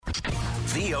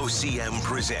VOCM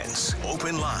presents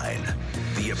Open Line.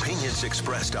 The opinions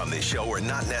expressed on this show are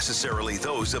not necessarily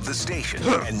those of the station.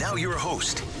 And now your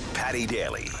host, Paddy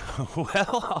Daly.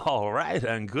 Well, all right,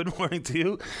 and good morning to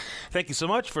you. Thank you so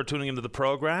much for tuning into the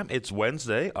program. It's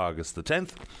Wednesday, August the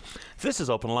 10th. This is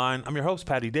Open Line. I'm your host,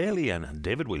 Paddy Daly, and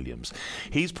David Williams.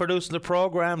 He's producing the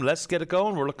program. Let's get it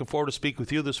going. We're looking forward to speak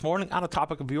with you this morning on a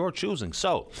topic of your choosing.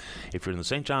 So, if you're in the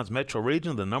St. John's metro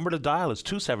region, the number to dial is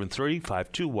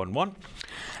 273-5211.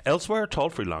 Elsewhere,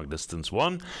 toll-free long distance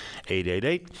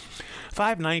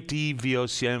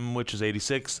 1-888-590-VOCM, which is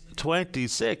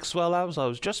 8626. Well, I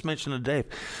was just mentioning to Dave,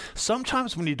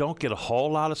 sometimes when you don't get a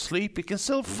whole lot of sleep, you can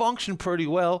still function pretty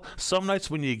well. Some nights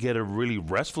when you get a really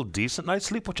restful, decent night's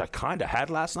sleep, which I kind of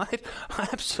had last night, I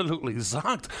absolutely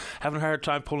zonked. Having a hard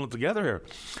time pulling it together here.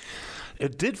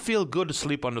 It did feel good to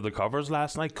sleep under the covers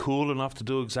last night, cool enough to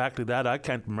do exactly that. I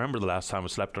can't remember the last time I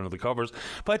slept under the covers,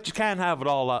 but you can't have it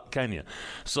all, can you?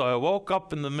 So I woke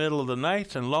up in the middle of the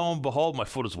night, and lo and behold, my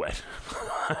foot is wet.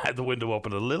 I had the window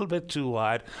open a little bit too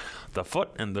wide. The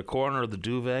foot in the corner of the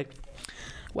duvet,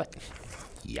 wet.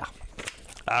 Yeah.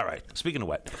 All right, speaking of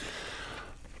wet,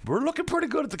 we're looking pretty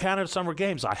good at the Canada Summer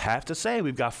Games. I have to say,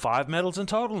 we've got 5 medals in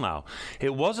total now.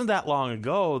 It wasn't that long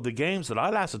ago, the games that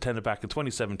I last attended back in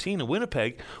 2017 in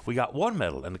Winnipeg, we got 1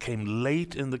 medal, and it came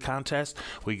late in the contest.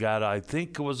 We got, I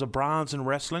think it was a bronze in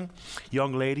wrestling.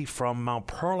 Young lady from Mount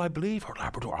Pearl, I believe, or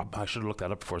Labrador. I should have looked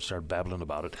that up before I started babbling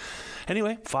about it.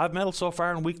 Anyway, 5 medals so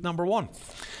far in week number 1.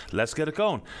 Let's get it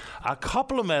going. A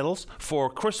couple of medals for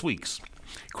Chris Weeks.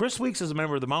 Chris Weeks is a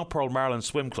member of the Mount Pearl Marlin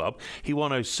Swim Club. He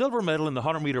won a silver medal in the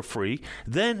 100-meter free,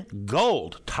 then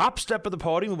gold. Top step of the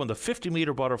podium, he won the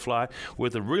 50-meter butterfly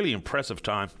with a really impressive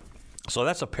time. So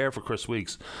that's a pair for Chris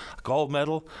Weeks. Gold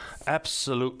medal,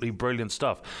 absolutely brilliant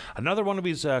stuff. Another one of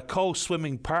his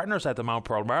co-swimming partners at the Mount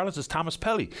Pearl Marlins is Thomas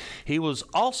Pelly. He was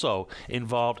also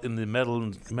involved in the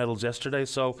medals yesterday,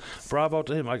 so bravo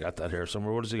to him. I got that here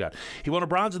somewhere. What does he got? He won a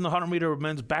bronze in the 100-meter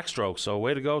men's backstroke, so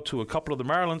way to go to a couple of the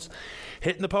Marlins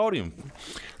hitting the podium.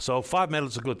 So 5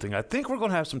 medals is a good thing. I think we're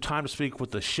going to have some time to speak with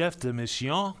the chef de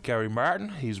mission, Gary Martin.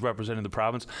 He's representing the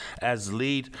province as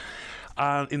lead.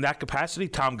 In that capacity,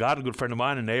 Tom Godden, a good friend of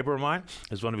mine, a neighbour of mine,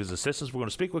 is one of his assistants. We're going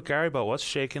to speak with Gary about what's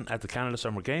shaking at the Canada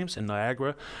Summer Games in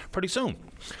Niagara pretty soon.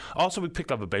 Also, we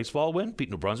picked up a baseball win, beat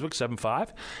New Brunswick 7-5.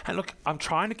 And look, I'm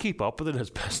trying to keep up with it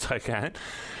as best I can.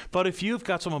 But if you've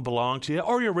got someone belong to you,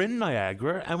 or you're in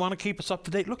Niagara and want to keep us up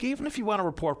to date, look, even if you want to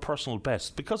report personal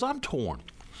best, because I'm torn.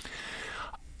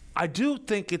 I do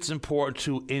think it's important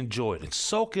to enjoy it and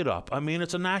soak it up. I mean,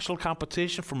 it's a national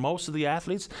competition for most of the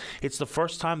athletes. It's the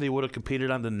first time they would have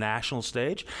competed on the national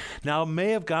stage. Now, it may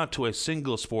have gone to a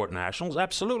single sport nationals,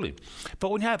 absolutely.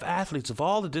 But when you have athletes of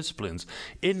all the disciplines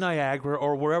in Niagara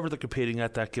or wherever they're competing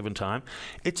at that given time,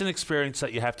 it's an experience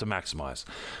that you have to maximize.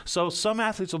 So some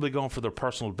athletes will be going for their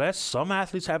personal best. Some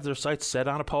athletes have their sights set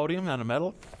on a podium and a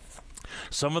medal.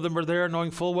 Some of them are there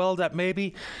knowing full well that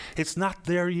maybe it's not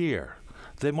their year.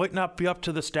 They might not be up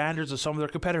to the standards of some of their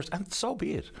competitors, and so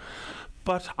be it.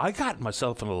 But I got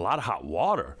myself in a lot of hot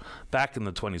water back in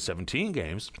the 2017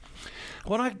 games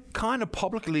when I kind of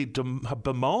publicly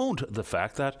bemoaned the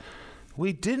fact that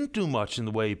we didn't do much in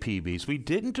the way of PBs. We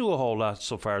didn't do a whole lot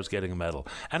so far as getting a medal.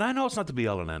 And I know it's not the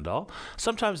be-all and end-all.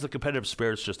 Sometimes the competitive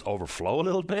spirits just overflow a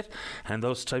little bit, and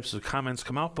those types of comments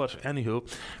come out. But anywho,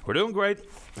 we're doing great.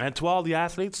 And to all the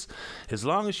athletes, as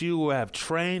long as you have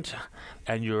trained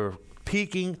and you're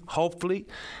peaking, hopefully,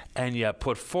 and you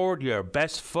put forward your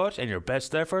best foot and your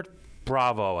best effort,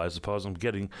 bravo. I suppose I'm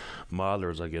getting milder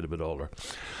as I get a bit older.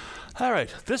 All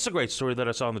right, this is a great story that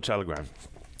I saw in the Telegram.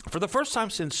 For the first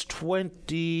time since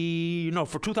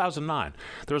 2009,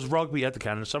 there's rugby at the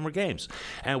Canada Summer Games,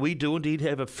 and we do indeed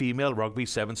have a female rugby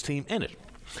sevens team in it.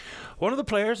 One of the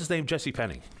players is named Jessie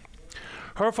Penny.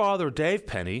 Her father, Dave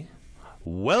Penny,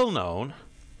 well-known,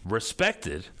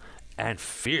 respected, and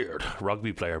feared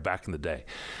rugby player back in the day.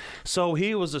 So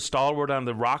he was a stalwart on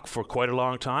the rock for quite a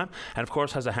long time, and of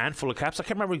course has a handful of caps. I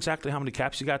can't remember exactly how many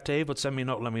caps you got, Dave, but send me a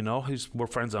note, let me know. We're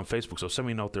friends on Facebook, so send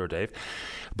me a note there, Dave.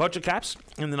 Bunch of caps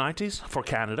in the 90s for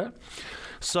Canada.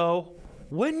 So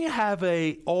when you have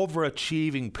a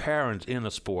overachieving parent in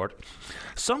a sport,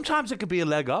 sometimes it could be a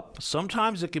leg up,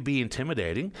 sometimes it could be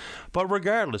intimidating, but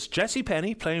regardless, Jessie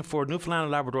Penny, playing for Newfoundland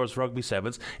and Labrador's Rugby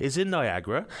Sevens, is in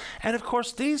Niagara, and of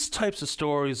course these types of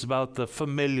stories about the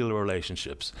familial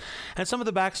relationships and some of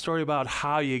the backstory about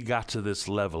how you got to this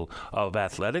level of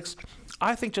athletics,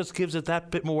 I think just gives it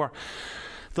that bit more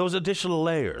those additional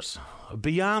layers.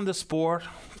 Beyond the sport,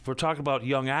 we're talking about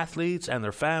young athletes and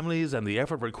their families and the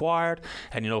effort required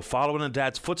and, following in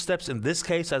dad's footsteps, in this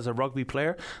case as a rugby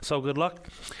player. So good luck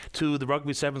to the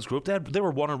Rugby Sevens group. They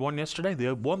were 1-1 yesterday. They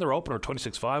won their opener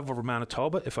 26-5 over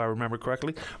Manitoba, if I remember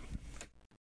correctly.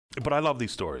 But I love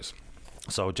these stories.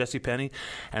 So Jesse Penny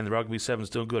and the Rugby Sevens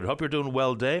doing good. Hope you're doing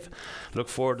well, Dave. Look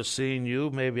forward to seeing you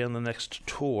maybe on the next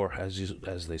tour,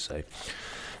 as they say.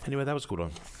 Anyway, that was a good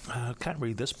one. Can't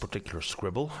read this particular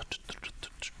scribble.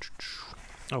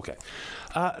 Okay.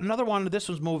 Another one, this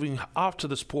one's moving off to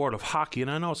the sport of hockey,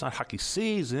 and I know it's not hockey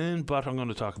season, but I'm going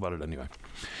to talk about it anyway.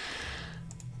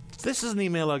 This is an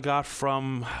email I got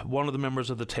from one of the members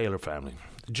of the Taylor family.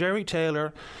 Jerry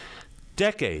Taylor,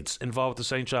 decades involved with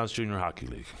the St. John's Junior Hockey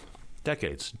League.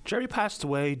 Decades. Jerry passed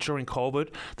away during COVID.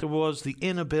 There was the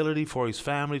inability for his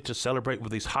family to celebrate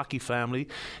with his hockey family,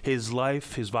 his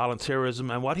life, his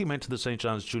volunteerism, and what he meant to the St.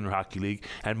 John's Junior Hockey League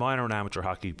and minor and amateur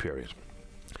hockey, period.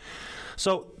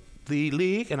 So the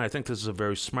league, and I think this is a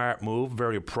very smart move,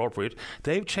 very appropriate,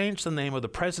 they've changed the name of the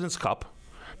President's Cup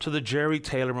to the Jerry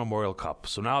Taylor Memorial Cup.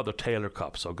 So now the Taylor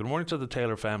Cup. So good morning to the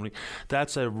Taylor family.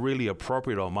 That's a really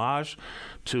appropriate homage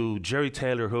to Jerry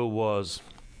Taylor, who was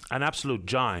an absolute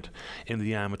giant in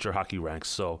the amateur hockey ranks.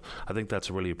 So I think that's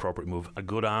a really appropriate move. A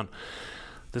good on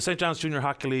the St. John's Junior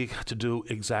Hockey League to do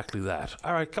exactly that.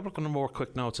 All right, a couple of more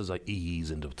quick notes as I ease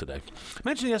into today. I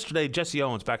mentioned yesterday Jesse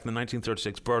Owens back in the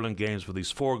 1936 Berlin Games with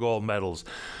these 4 gold medals,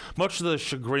 much to the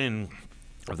chagrin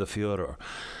of the Führer.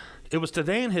 It was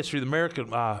today in history the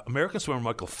American swimmer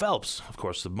Michael Phelps, of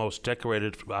course, the most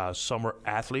decorated summer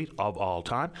athlete of all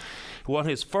time, who won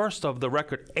his first of the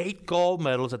record 8 gold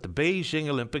medals at the Beijing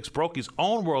Olympics, broke his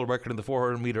own world record in the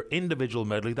 400-meter individual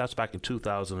medley. That's back in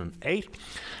 2008.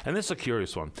 And this is a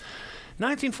curious one.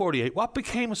 1948, what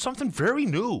became something very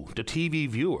new to TV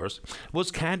viewers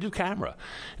was can-do camera.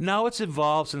 Now it's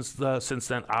evolved since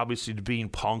then, obviously, to being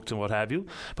punked and what have you,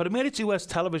 but it made its U.S.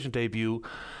 television debut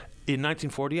in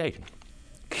 1948.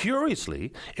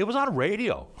 Curiously, it was on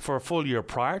radio for a full year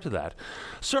prior to that.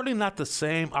 Certainly not the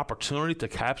same opportunity to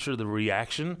capture the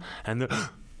reaction and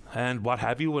what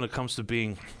have you when it comes to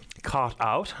being caught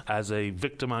out as a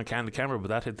victim on candid camera, but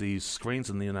that hit the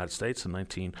screens in the United States in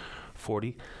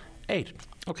 1948.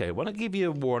 Okay, I want to give you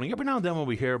a warning. Every now and then when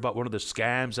we hear about one of the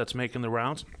scams that's making the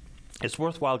rounds, it's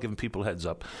worthwhile giving people a heads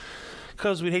up,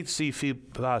 because we'd hate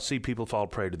to see people fall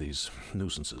prey to these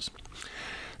nuisances.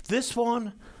 This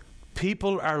one,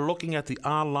 people are looking at the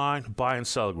online buy and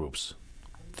sell groups.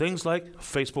 Things like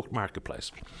Facebook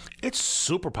Marketplace. It's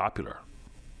super popular.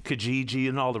 Kijiji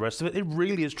and all the rest of it. It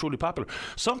really is truly popular.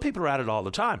 Some people are at it all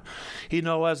the time.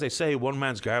 As they say, one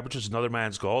man's garbage is another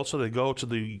man's gold. So they go to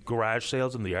the garage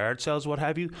sales and the yard sales, what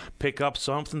have you, pick up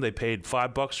something. They paid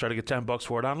 $5, try to get $10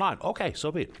 for it online. Okay,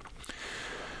 so be it.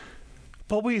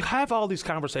 But we have all these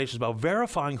conversations about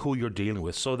verifying who you're dealing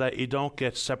with so that you don't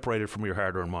get separated from your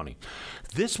hard-earned money.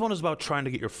 This one is about trying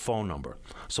to get your phone number.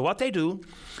 So what they do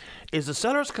is the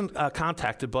seller is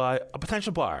contacted by a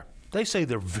potential buyer. They say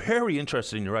they're very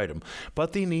interested in your item,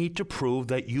 but they need to prove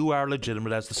that you are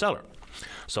legitimate as the seller.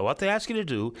 So what they ask you to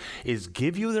do is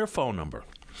give you their phone number.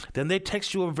 Then they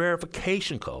text you a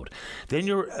verification code. Then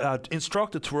you're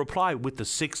instructed to reply with the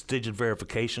 6-digit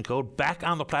verification code back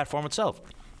on the platform itself.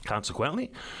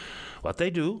 Consequently, what they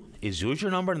do is use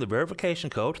your number and the verification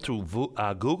code through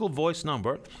Google Voice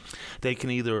number. They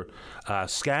can either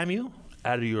scam you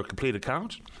out of your complete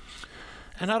account.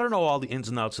 And I don't know all the ins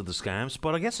and outs of the scams,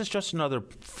 but I guess it's just another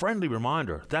friendly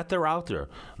reminder that they're out there,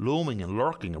 looming and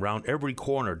lurking around every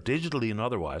corner, digitally and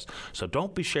otherwise. So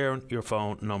don't be sharing your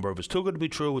phone number. If it's too good to be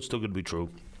true, it's too good to be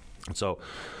true. And so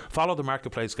follow the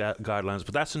marketplace guidelines,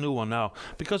 but that's a new one now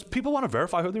because people want to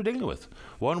verify who they're dealing with.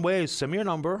 One way is send me your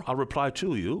number, I'll reply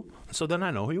to you, so then I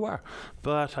know who you are.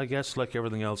 But I guess like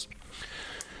everything else,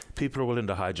 people are willing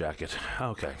to hijack it.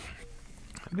 Okay.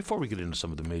 Before we get into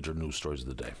some of the major news stories of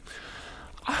the day,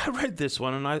 I read this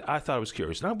one and I thought it was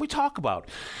curious. Now, we talk about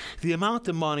the amount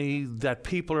of money that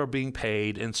people are being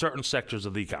paid in certain sectors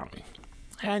of the economy.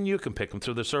 And you can pick them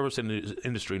through the service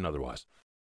industry and otherwise.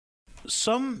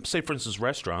 Some, say for instance,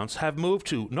 restaurants have moved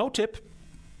to no tip.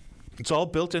 It's all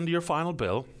built into your final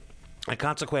bill. And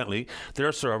consequently,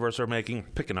 their servers are making,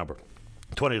 pick a number,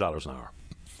 $20 an hour.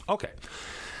 Okay.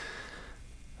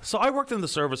 So I worked in the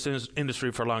service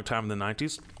industry for a long time in the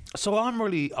 90s. So I'm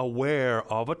really aware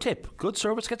of a tip. Good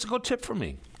service gets a good tip from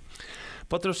me.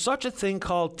 But there's such a thing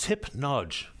called tip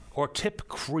nudge or tip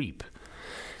creep.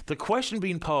 The question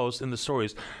being posed in the story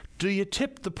is, do you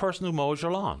tip the person who mows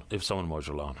your lawn, if someone mows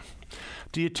your lawn?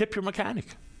 Do you tip your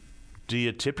mechanic? Do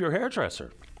you tip your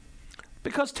hairdresser?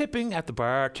 Because tipping at the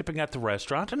bar, tipping at the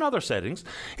restaurant, and other settings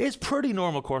is pretty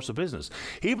normal course of business.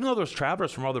 Even though there's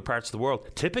travelers from other parts of the world,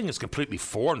 tipping is completely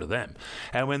foreign to them.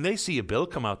 And when they see a bill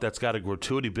come out that's got a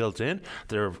gratuity built in,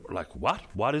 they're like, what?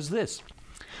 What is this?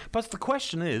 But the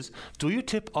question is, do you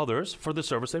tip others for the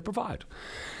service they provide?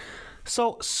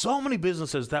 So many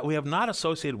businesses that we have not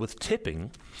associated with tipping,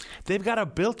 they've got a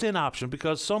built-in option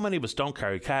because so many of us don't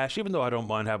carry cash, even though I don't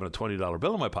mind having a $20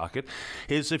 bill in my pocket,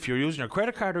 is if you're using your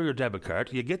credit card or your debit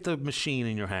card, you get the machine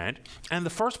in your hand, and the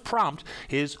first prompt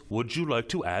is, would you like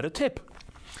to add a tip?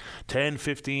 10,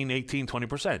 15, 18,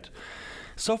 20%.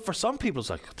 So for some people,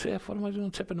 it's like, tip? What am I doing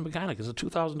tipping the mechanic? It's a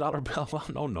 $2,000 bill.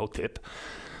 Well, no tip.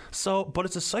 But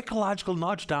it's a psychological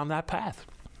nudge down that path.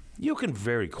 You can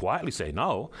very quietly say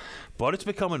no, but it's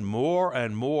becoming more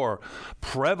and more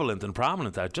prevalent and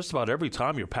prominent that just about every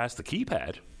time you're past the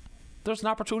keypad, there's an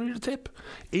opportunity to tip,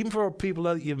 even for people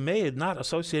that you may not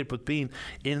associate with being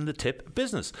in the tip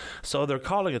business. So they're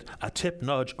calling it a tip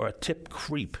nudge or a tip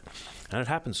creep. And it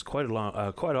happens quite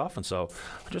often. So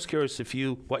I'm just curious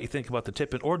what you think about the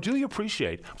tipping, or do you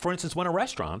appreciate, for instance, when a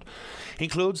restaurant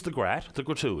includes the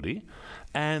gratuity,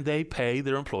 and they pay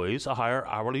their employees a higher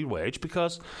hourly wage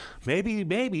because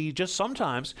maybe just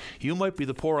sometimes you might be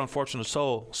the poor unfortunate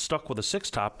soul stuck with a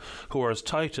six-top who are as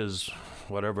tight as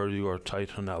whatever your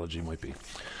tight analogy might be.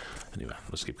 Anyway,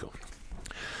 let's keep going.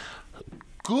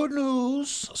 Good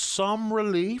news, some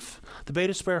relief. The Bay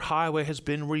d'Espoir Highway has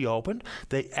been reopened.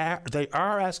 They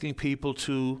are asking people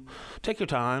to take your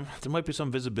time. There might be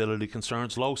some visibility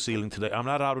concerns, low ceiling today. I'm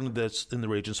not out in the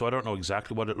region, so I don't know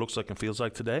exactly what it looks like and feels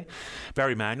like today.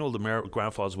 Barry Manuel, the mayor of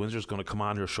Grand Falls, Windsor, is going to come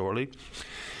on here shortly,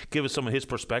 give us some of his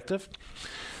perspective.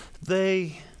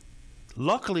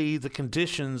 Luckily, the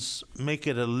conditions make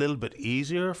it a little bit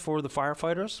easier for the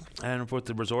firefighters and with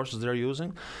the resources they're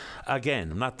using.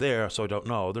 Again, I'm not there, so I don't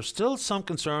know. There's still some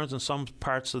concerns in some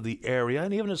parts of the area,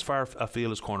 and even as far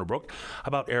afield as Corner Brook,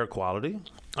 about air quality.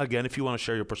 Again, if you want to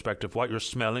share your perspective, what you're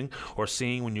smelling or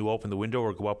seeing when you open the window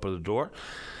or go up to the door.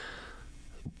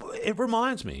 It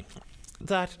reminds me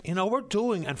that, we're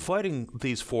doing and fighting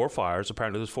these 4 fires.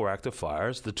 Apparently there's 4 active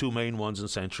fires. The 2 main ones in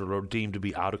Central are deemed to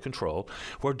be out of control.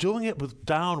 We're doing it with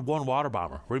down 1 water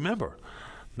bomber. Remember,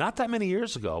 not that many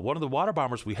years ago, one of the water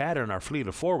bombers we had in our fleet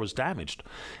of 4 was damaged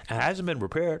and hasn't been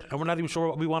repaired, and we're not even sure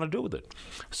what we want to do with it.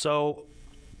 So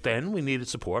then we needed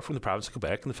support from the province of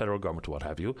Quebec and the federal government or what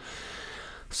have you.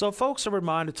 So folks are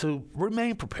reminded to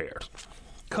remain prepared,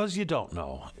 because you don't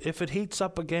know. If it heats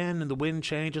up again and the wind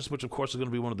changes, which of course is going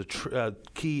to be one of the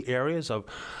key areas of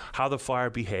how the fire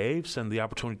behaves and the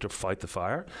opportunity to fight the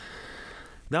fire.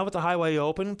 Now with the highway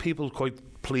open, people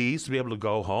quite pleased to be able to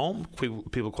go home.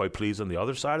 People quite pleased on the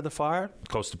other side of the fire,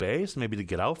 Coast Bays, maybe to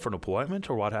get out for an appointment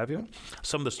or what have you.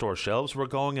 Some of the store shelves were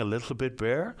going a little bit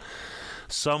bare.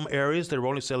 Some areas, they were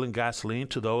only selling gasoline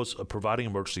to those providing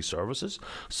emergency services.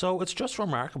 So it's just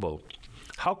remarkable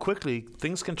how quickly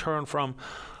things can turn from,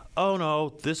 oh no,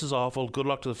 this is awful, good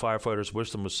luck to the firefighters, wish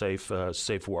them a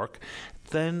safe work,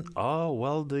 then, oh,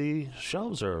 well, the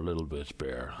shelves are a little bit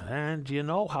bare. And you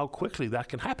know how quickly that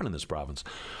can happen in this province.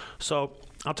 So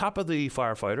on top of the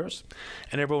firefighters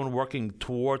and everyone working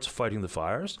towards fighting the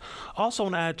fires, also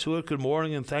want to add to it, good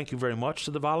morning and thank you very much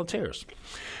to the volunteers,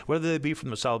 whether they be from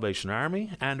the Salvation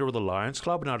Army and or the Lions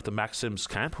Club and out at the Maxims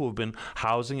camp who have been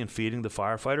housing and feeding the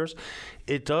firefighters.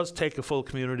 It does take a full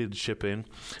community to chip in.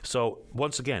 So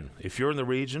once again, if you're in the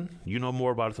region, you know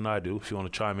more about it than I do. If you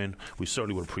want to chime in, we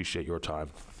certainly would appreciate your time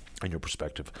and your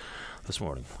perspective this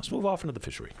morning. Let's move off into the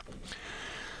fishery.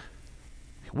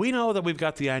 We know that we've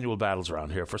got the annual battles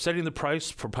around here for setting the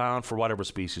price per pound for whatever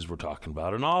species we're talking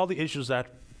about, and all the issues that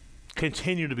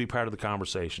continue to be part of the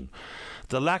conversation.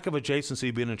 The lack of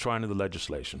adjacency being enshrined in the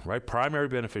legislation, right? Primary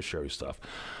beneficiary stuff.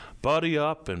 Buddy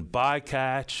up and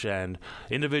bycatch and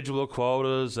individual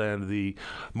quotas and the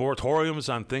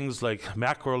moratoriums on things like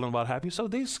mackerel and what have you. So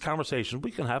these conversations, we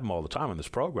can have them all the time in this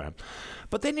program.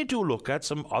 But they need to look at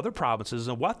some other provinces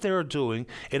and what they're doing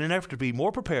in an effort to be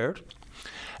more prepared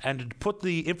and to put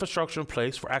the infrastructure in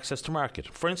place for access to market.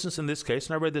 For instance, in this case,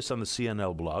 and I read this on the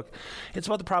CNL blog, it's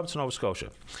about the province of Nova Scotia.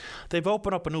 They've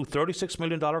opened up a new $36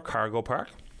 million cargo park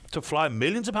to fly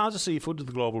millions of pounds of seafood to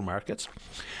the global markets.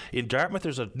 In Dartmouth,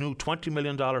 there's a new $20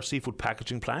 million seafood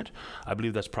packaging plant. I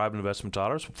believe that's private investment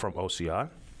dollars from OCI.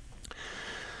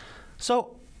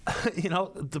 So,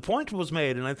 the point was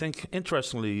made, and I think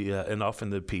interestingly enough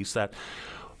in the piece, that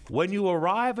when you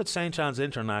arrive at St. John's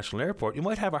International Airport, you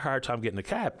might have a hard time getting a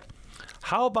cab.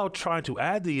 How about trying to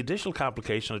add the additional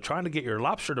complication of trying to get your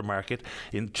lobster to market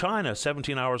in China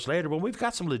 17 hours later when we've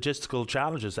got some logistical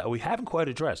challenges that we haven't quite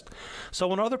addressed?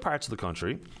 So in other parts of the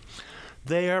country,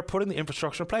 they are putting the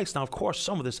infrastructure in place. Now, of course,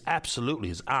 some of this absolutely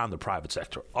is on the private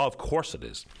sector. Of course it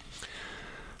is.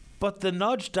 But the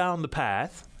nudge down the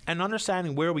path and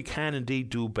understanding where we can indeed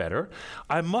do better,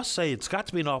 I must say it's got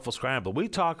to be an awful scramble. We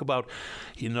talk about,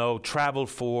 travel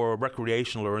for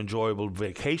recreational or enjoyable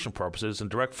vacation purposes and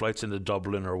direct flights into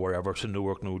Dublin or wherever to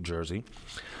Newark, New Jersey.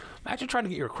 Imagine trying to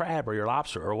get your crab or your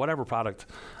lobster or whatever product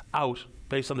out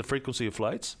based on the frequency of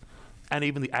flights and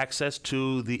even the access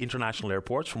to the international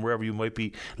airports from wherever you might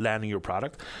be landing your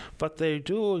product. But they're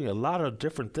doing a lot of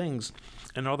different things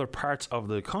in other parts of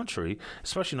the country,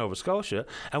 especially Nova Scotia,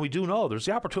 and we do know there's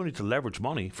the opportunity to leverage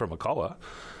money from ACOA.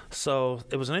 So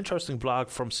it was an interesting blog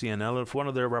from CNL, and if one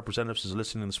of their representatives is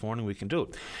listening this morning, we can do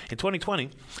it. In 2020,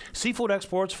 seafood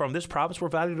exports from this province were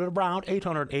valued at around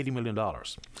 $880 million.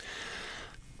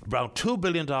 Around $2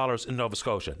 billion in Nova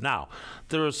Scotia. Now,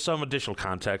 there is some additional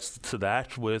context to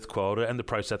that with quota and the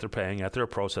price that they're paying at their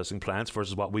processing plants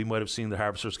versus what we might have seen the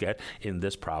harvesters get in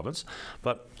this province.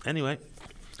 But anyway,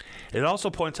 it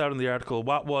also points out in the article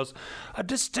what was a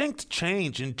distinct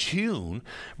change in tune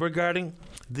regarding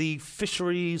the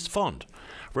Fisheries Fund.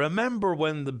 Remember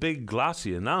when the big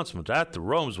glossy announcement at the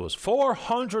Rooms was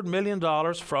 $400 million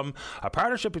from a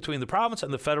partnership between the province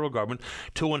and the federal government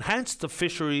to enhance the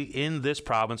fishery in this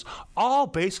province, all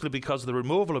basically because of the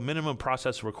removal of minimum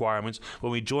process requirements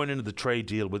when we joined into the trade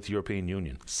deal with the European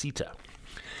Union, CETA.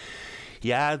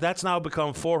 Yeah, that's now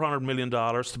become $400 million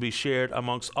to be shared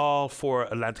amongst all 4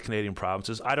 Atlantic Canadian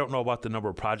provinces. I don't know what the number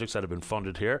of projects that have been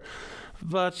funded here,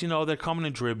 but, they're coming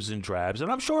in dribs and drabs.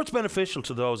 And I'm sure it's beneficial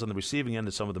to those on the receiving end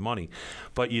of some of the money.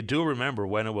 But you do remember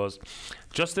when it was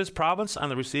just this province on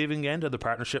the receiving end of the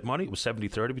partnership money. It was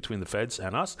 70-30 between the feds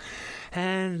and us.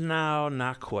 And now,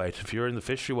 not quite. If you're in the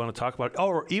fishery, you want to talk about it. Oh,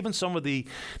 or even some of the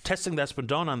testing that's been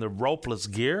done on the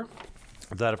ropeless gear.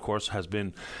 That, of course, has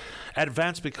been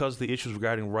advanced because of the issues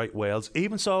regarding right whales.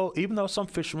 Even though some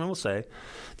fishermen will say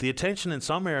the attention in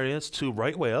some areas to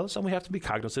right whales, and we have to be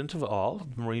cognizant of all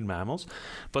marine mammals,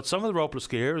 but some of the ropeless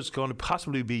gear is going to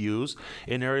possibly be used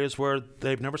in areas where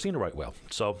they've never seen a right whale.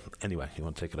 So anyway, you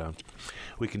want to take it on?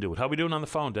 We can do it. How are we doing on the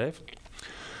phone, Dave?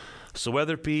 So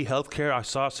whether it be healthcare, I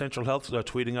saw Central Health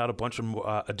tweeting out a bunch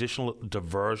of additional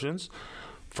diversions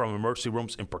from emergency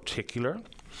rooms in particular.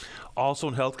 Also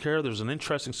in healthcare, there's an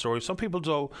interesting story. Some people,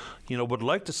 though, would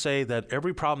like to say that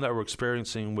every problem that we're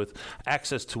experiencing with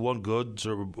access to one goods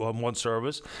or one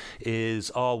service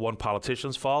is all one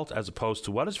politician's fault, as opposed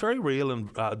to what is very real in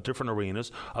different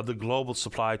arenas of the global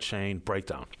supply chain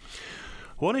breakdown.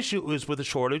 One issue is with the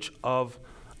shortage of,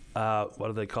 what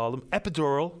do they call them?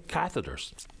 Epidural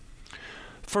catheters.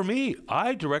 For me,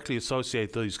 I directly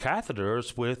associate these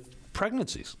catheters with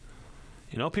pregnancies.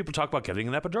 People talk about getting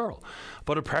an epidural,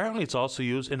 but apparently it's also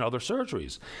used in other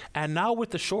surgeries. And now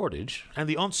with the shortage and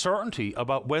the uncertainty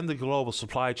about when the global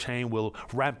supply chain will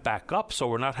ramp back up, so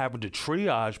we're not having to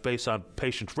triage based on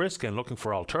patient risk and looking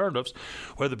for alternatives,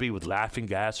 whether it be with laughing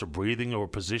gas or breathing or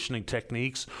positioning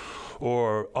techniques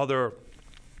or other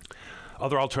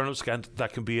alternatives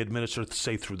that can be administered,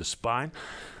 say, through the spine.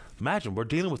 Imagine, we're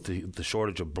dealing with the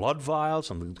shortage of blood vials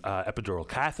and epidural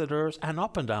catheters and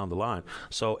up and down the line.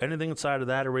 So anything inside of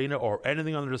that arena or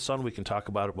anything under the sun, we can talk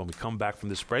about it when we come back from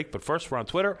this break. But first, we're on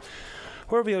Twitter.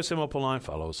 We're VOCM Open Line.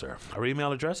 Follow us there. Our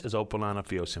email address is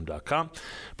openline@vocm.com.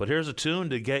 But here's a tune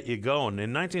to get you going.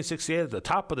 In 1968, at the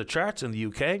top of the charts in the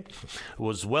UK,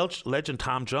 was Welsh legend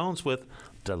Tom Jones with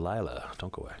Delilah.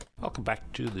 Don't go away. Welcome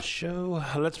back to the show.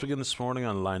 Let's begin this morning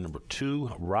on line number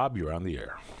 2. Rob, you're on the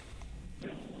air.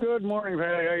 Good morning,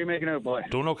 Patty. How are you making out, boy?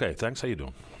 Doing okay. Thanks. How you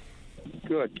doing?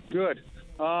 Good.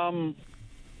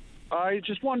 I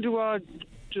just wanted to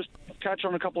just catch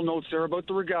on a couple notes there about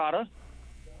the regatta.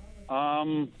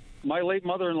 My late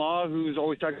mother-in-law, who's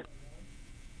always talking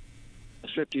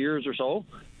 50 years or so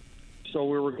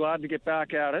we were glad to get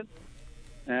back at it.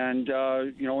 And,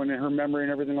 in her memory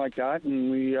and everything like that.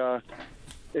 And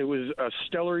it was a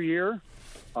stellar year.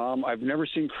 I've never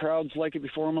seen crowds like it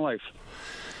before in my life.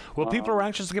 Well, people are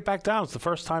anxious to get back down. It's the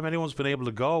first time anyone's been able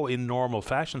to go in normal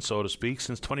fashion, so to speak,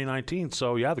 since 2019.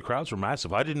 So, yeah, the crowds were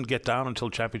massive. I didn't get down until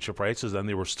championship races, and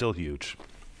they were still huge.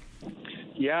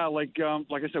 Yeah, like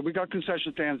I said, we got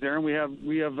concession stands there, and we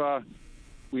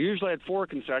usually had 4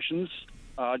 concessions,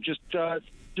 just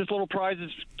little prizes,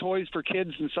 toys for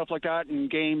kids and stuff like that, and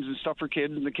games and stuff for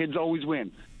kids, and the kids always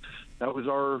win. That was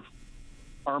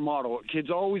our motto. Kids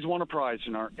always won a prize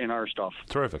in our stuff.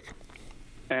 Terrific.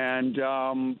 And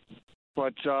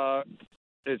but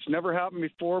it's never happened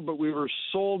before, but we were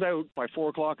sold out by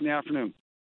 4:00 in the afternoon.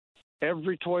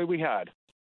 Every toy we had.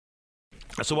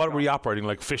 So what were you operating,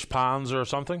 like fish ponds or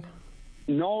something?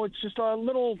 No, it's just a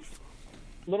little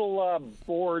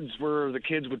boards where the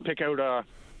kids would pick out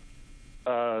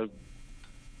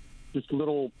just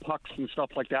little pucks and stuff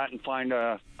like that and find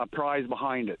a prize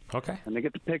behind it. Okay. And they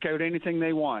get to pick out anything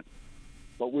they want.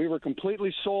 But we were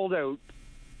completely sold out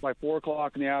by 4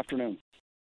 o'clock in the afternoon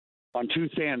on 2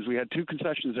 stands. We had 2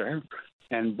 concessions there,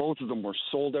 and both of them were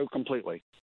sold out completely.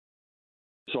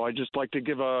 So I'd just like to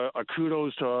give a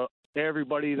kudos to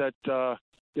everybody that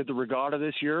did the regatta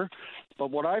this year.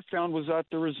 But what I found was that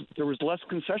there was less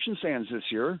concession stands this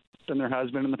year than there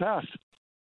has been in the past.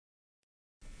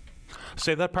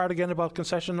 Say that part again about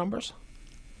concession numbers?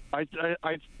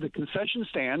 The concession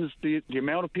stands, the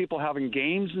amount of people having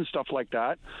games and stuff like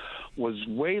that was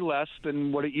way less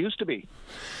than what it used to be.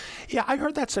 Yeah, I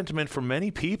heard that sentiment from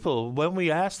many people. When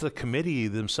we asked the committee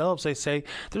themselves, they say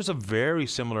there's a very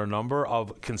similar number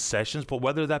of concessions, but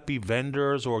whether that be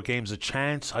vendors or games of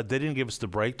chance, they didn't give us the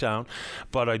breakdown.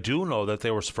 But I do know that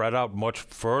they were spread out much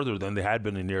further than they had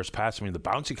been in years past. I mean, the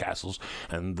bouncy castles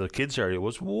and the kids area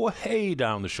was way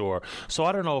down the shore. So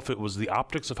I don't know if it was the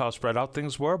optics of how spread out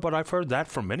things were, but I've heard that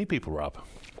from many people, Rob.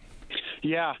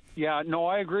 Yeah, no,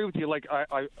 I agree with you. Like,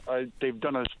 they've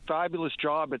done a fabulous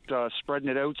job at spreading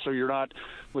it out, so you're not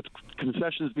with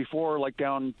concessions before, like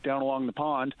down along the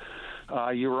pond.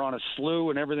 You were on a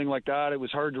slough and everything like that. It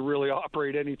was hard to really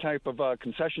operate any type of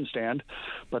concession stand,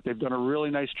 but they've done a really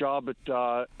nice job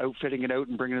at outfitting it out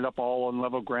and bringing it up all on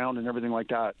level ground and everything like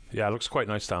that. Yeah, it looks quite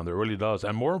nice down there. It really does,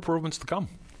 and more improvements to come.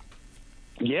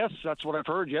 Yes, that's what I've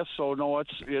heard. Yes, so no,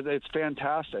 it's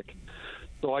fantastic.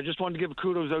 So I just wanted to give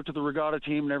kudos out to the regatta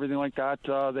team and everything like that.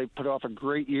 They put off a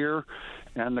great year,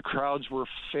 and the crowds were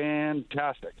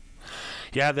fantastic.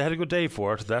 Yeah, they had a good day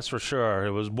for it, that's for sure.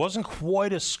 It wasn't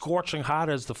quite as scorching hot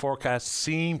as the forecast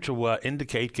seemed to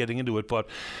indicate getting into it, but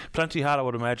plenty hot, I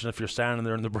would imagine, if you're standing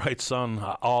there in the bright sun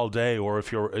all day, or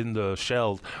if you're in the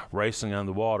Shell racing on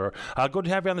the water. Good to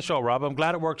have you on the show, Rob. I'm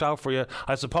glad it worked out for you.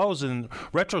 I suppose in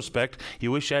retrospect, you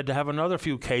wish you had to have another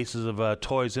few cases of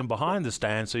toys in behind the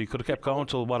stand, so you could have kept going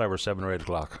till whatever, 7 or 8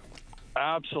 o'clock.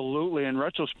 Absolutely. In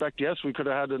retrospect, yes, we could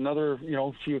have had another,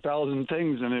 few thousand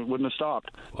things, and it wouldn't have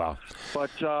stopped. Wow. But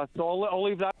so I'll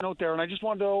leave that note there. And I just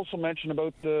wanted to also mention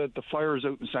about the fires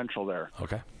out in Central there.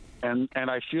 Okay. And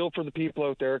I feel for the people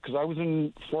out there, because I was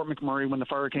in Fort McMurray when the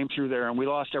fire came through there, and we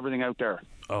lost everything out there.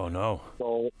 Oh no.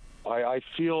 So I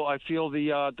feel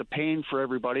the pain for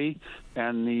everybody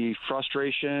and the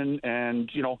frustration, and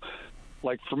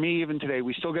like for me even today,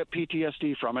 we still get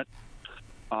PTSD from it.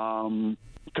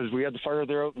 Because we had the fire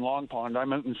there out in Long Pond.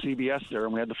 I'm out in CBS there,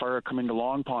 and we had the fire come into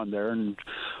Long Pond there and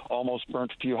almost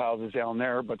burnt a few houses down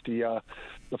there. But the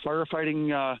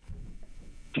firefighting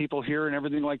people here and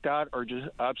everything like that are just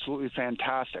absolutely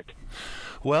fantastic.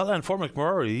 Well, and for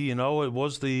McMurray, it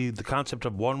was the concept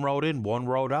of one road in, one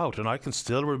road out. And I can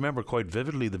still remember quite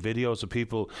vividly the videos of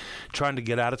people trying to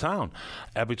get out of town.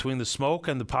 Between the smoke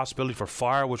and the possibility for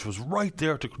fire, which was right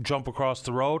there to jump across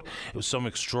the road, it was some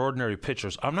extraordinary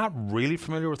pictures. I'm not really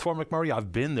familiar with Fort McMurray.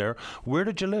 I've been there. Where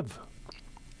did you live?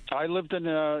 I lived in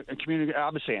a community,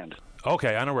 Abasand.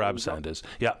 Okay, I know where Abasand is.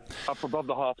 Yeah. Up above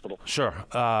the hospital. Sure.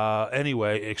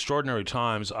 Anyway, extraordinary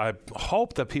times. I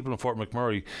hope that people in Fort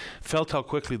McMurray felt how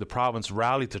quickly the province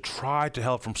rallied to try to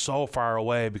help from so far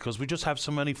away, because we just have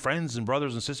so many friends and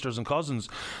brothers and sisters and cousins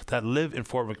that live in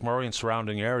Fort McMurray and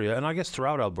surrounding area, and I guess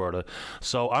throughout Alberta.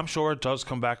 So I'm sure it does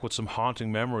come back with some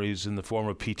haunting memories in the form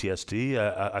of PTSD,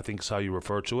 I think is how you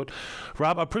refer to it.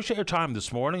 Rob, I appreciate your time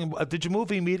this morning. Did you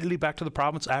move immediately back to the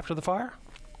province after the fire?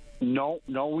 No,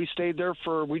 we stayed there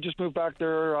we just moved back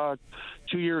there 2.5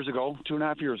 years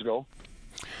ago.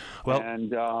 Well,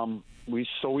 and we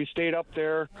stayed up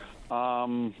there.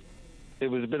 It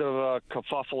was a bit of a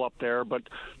kerfuffle up there, but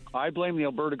I blame the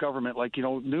Alberta government. Like,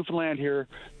 Newfoundland here,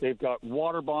 they've got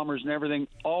water bombers and everything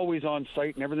always on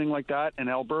site and everything like that. And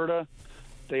Alberta,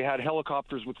 they had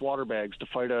helicopters with water bags to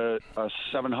fight a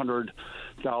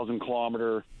 700,000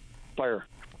 kilometer fire.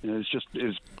 And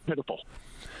it's pitiful.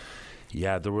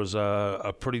 Yeah, there was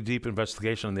a pretty deep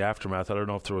investigation in the aftermath. I don't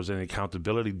know if there was any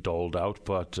accountability doled out,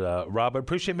 but Rob, I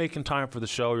appreciate making time for the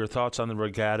show, your thoughts on the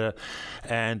regatta,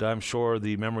 and I'm sure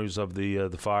the memories of the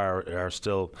fire are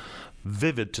still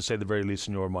vivid, to say the very least,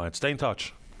 in your mind. Stay in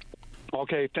touch.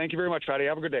 Okay, thank you very much, Fatty.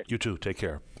 Have a good day. You too. Take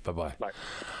care. Bye-bye. Bye.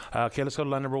 Okay, let's go to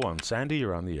line number 1. Sandy,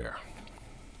 you're on the air.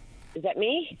 Is that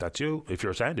me? That's you, if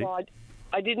you're Sandy. Well,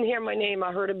 I didn't hear my name.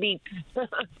 I heard a beep.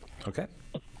 Okay.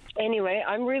 Anyway,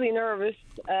 I'm really nervous.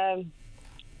 I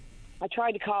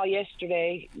tried to call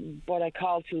yesterday, but I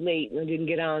called too late and I didn't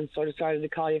get on, so I decided to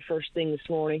call you first thing this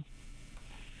morning.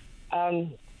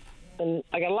 And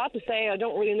I got a lot to say. I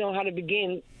don't really know how to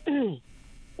begin,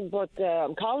 but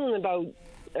I'm calling about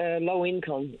low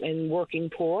income and working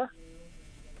poor,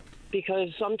 because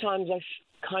sometimes I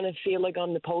kind of feel like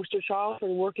I'm the poster child for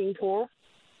the working poor.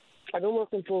 I've been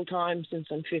working full time since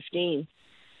I'm 15,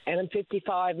 and I'm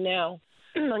 55 now.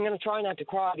 I'm going to try not to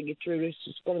cry to get through this.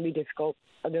 It's going to be difficult.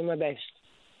 I'll do my best.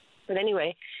 But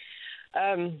anyway,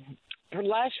 for the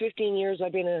last 15 years,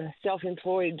 I've been a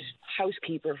self-employed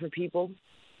housekeeper for people.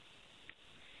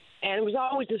 And it was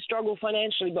always a struggle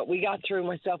financially, but we got through,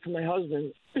 myself and my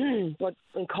husband. But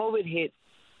when COVID hit,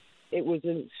 it was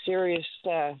a serious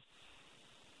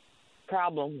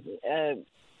problem.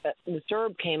 The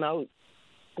CERB came out,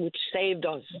 which saved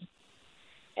us.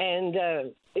 And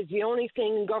it's the only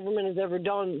thing government has ever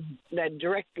done that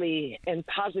directly and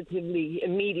positively,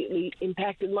 immediately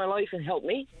impacted my life and helped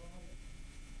me.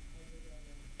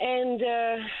 And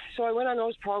so I went on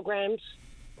those programs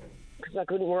because I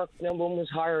couldn't work. No one was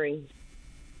hiring.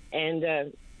 And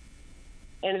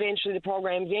eventually the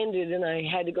programs ended and I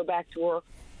had to go back to work.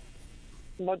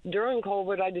 But during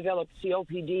COVID, I developed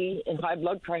COPD and high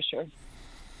blood pressure.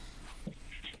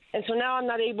 And so now I'm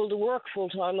not able to work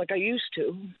full-time like I used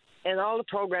to, and all the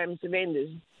programs have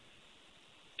ended.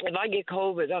 If I get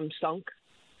COVID, I'm sunk.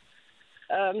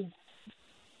 I've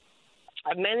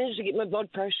managed to get my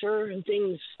blood pressure and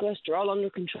things, cholesterol, under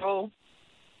control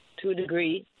to a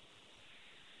degree.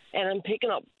 And I'm picking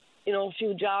up, a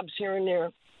few jobs here and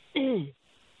there.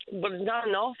 But it's not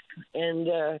enough,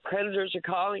 and creditors are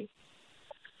calling.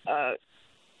 I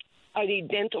need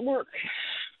dental work,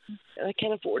 and I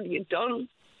can't afford to get done.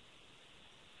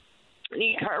 I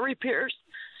need car repairs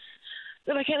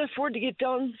that I can't afford to get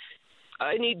done.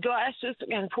 I need glasses. I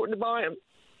can't afford to buy them.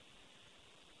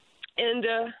 And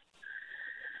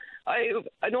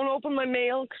I don't open my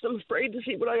mail because I'm afraid to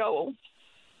see what I owe.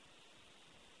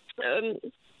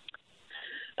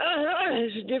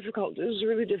 It's difficult. This is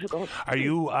really difficult. Are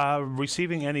you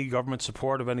receiving any government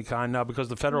support of any kind now? Because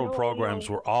the federal programs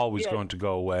were always going to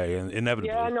go away, and inevitably.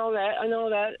 Yeah, I know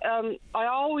that. I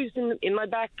always, in my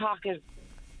back pocket,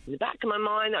 in the back of my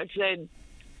mind, I've said,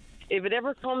 if it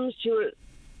ever comes to it,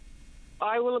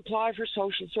 I will apply for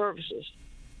social services.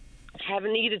 I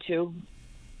haven't needed to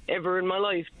ever in my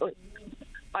life, but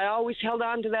I always held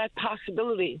on to that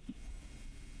possibility.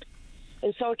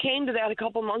 And so it came to that a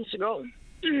couple months ago,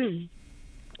 and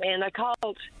I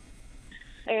called,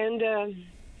 and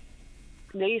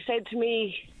they said to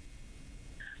me,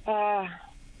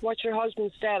 what's your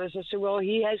husband's status? I said, well,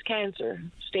 he has cancer,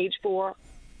 stage 4.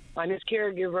 I'm his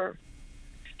caregiver.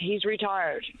 He's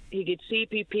retired. He gets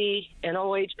CPP and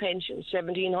OH pension,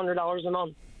 $1,700 a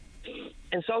month.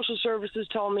 And social services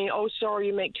told me, oh, sorry,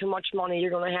 you make too much money. You're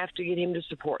going to have to get him to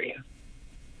support you.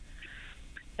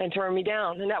 And turn me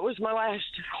down. And that was my last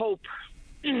hope.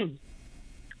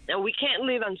 Now, we can't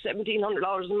live on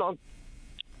 $1,700 a month.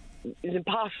 It's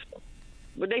impossible.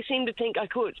 But they seem to think I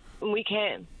could, and we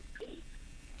can.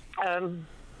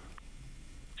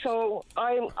 So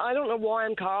I don't know why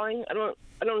I'm calling. I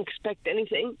don't expect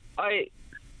anything.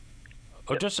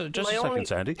 Just a second,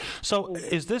 Sandy. So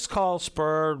is this call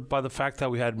spurred by the fact that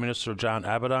we had Minister John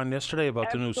Abbott on yesterday about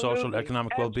the new social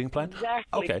economic well-being plan?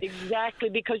 Exactly. Okay. Exactly,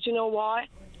 because you know why?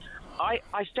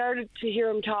 I started to hear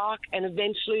him talk, and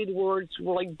eventually the words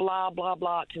were like blah, blah,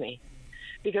 blah to me.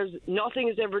 Because nothing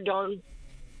is ever done.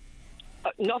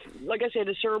 Nothing, like I said,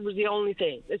 the CERB was the only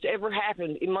thing that's ever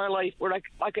happened in my life where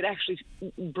I could actually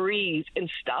breathe and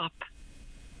stop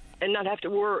and not have to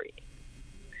worry.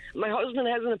 My husband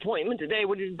has an appointment today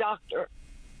with his doctor,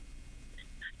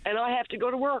 and I have to go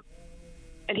to work.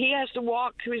 And he has to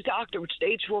walk to his doctor with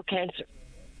stage 4 cancer.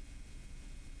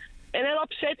 And that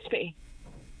upsets me.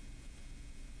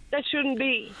 That shouldn't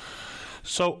be.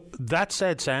 So, that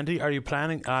said, Sandy, are you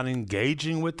planning on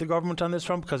engaging with the government on this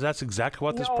front? Because that's exactly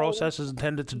what this process is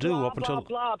intended to do blah, up until... Blah,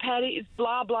 blah, Patty, it's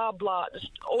blah, blah, blah.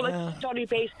 Let's study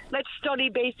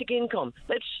basic income.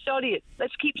 Let's study it.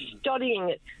 Let's keep studying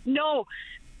it. No,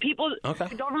 people,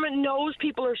 the government knows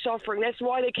people are suffering. That's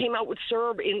why they came out with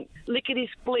CERB in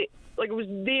lickety-split. Like it was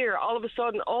there all of a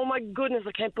sudden. Oh, my goodness,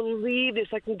 I can't believe this.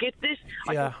 I can get this.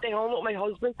 I can stay home with my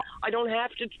husband. I don't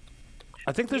have to...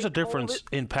 I think there's a difference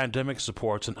in pandemic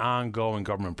supports and ongoing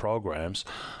government programs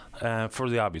for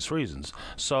the obvious reasons.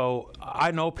 So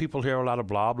I know people hear a lot of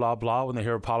blah, blah, blah when they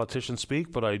hear a politician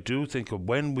speak, but I do think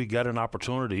when we get an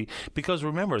opportunity, because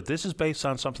remember, this is based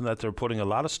on something that they're putting a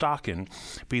lot of stock in,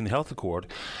 being the health accord,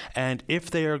 and if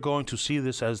they are going to see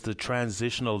this as the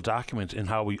transitional document in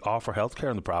how we offer healthcare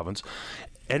in the province,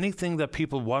 anything that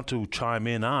people want to chime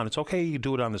in on, it's okay you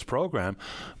do it on this program,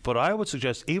 but I would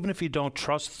suggest, even if you don't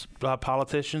trust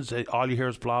politicians, all you hear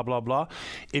is blah, blah, blah,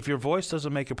 if your voice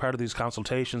doesn't make it part of these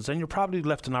consultations, then you're probably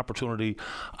left an opportunity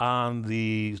on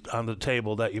the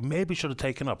table that you maybe should have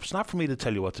taken up. It's not for me to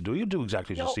tell you what to do. You do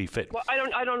exactly as you see fit. Well,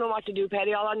 I don't know what to do,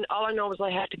 Paddy. All I know is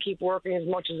I have to keep working as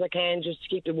much as I can just to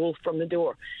keep the wolf from the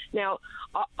door. Now,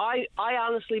 I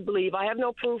honestly believe, I have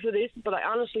no proof of this, but I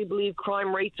honestly believe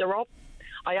crime rates are up.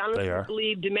 I honestly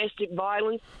believe domestic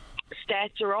violence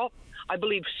stats are up. I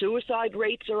believe suicide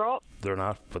rates are up. They're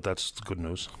not, but that's good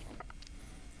news.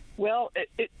 Well,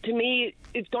 to me,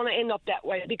 it's going to end up that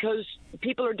way because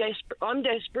people are desperate. I'm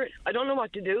desperate. I don't know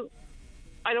what to do.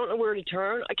 I don't know where to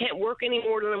turn. I can't work any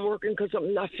more than I'm working because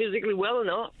I'm not physically well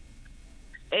enough.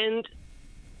 And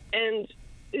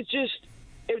it's just,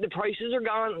 the prices are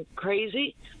gone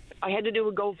crazy. I had to do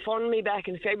a GoFundMe back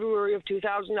in February of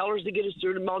 $2,000 to get us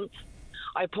through the month.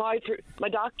 I applied for, my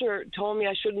doctor told me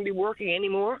I shouldn't be working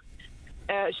anymore.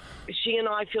 She and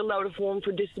I filled out a form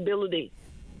for disability.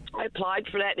 I applied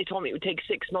for that. They told me it would take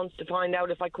 6 months to find out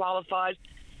if I qualified.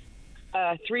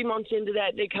 3 months into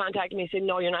that, they contacted me and said,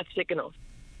 no, you're not sick enough,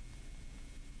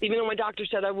 even though my doctor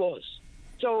said I was.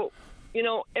 So,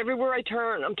 everywhere I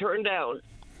turn, I'm turned down.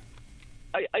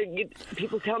 I get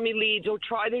people tell me leads,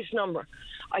 try this number.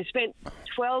 I spent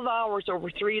 12 hours over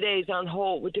 3 days on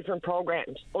hold with different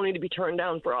programs, only to be turned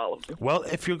down for all of them. Well,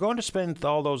 if you're going to spend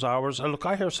all those hours, look,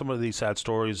 I hear some of these sad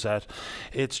stories that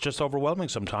it's just overwhelming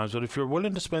sometimes, but if you're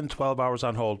willing to spend 12 hours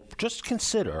on hold, just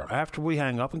consider, after we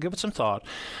hang up, and give it some thought,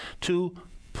 to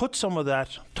put some of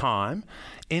that time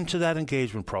into that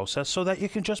engagement process so that you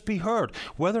can just be heard.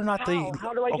 Whether or not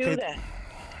How do I do that?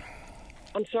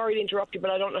 I'm sorry to interrupt you, but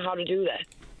I don't know how to do that.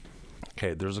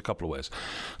 Okay, there's a couple of ways.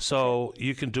 So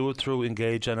you can do it through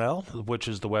Engage NL, which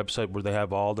is the website where they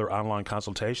have all their online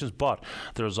consultations, but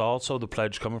there's also the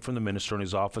pledge coming from the minister in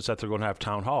his office that they're going to have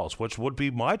town halls, which would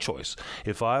be my choice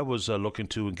if I was looking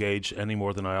to engage any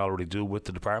more than I already do with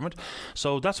the department.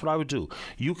 So that's what I would do.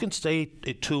 You can stay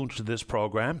tuned to this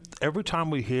program. Every time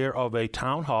we hear of a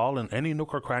town hall in any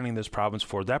nook or cranny in this province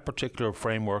for that particular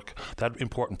framework, that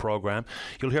important program,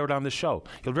 you'll hear it on this show.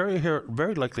 You'll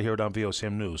very likely hear it on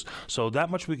VOCM News. So that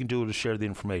much we can do to share the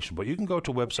information. But you can go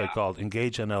to a website called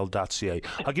engagenl.ca.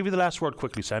 I'll give you the last word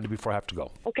quickly, Sandy, before I have to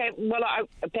go. Okay. Well,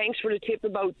 thanks for the tip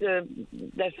about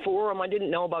that forum. I didn't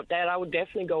know about that. I would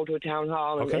definitely go to a town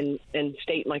hall and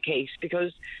state my case,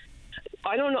 because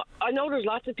I don't know. I know there's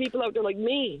lots of people out there like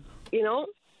me,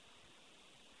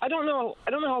 I don't know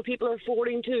how people are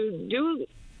affording to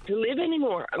live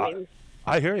anymore.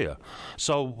 I hear you.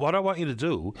 So what I want you to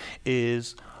do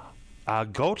is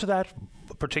go to that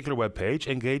particular webpage,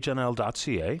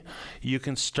 engagenl.ca. You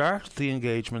can start the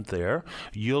engagement there.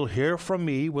 You'll hear from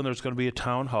me when there's going to be a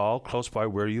town hall close by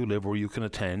where you live, where you can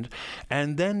attend.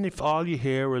 And then if all you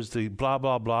hear is the blah,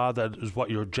 blah, blah, that is what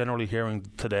you're generally hearing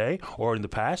today or in the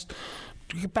past,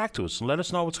 get back to us and let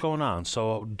us know what's going on.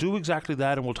 So do exactly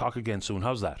that, and we'll talk again soon.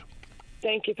 How's that?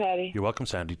 Thank you, Patty. You're welcome,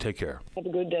 Sandy. Take care. Have a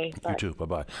good day. Bye. You too.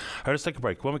 Bye-bye. All right, let's take a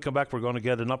break. When we come back, we're going to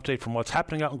get an update from what's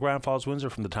happening out in Grand Falls,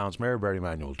 Windsor from the town's mayor, Barry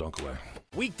Emanuel. Don't go away.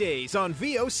 Weekdays on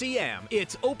VOCM,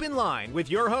 it's Open Line with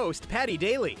your host, Patty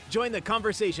Daly. Join the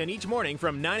conversation each morning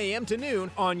from 9 a.m. to noon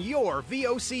on your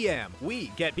VOCM. We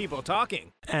get people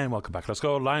talking. And welcome back. Let's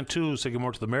go. Line 2, say good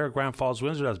morning to the mayor of Grand Falls,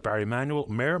 Windsor. That's Barry Emanuel.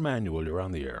 Mayor Emanuel, you're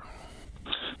on the air.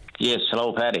 Yes,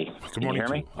 hello, Patty. Good morning.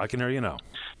 Can you hear me? I can hear you now.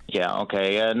 Yeah,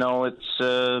 okay. No, it's,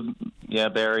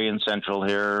 Barry and Central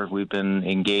here. We've been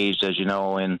engaged, as you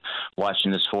know, in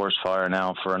watching this forest fire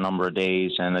now for a number of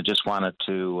days, and I just wanted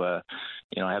to,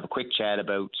 have a quick chat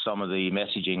about some of the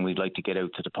messaging we'd like to get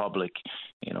out to the public.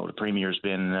 The Premier's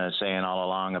been saying all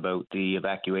along about the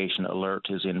evacuation alert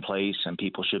is in place and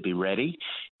people should be ready.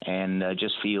 And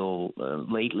just feel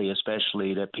lately,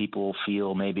 especially, that people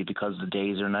feel maybe because the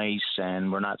days are nice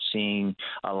and we're not seeing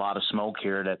a lot of smoke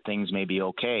here that things may be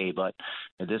okay. But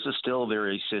this is still a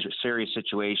very serious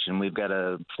situation. We've got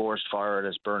a forest fire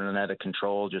that's burning out of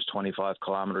control just 25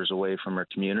 kilometers away from our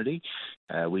community.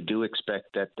 We do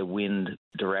expect that the wind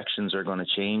directions are going to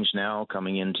change now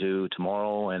coming into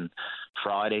tomorrow and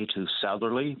Friday to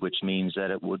southerly, which means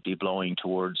that it would be blowing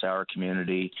towards our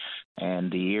community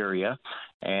and the area.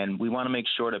 And we want to make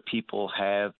sure that people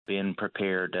have been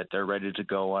prepared, that they're ready to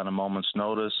go on a moment's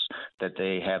notice, that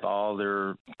they have all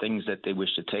their things that they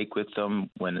wish to take with them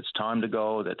when it's time to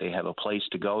go, that they have a place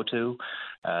to go to.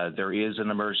 There is an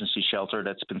emergency shelter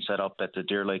that's been set up at the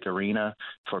Deer Lake Arena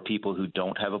for people who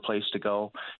don't have a place to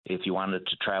go. If you wanted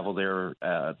to travel there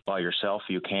by yourself,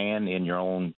 you can in your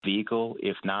own vehicle.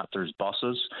 If not, there's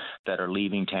buses that are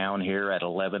leaving town here at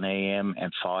 11 a.m.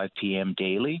 and 5 p.m.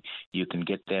 daily. You can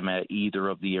get them at either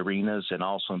of the arenas and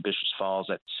also in Bishops Falls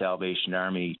at Salvation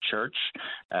Army Church.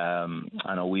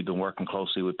 I know we've been working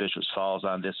closely with Bishops Falls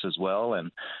on this as well,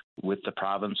 and with the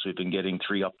province, we've been getting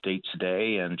 3 updates a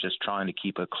day and just trying to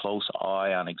keep a close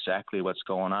eye on exactly what's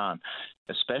going on.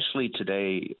 Especially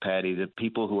today, Patty, the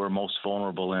people who are most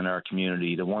vulnerable in our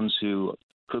community, the ones who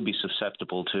could be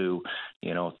susceptible to,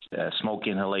 smoke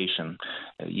inhalation.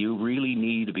 You really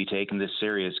need to be taking this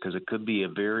serious because it could be a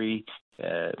very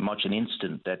much an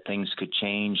instant that things could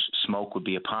change. Smoke would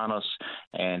be upon us.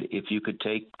 And if you could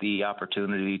take the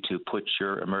opportunity to put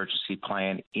your emergency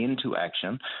plan into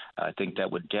action, I think that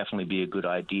would definitely be a good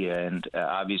idea. And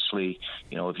obviously,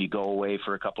 if you go away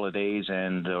for a couple of days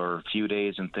or a few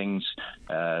days and things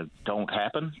don't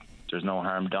happen, there's no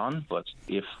harm done. But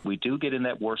if we do get in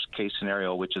that worst case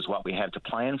scenario, which is what we have to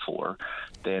plan for,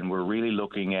 then we're really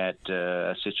looking at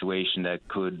a situation that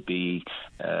could be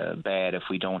bad if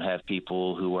we don't have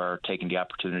people who are taking the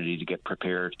opportunity to get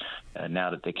prepared now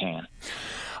that they can.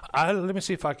 Let me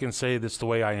see if I can say this the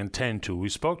way I intend to. We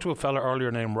spoke to a fella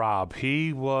earlier named Rob.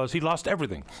 He lost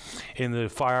everything in the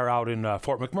fire out in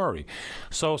Fort McMurray.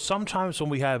 So sometimes when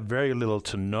we have very little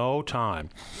to no time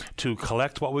to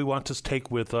collect what we want to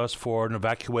take with us for an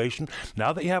evacuation,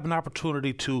 now that you have an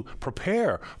opportunity to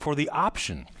prepare for the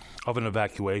option of an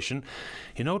evacuation,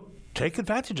 take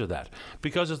advantage of that,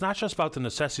 because it's not just about the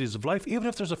necessities of life. Even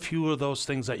if there's a few of those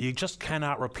things that you just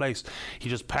cannot replace, you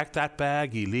just pack that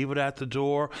bag, you leave it at the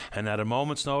door, and at a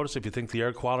moment's notice, if you think the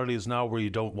air quality is now where you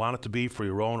don't want it to be for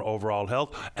your own overall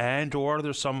health, and or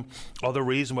there's some other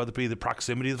reason, whether it be the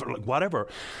proximity, whatever,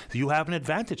 you have an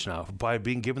advantage now by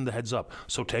being given the heads up.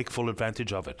 So take full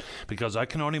advantage of it, because I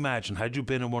can only imagine, had you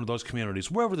been in one of those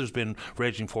communities wherever there's been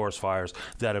raging forest fires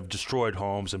that have destroyed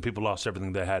homes and people lost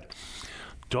everything they had,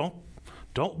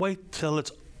 Don't wait till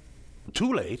it's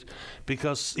too late,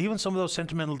 because even some of those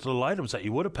sentimental little items that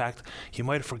you would have packed, you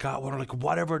might have forgot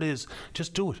whatever it is,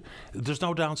 just do it. There's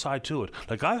no downside to it.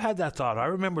 Like, I've had that thought. I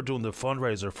remember doing the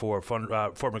fundraiser for Fort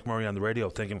McMurray on the radio,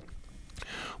 thinking,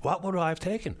 what would I have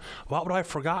taken? What would I have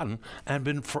forgotten? And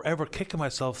been forever kicking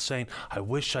myself saying, I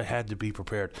wish I had to be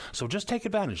prepared. So just take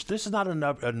advantage. This is not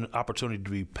an opportunity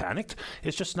to be panicked.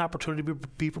 It's just an opportunity to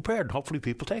be prepared. And hopefully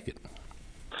people take it.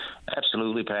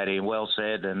 Absolutely, Patty. Well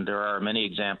said. And there are many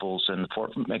examples. And the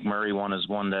Fort McMurray one is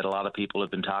one that a lot of people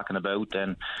have been talking about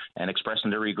and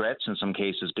expressing their regrets in some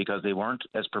cases because they weren't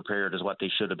as prepared as what they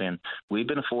should have been. We've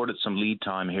been afforded some lead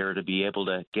time here to be able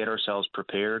to get ourselves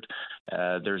prepared.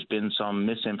 There's been some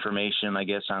misinformation, I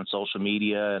guess, on social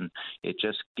media, and it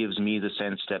just gives me the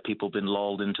sense that people have been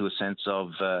lulled into a sense of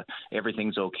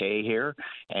everything's okay here.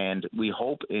 And we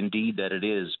hope indeed that it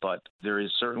is, but there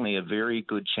is certainly a very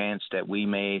good chance that we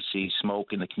may see smoke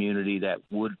in the community that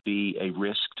would be a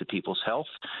risk to people's health.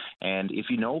 And if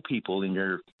you know people in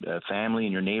your family,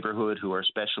 in your neighborhood who are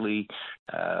especially,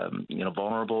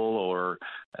 vulnerable, or,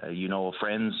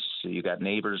 friends, you got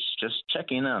neighbors, just check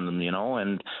in on them,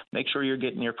 and make sure you're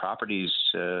getting your properties,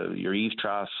 your eave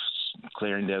troughs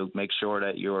clearing out, make sure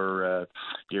that your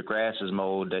grass is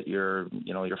mowed, that you're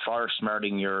fire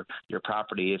smarting your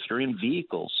property. If you're in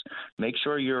vehicles, make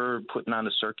sure you're putting on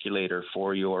a circulator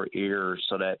for your ear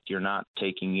so that you're not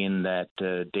taking in that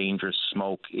dangerous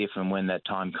smoke if and when that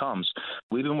time comes.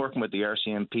 We've been working with the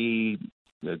RCMP,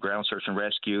 the Ground Search and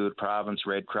Rescue, the Province,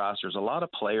 Red Cross. There's a lot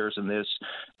of players in this.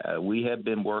 We have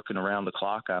been working around the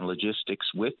clock on logistics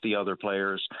with the other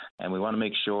players, and we want to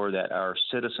make sure that our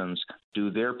citizens do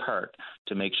their part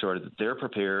to make sure that they're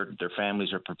prepared, their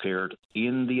families are prepared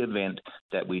in the event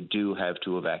that we do have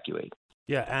to evacuate.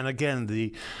 Yeah, and again,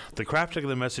 the crafting of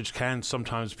the message can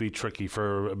sometimes be tricky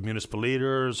for municipal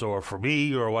leaders or for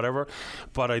me or whatever,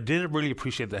 but I did really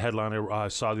appreciate the headline I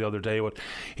saw the other day with,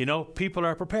 people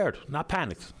are prepared, not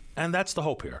panicked. And that's the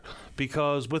hope here,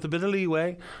 because with a bit of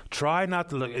leeway, try not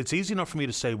to look. It's easy enough for me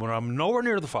to say when I'm nowhere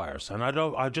near the fires, and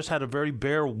I just had a very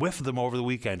bare whiff of them over the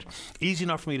weekend. Easy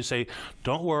enough for me to say,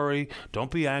 don't worry,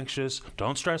 don't be anxious,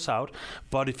 don't stress out.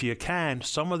 But if you can,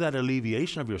 some of that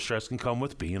alleviation of your stress can come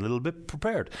with being a little bit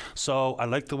prepared. So I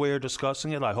like the way you're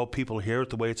discussing it. I hope people hear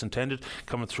it the way it's intended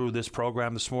coming through this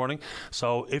program this morning.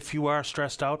 So if you are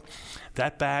stressed out,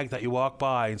 that bag that you walk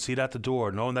by and see it at the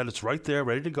door, knowing that it's right there,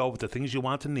 ready to go with the things you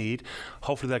want to need,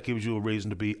 hopefully that gives you a reason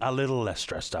to be a little less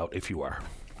stressed out if you are.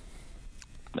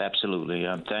 Absolutely.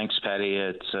 Thanks, Patty.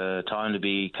 It's time to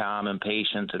be calm and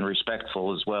patient and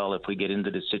respectful as well if we get into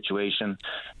this situation.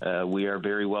 We are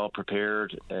very well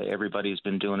prepared. Everybody's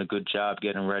been doing a good job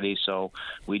getting ready, so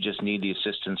we just need the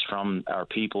assistance from our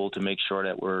people to make sure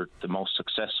that we're the most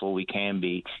successful we can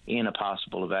be in a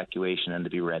possible evacuation and to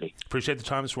be ready. Appreciate the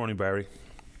time this morning, Barry.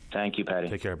 Thank you, Patty.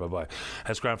 Take care. Bye-bye.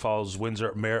 That's Grand Falls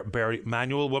Windsor Mayor Barry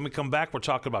Manuel. When we come back, we're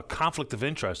talking about conflict of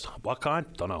interest. What kind?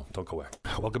 Don't know. Don't go away.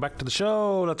 Welcome back to the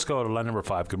show. Let's go to line number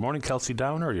 5. Good morning, Kelsey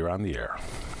Downer. You're on the air.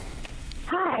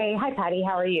 Hi, Patty.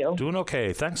 How are you? Doing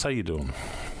okay. Thanks. How you doing?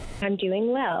 I'm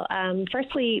doing well.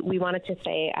 Firstly, we wanted to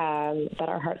say that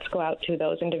our hearts go out to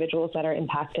those individuals that are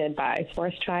impacted by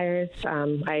forest fires.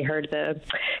 I heard the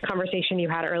conversation you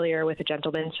had earlier with a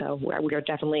gentleman, so we are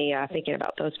definitely thinking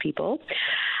about those people.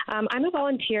 I'm a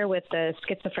volunteer with the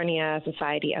Schizophrenia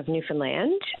Society of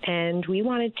Newfoundland, and we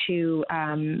wanted to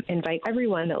invite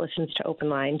everyone that listens to Open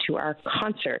Line to our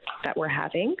concert that we're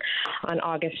having on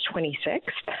August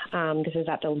 26th. This is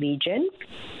at the Legion.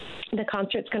 The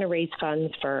concert's going to raise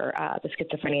funds for the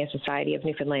Schizophrenia Society of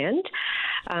Newfoundland.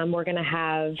 We're going to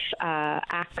have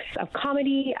acts of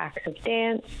comedy, acts of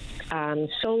dance,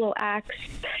 solo acts,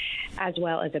 as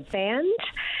well as a band.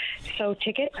 So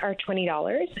tickets are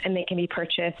 $20, and they can be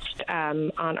purchased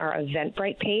on our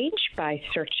Eventbrite page by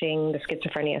searching the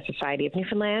Schizophrenia Society of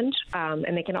Newfoundland.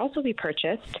 And they can also be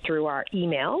purchased through our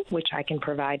email, which I can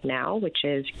provide now, which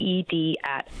is ed@ssnl.org.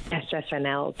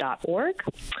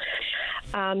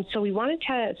 So we wanted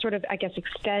to sort of,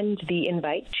 extend the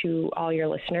invite to all your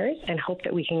listeners and hope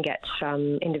that we can get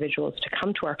some individuals to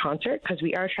come to our concert, because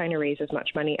we are trying to raise as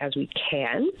much money as we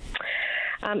can.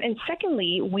 And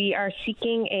secondly, we are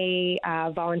seeking a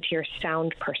volunteer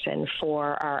sound person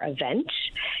for our event.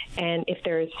 And if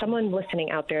there's someone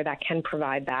listening out there that can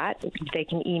provide that, they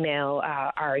can email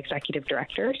our executive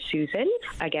director, Susan,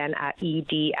 again at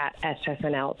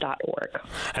ed@ssnl.org.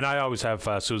 And I always have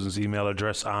Susan's email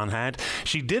address on hand.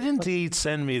 She did indeed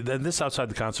send me, and this outside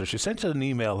the concert, she sent an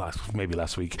email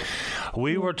last week.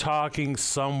 We were talking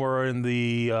somewhere in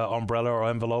the umbrella or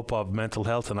envelope of mental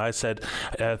health, and I said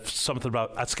something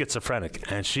about a schizophrenic.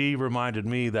 And she reminded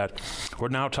me that we're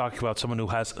now talking about someone who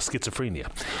has schizophrenia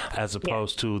as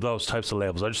opposed to those types of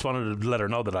labels. I just wanted to let her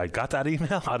know that I got that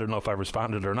email. I don't know if I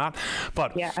responded or not.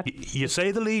 But you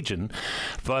say the Legion,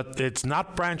 but it's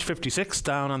not Branch 56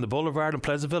 down on the Boulevard in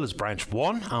Pleasantville. It's Branch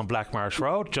 1 on Black Marsh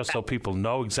Road, just so people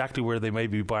know exactly where they may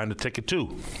be buying the ticket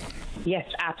to.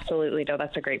 Yes, absolutely. No,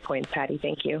 that's a great point, Patty.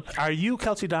 Thank you. Are you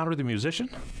Kelsey Downer, the musician?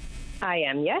 I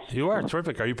am, yes. You are?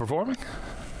 Terrific. Are you performing?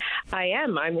 I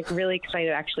am. I'm really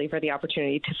excited, actually, for the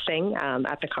opportunity to sing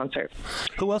at the concert.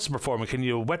 Who else is performing? Can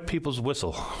you wet people's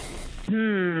whistle?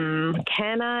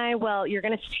 Can I? Well, you're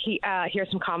going to hear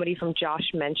some comedy from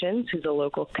Josh Mentions, who's a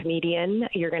local comedian.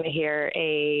 You're going to hear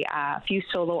a few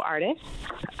solo artists,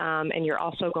 and you're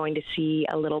also going to see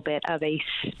a little bit of a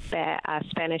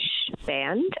Spanish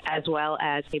band, as well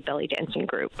as a belly dancing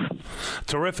group.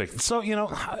 Terrific. So,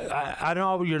 I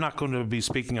know you're not going to be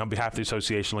speaking on behalf of the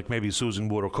association like maybe Susan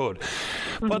would or could,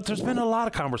 but there's been a lot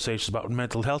of conversations about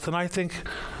mental health, and I think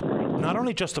not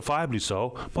only justifiably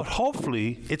so, but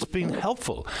hopefully it's been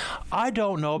helpful. I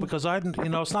don't know, because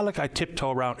it's not like I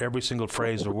tiptoe around every single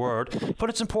phrase or word, but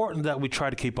it's important that we try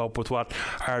to keep up with what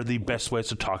are the best ways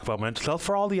to talk about mental health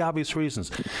for all the obvious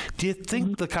reasons. Do you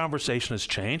think the conversation has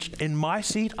changed? In my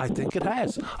seat, I think it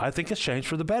has. I think it's changed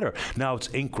for the better. Now, it's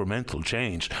incremental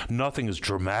change. Nothing is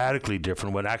dramatically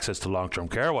different when access to long-term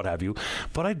care, what have you.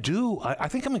 But I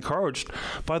think I'm encouraged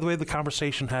by the way the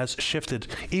conversation has shifted,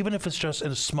 even if it's just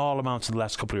in small amounts in the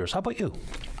last couple of years. How about you?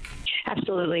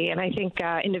 Absolutely, and I think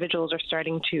individuals are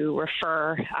starting to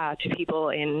refer to people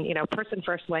in,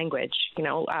 person-first language.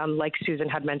 Like Susan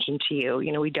had mentioned to you,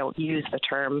 we don't use the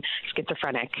term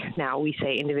schizophrenic. Now we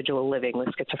say individual living with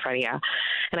schizophrenia,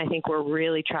 and I think we're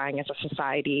really trying as a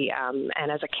society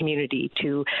and as a community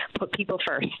to put people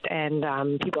first. And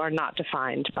people are not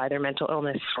defined by their mental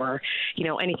illness or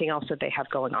anything else that they have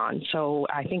going on. So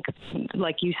I think,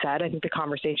 like you said, I think the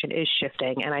conversation is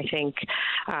shifting, and I think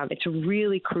it's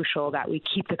really crucial that we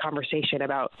keep the conversation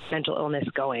about mental illness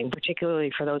going, particularly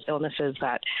for those illnesses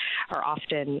that are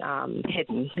often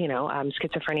hidden.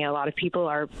 Schizophrenia, a lot of people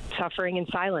are suffering in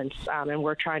silence, and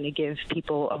we're trying to give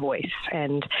people a voice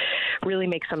and really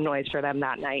make some noise for them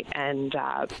that night. And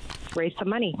raise some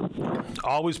money.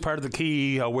 Always part of the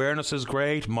key. Awareness is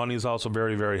great. Money is also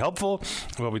very, very helpful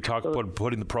when we talk about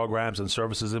putting the programs and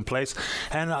services in place.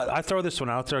 And I throw this one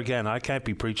out there again. I can't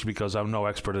be preaching because I'm no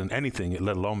expert in anything,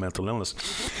 let alone mental illness.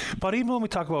 But even when we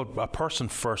talk about a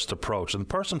person-first approach and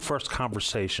person-first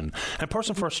conversation and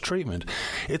person-first treatment,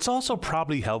 it's also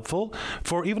probably helpful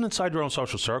for even inside your own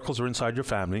social circles or inside your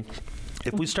family,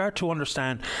 if we start to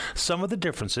understand some of the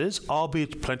differences,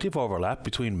 albeit plenty of overlap,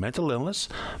 between mental illness,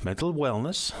 mental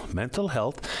wellness, mental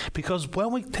health, because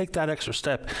when we take that extra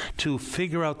step to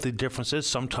figure out the differences,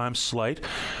 sometimes slight,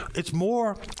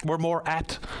 we're more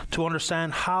apt to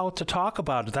understand how to talk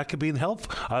about it. That could be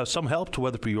some help to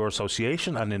whether it be your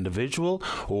association, an individual,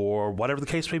 or whatever the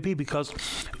case may be, because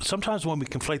sometimes when we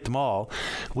conflate them all,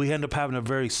 we end up having a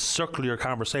very circular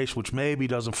conversation which maybe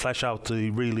doesn't flesh out the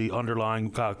really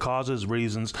underlying causes,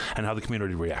 reasons, and how the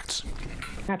community reacts.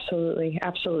 Absolutely,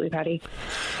 Patty.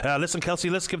 Listen, Kelsey,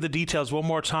 let's give the details one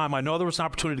more time. I know there was an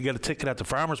opportunity to get a ticket at the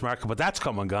farmers market, but that's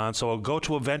come and gone. So I'll go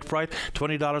to Eventbrite,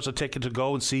 $20 a ticket to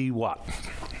go and see what?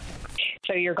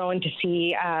 So you're going to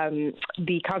see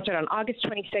the concert on August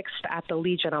 26th at the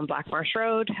Legion on Black Marsh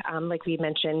Road. Like we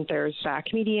mentioned, there's a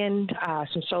comedian,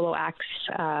 some solo acts,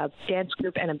 dance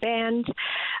group, and a band.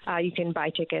 You can buy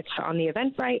tickets on the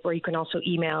Eventbrite, or you can also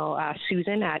email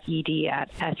Susan at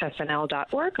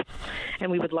ed@ssnl.org,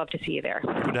 and we would love to see you there.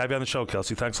 Good to have you on the show,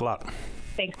 Kelsey. Thanks a lot.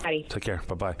 Thanks, Patty. Take care.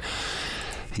 Bye-bye.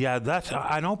 Yeah,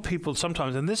 I know people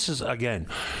sometimes, and this is, again,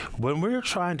 when we're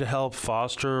trying to help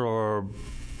foster or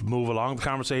move along the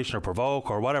conversation or provoke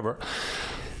or whatever,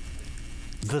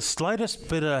 the slightest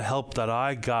bit of help that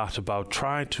I got about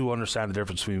trying to understand the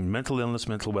difference between mental illness,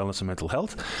 mental wellness, and mental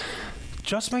health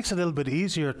just makes it a little bit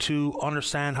easier to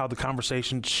understand how the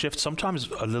conversation shifts,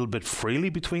 sometimes a little bit freely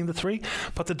between the three,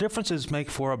 but the differences make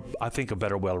for, I think, a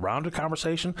better, well-rounded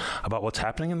conversation about what's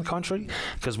happening in the country,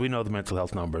 because we know the mental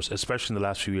health numbers, especially in the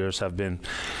last few years, have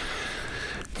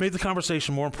made the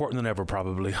conversation more important than ever,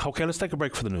 probably. Okay, let's take a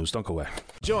break for the news. Don't go away.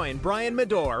 Join Brian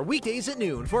Medore weekdays at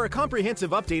noon for a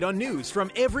comprehensive update on news from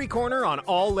every corner on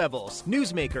all levels.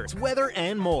 Newsmakers, weather,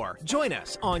 and more. Join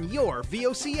us on your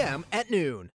VOCM at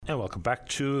noon. And welcome back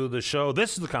to the show.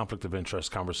 This is the Conflict of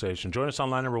Interest conversation. Join us on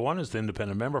line number one is the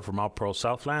independent member from Mount Pearl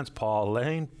Southlands, Paul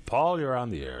Lane. Paul, you're on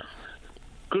the air.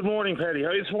 Good morning, Paddy. How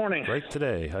are you this morning? Great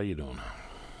today. How you doing?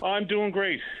 I'm doing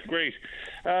great.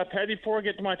 Paddy, before I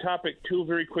get to my topic, two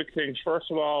very quick things.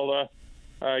 First of all,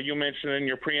 you mentioned in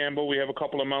your preamble we have a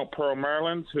couple of Mount Pearl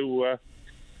Marlins who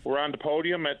were on the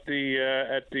podium at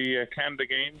the Canada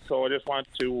game. So I just want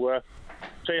to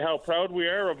say how proud we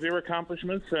are of their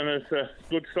accomplishments, and it's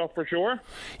good stuff for sure.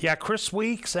 Yeah, Chris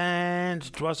Weeks and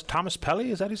was it Thomas Pelly?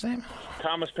 Is that his name?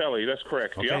 Thomas Pelly, that's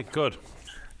correct. Okay, yeah. Good.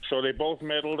 So they both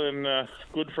medaled, and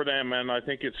good for them. And I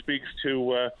think it speaks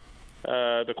to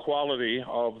the quality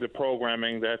of the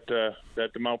programming that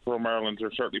the Mount Pearl Marlins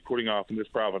are certainly putting off in this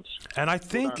province. And I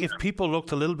think if people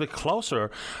looked a little bit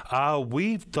closer,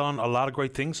 we've done a lot of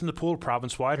great things in the pool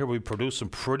province-wide here. We've produced some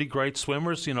pretty great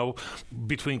swimmers,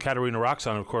 between Katarina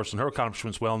Roxon, of course, and her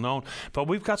accomplishments well known. But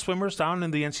we've got swimmers down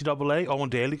in the NCAA. Owen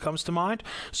Daly comes to mind.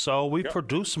 So we've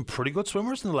produced some pretty good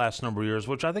swimmers in the last number of years,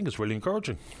 which I think is really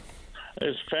encouraging.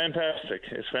 It's fantastic.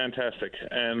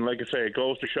 And like I say, it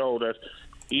goes to show that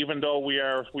even though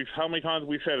how many times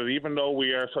we've said it, even though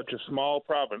we are such a small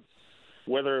province,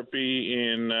 whether it be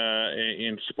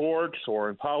in sports or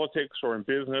in politics or in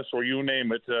business or you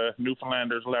name it,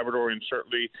 Newfoundlanders, Labradorians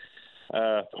certainly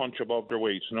punch above their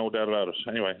weight, no doubt about it.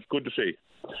 Anyway, good to see.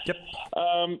 Yep.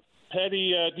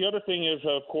 Paddy, the other thing is,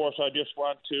 of course, I just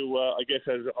want to, I guess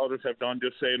as others have done,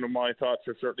 just say my thoughts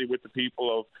are certainly with the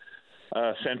people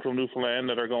of central Newfoundland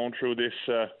that are going through this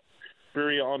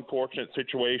very unfortunate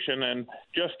situation, and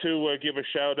just to give a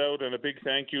shout out and a big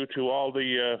thank you to all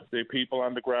the people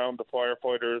on the ground, the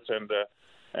firefighters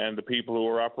and the people who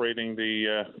are operating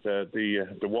the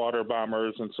water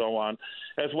bombers and so on,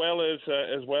 as well as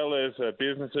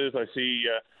businesses. I see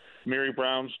Mary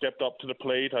Brown stepped up to the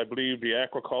plate. I believe the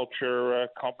aquaculture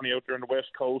company out there on the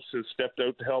West Coast has stepped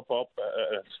up to help out,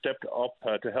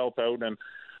 and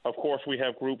of course we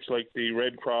have groups like the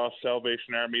Red Cross,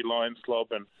 Salvation Army, Lions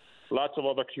Club, and lots of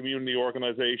other community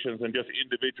organizations and just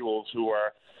individuals who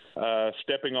are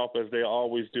stepping up as they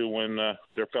always do when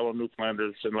their fellow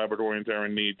Newfoundlanders and Labradorians are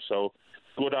in need. So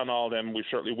good on all of them. We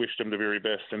certainly wish them the very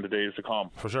best in the days to come.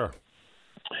 For sure.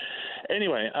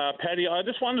 Anyway, Paddy, I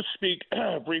just wanted to speak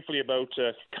briefly about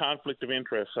conflict of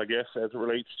interest, I guess, as it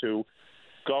relates to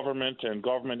government and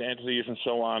government entities and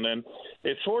so on. And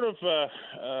it's sort of,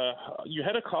 you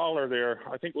had a caller there,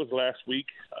 I think it was last week,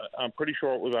 I'm pretty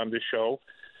sure it was on this show,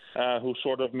 who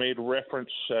sort of made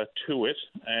reference to it.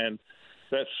 And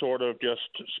that sort of just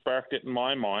sparked it in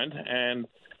my mind. And,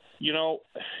 you know,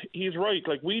 he's right.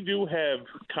 Like, we do have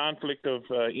conflict of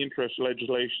interest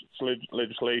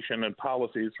legislation and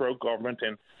policies throughout government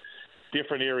in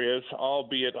different areas,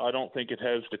 albeit I don't think it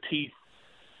has the teeth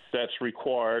that's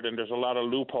required, and there's a lot of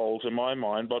loopholes in my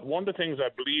mind. But one of the things I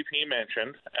believe he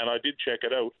mentioned, and I did check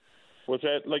it out, was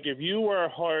that, like, if you were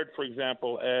hired, for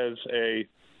example, as a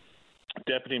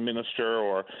deputy minister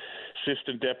or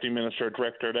assistant deputy minister,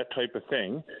 director, that type of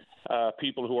thing,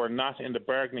 people who are not in the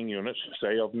bargaining unit,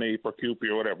 say of NAPE or CUPE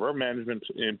or whatever, management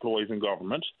employees in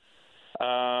government,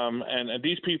 and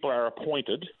these people are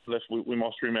appointed, we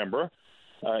must remember,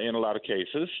 in a lot of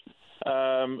cases,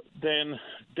 then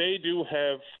they do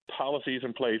have policies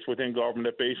in place within government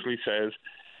that basically says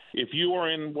if you are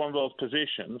in one of those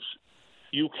positions,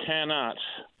 you cannot,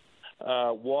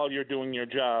 while you're doing your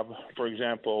job, for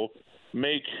example,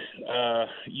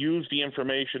 use the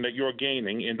information that you're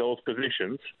gaining in those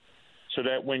positions so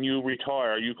that when you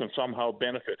retire, you can somehow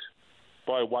benefit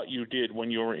by what you did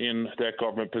when you were in that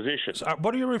government position. So,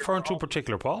 what are you referring to in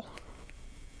particular, Paul?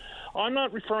 I'm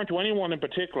not referring to anyone in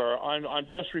particular. I'm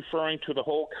just referring to the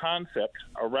whole concept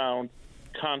around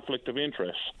conflict of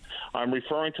interest. I'm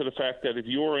referring to the fact that if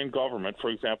you are in government, for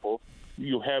example,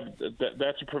 you have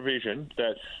that's a provision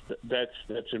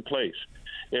that's in place.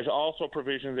 There's also a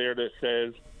provision there that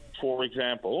says, for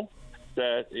example,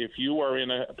 that if you are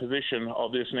in a position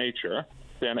of this nature,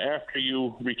 then after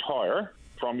you retire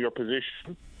from your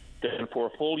position, then for a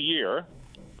full year,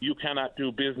 you cannot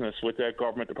do business with that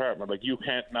government department. Like, you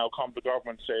can't now come to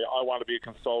government and say, I want to be a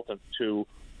consultant to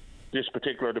this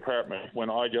particular department when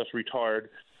I just retired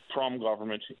from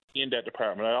government in that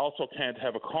department. I also can't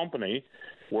have a company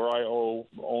where I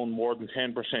own more than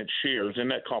 10% shares in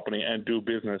that company and do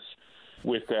business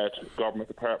with that government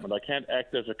department. I can't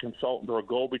act as a consultant or a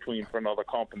go-between for another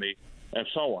company and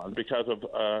so on because of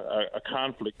a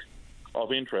conflict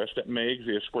of interest that may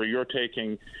exist where you're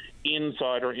taking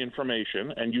insider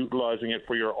information and utilizing it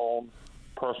for your own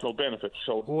personal benefits.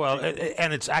 So, well,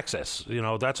 and it's access. You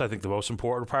know, that's, I think, the most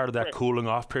important part of that cooling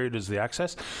off period is the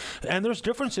access. And there's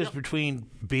differences between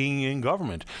being in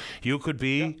government. You could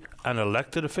be an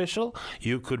elected official.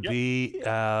 You could be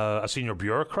a senior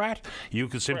bureaucrat. You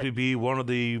could simply be one of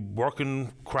the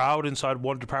working crowd inside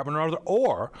one department or other.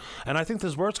 Or, and I think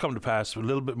this word's come to pass a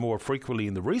little bit more frequently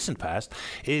in the recent past,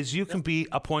 is you can be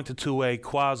appointed to a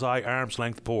quasi-arm's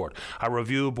length board, a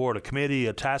review board, a committee,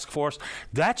 a task force.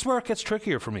 That's where it gets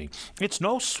trickier for me. It's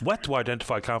no sweat to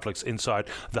identify conflicts inside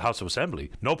the House of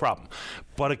Assembly, no problem.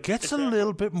 But it gets a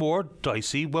little bit more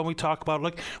dicey when we talk about,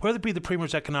 like, whether it be the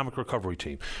Premier's Economic Recovery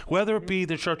Team, whether it be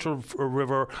the Churchill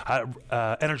River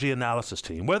Energy Analysis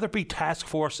Team, whether it be Task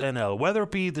Force NL, whether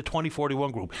it be the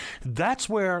 2041 group. That's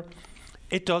where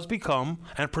it does become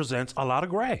and presents a lot of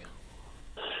grey.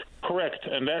 Correct,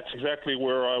 and that's exactly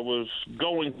where I was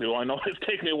going to. I know it's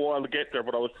taken me a while to get there,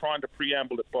 but I was trying to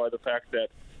preamble it by the fact that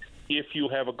if you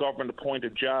have a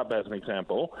government-appointed job, as an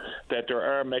example, that there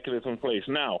are mechanisms in place.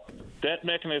 Now, that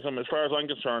mechanism, as far as I'm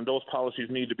concerned, those policies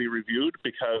need to be reviewed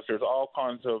because there's all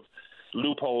kinds of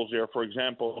loopholes there. For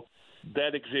example,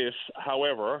 that exists.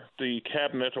 However, the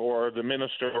cabinet or the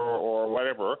minister or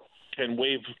whatever can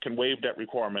waive that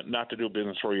requirement not to do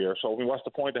business for a year. So, what's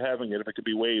the point of having it if it could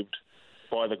be waived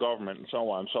by the government and so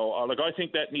on? So, I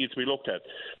think that needs to be looked at.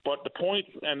 But the point,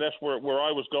 and that's where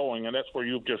I was going, and that's where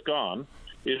you've just gone,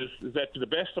 is that to the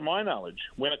best of my knowledge,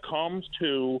 when it comes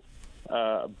to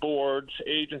boards,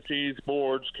 agencies,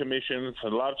 commissions,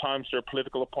 and a lot of times they're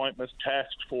political appointments, task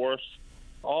force,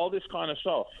 all this kind of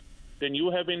stuff, then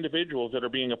you have individuals that are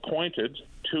being appointed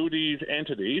to these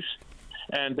entities,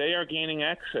 and they are gaining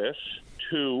access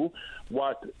to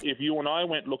what, if you and I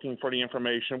went looking for the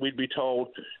information, we'd be told,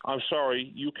 I'm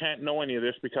sorry, you can't know any of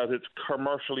this because it's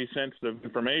commercially sensitive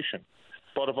information.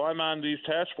 But if I'm on these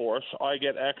task force, I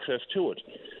get access to it.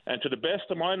 And to the best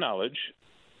of my knowledge,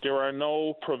 there are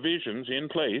no provisions in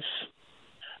place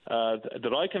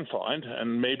that I can find,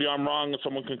 and maybe I'm wrong and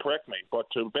someone can correct me, but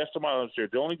to the best of my knowledge, there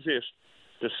don't exist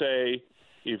to say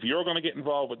if you're going to get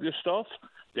involved with this stuff,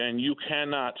 then you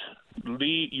cannot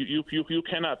you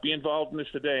cannot be involved in this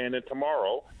today and then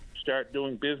tomorrow start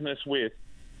doing business with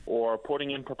or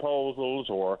putting in proposals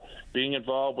or being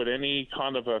involved with any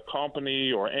kind of a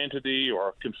company or entity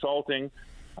or consulting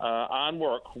on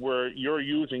work where you're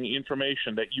using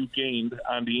information that you gained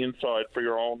on the inside for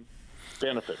your own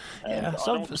benefit. And yeah,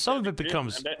 some of it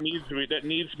becomes, and that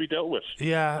needs to be dealt with.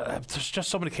 Yeah, there's just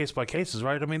so many case by cases,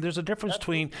 right? I mean, there's a difference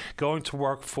between going to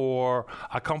work for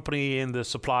a company in the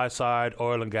supply side,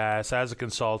 oil and gas, as a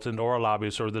consultant or a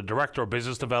lobbyist or the director of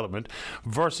business development,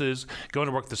 versus going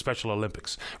to work at the Special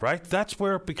Olympics, right? That's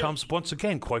where it becomes once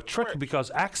again quite tricky,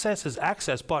 because access is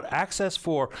access, but access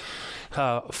for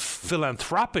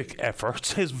philanthropic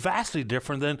efforts is vastly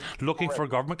different than looking for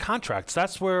government contracts.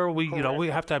 That's where we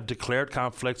have to have declared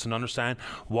conflicts and understand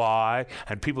why,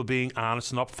 and people being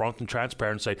honest and upfront and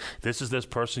transparent, say this is this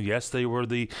person, yes, they were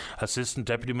the assistant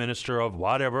deputy minister of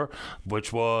whatever,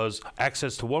 which was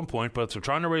access to one point, but if they're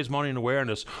trying to raise money and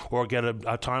awareness or get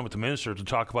a time with the minister to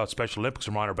talk about Special Olympics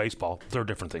or minor baseball, they're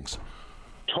different things.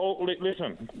 Totally.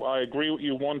 Listen, I agree with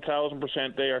you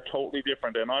 1,000%. They are totally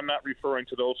different, and I'm not referring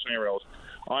to those scenarios.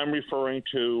 I'm referring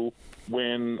to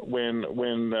when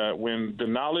the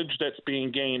knowledge that's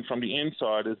being gained from the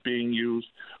inside is being used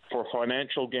for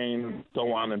financial gain,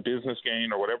 so on, and business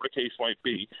gain, or whatever the case might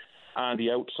be, on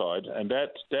the outside. And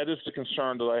that is the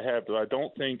concern that I have, that I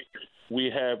don't think we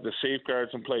have the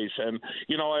safeguards in place. And,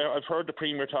 I've heard the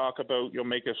Premier talk about,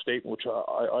 make a statement, which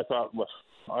I thought was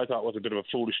a bit of a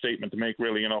foolish statement to make,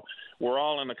 really. We're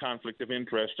all in a conflict of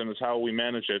interest, and it's how we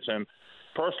manage it. And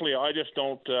personally, I just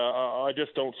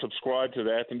don't subscribe to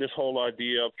that. And this whole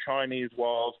idea of Chinese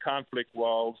walls, conflict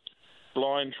walls,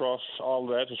 blind trusts, all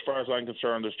that, as far as I'm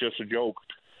concerned, is just a joke.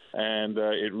 And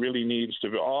it really needs to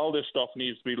be, all this stuff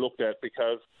needs to be looked at,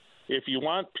 because if you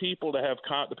want people to have,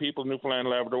 the people of Newfoundland and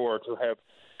Labrador to have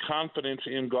confidence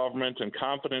in government and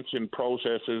confidence in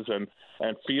processes and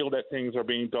feel that things are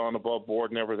being done above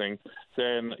board and everything,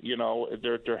 then,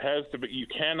 there has to be, you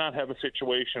cannot have a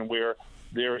situation where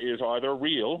there is either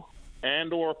real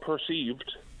and or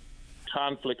perceived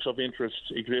conflicts of interest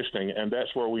existing, and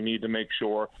that's where we need to make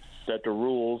sure that the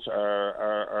rules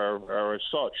are as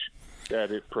such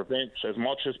that it prevents as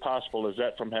much as possible as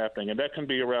that from happening. And that can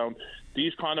be around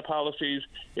these kind of policies.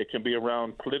 It can be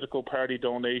around political party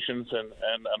donations and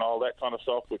all that kind of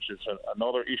stuff, which is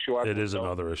another issue. It is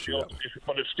another issue.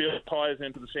 But it still ties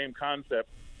into the same concept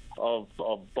of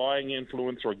buying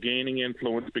influence or gaining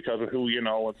influence because of who you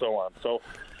know and so on. So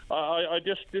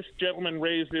this gentleman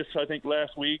raised this, I think,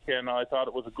 last week, and I thought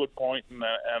it was a good point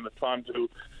and it's time to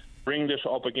bring this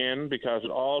up again, because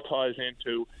it all ties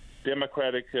into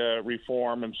democratic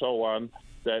reform and so on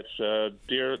that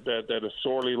is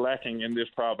sorely lacking in this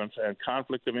province, and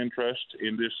conflict of interest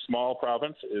in this small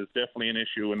province is definitely an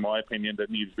issue, in my opinion,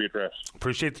 that needs to be addressed.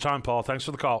 Appreciate the time, Paul. Thanks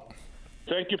for the call.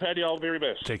 Thank you, Paddy. All the very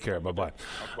best. Take care. Bye-bye.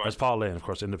 That's Paul Lane, of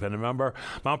course, independent member,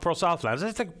 Mount Pearl Southlands.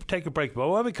 Let's take a break. But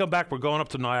when we come back, we're going up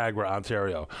to Niagara,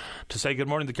 Ontario, to say good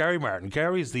morning to Gary Martin.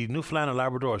 Gary is the Newfoundland and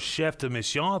Labrador chef de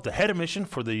mission, the head of mission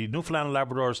for the Newfoundland and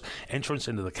Labrador's entrance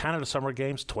into the Canada Summer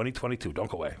Games 2022. Don't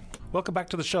go away. Welcome back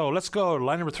to the show. Let's go.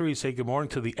 Line number 3, say good morning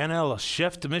to the NL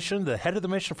chef de mission, the head of the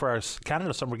mission for our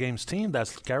Canada Summer Games team.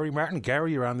 That's Gary Martin.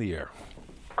 Gary, you're on the air.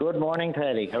 Good morning,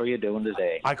 Paddy. How are you doing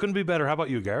today? I couldn't be better. How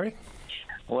about you, Gary?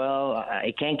 Well,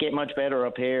 it can't get much better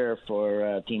up here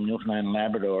for Team Newfoundland and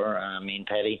Labrador. I mean,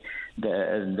 Paddy,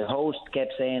 the host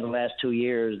kept saying the last 2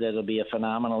 years that it'll be a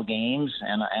phenomenal games,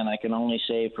 and I can only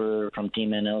say from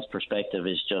Team NL's perspective,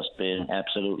 it's just been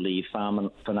absolutely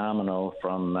phenomenal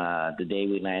from the day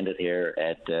we landed here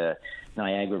at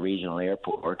Niagara Regional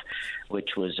Airport,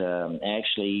 which was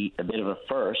actually a bit of a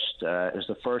first. It was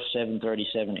the first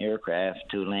 737 aircraft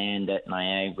to land at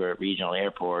Niagara Regional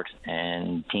Airport,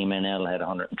 and Team NL had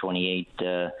 128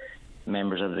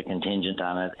 members of the contingent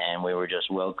on it, and we were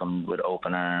just welcomed with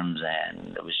open arms,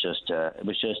 and it was just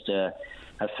a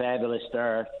fabulous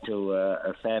start to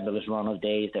a fabulous run of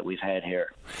days that we've had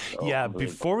here. So, yeah,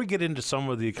 before we get into some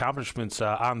of the accomplishments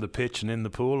on the pitch and in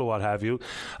the pool or what have you,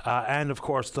 and of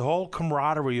course the whole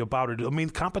camaraderie about it, I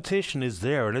mean, competition is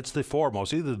there, and it's the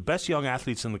foremost. Either the best young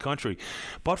athletes in the country,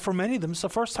 but for many of them, it's the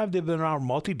first time they've been around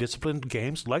multidisciplined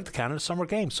games like the Canada Summer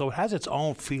Games, so it has its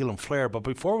own feel and flair. But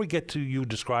before we get to you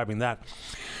describing that,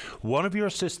 one of your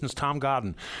assistants, Tom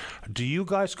Godden, do you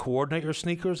guys coordinate your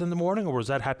sneakers in the morning, or was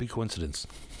that happy coincidence?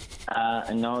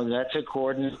 No, that's a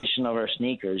coordination of our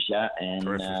sneakers, yeah, and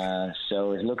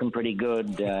so it's looking pretty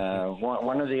good.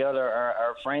 One of the other,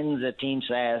 our friends at Team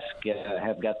Sask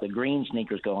have got the green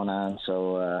sneakers going on,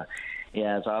 so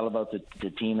yeah, it's all about the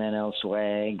Team NL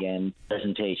swag and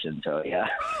presentation, so yeah.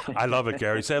 I love it,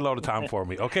 Gary. Say hello to Tom for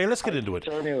me. Okay, let's get into it.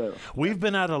 Certainly will. We've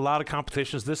been at a lot of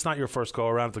competitions. This is not your first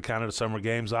go-around at the Canada Summer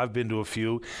Games. I've been to a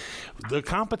few. The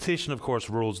competition, of course,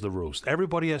 rules the roost.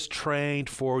 Everybody has trained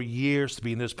for years to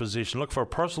be in this position. Look for a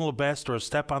personal best or a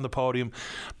step on the podium.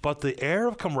 But the air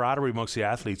of camaraderie amongst the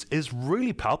athletes is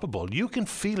really palpable. You can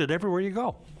feel it everywhere you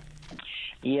go.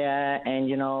 Yeah, and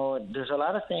there's a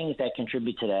lot of things that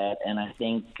contribute to that, and I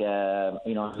think I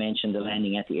mentioned the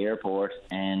landing at the airport,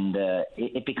 and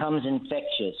it becomes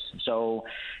infectious. So,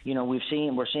 we're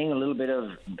seeing a little bit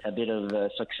of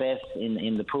success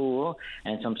in the pool,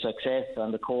 and some success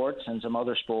on the courts, and some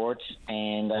other sports,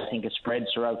 and I think it spreads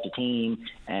throughout the team,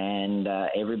 and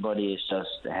everybody is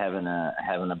just having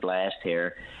a blast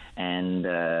here. And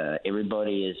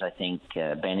everybody is, I think,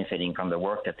 benefiting from the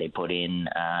work that they put in,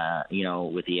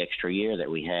 with the extra year that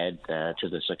we had to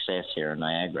the success here in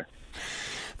Niagara.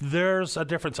 There's a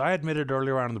difference. I admitted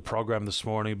earlier on in the program this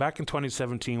morning, back in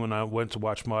 2017 when I went to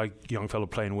watch my young fellow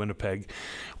play in Winnipeg,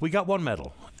 we got one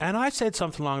medal. And I said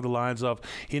something along the lines of,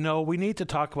 we need to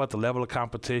talk about the level of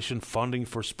competition, funding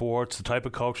for sports, the type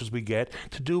of coaches we get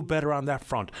to do better on that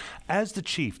front. As the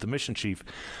chief, the mission chief,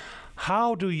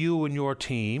 how do you and your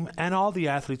team and all the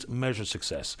athletes measure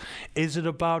success? Is it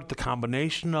about the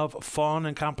combination of fun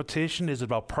and competition? Is it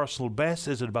about personal best?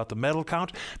 Is it about the medal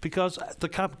count? Because the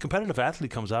competitive athlete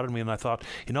comes out of me and I thought,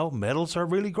 medals are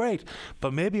really great.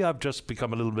 But maybe I've just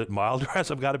become a little bit milder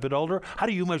as I've got a bit older. How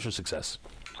do you measure success?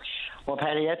 Well,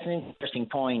 Patty, that's an interesting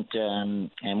point,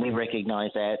 and we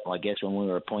recognized that, I guess, when we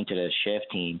were appointed as chef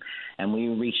team, and we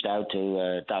reached out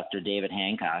to Dr. David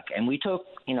Hancock, and we took,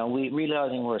 we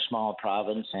realizing we're a small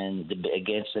province and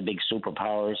against the big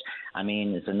superpowers,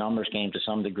 it's a numbers game to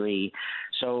some degree.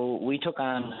 So we took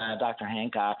on Dr.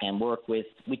 Hancock and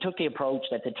we took the approach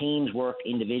that the teams work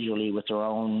individually with their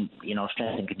own,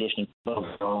 strength and conditioning,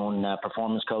 their own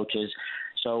performance coaches.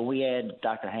 So we had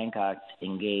Dr. Hancock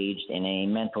engaged in a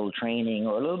mental training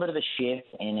or a little bit of a shift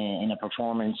in a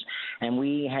performance, and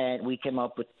we came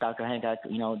up with Dr. Hancock.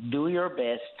 Do your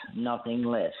best, nothing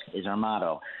less is our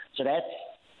motto. So that's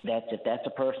if that's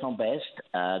a personal best,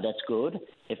 that's good.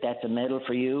 If that's a medal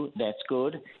for you, that's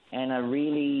good. And I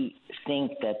really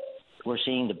think that we're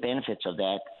seeing the benefits of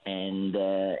that and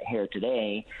here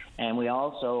today. And we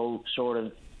also sort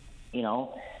of,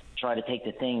 try to take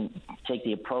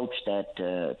the approach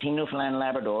that Team Newfoundland and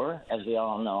Labrador, as we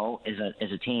all know, is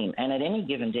a team. And at any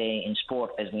given day in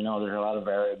sport, as we know, there's a lot of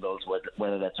variables,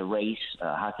 whether that's a race,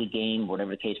 a hockey game,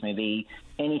 whatever the case may be,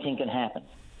 anything can happen.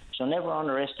 So never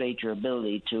underestimate your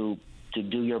ability to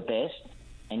do your best,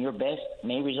 and your best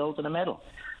may result in a medal.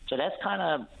 So that's kind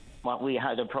of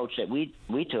the approach that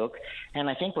we took, and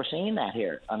I think we're seeing that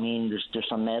here. There's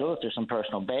some medals, there's some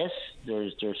personal bests,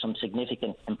 there's some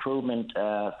significant improvement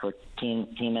for Team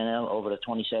NL over the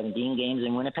 2017 games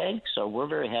in Winnipeg. So we're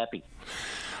very happy.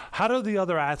 How do the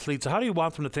other athletes, how do you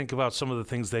want them to think about some of the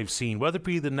things they've seen, whether it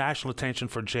be the national attention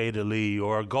for Jada Lee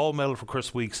or a gold medal for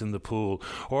Chris Weeks in the pool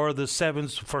or the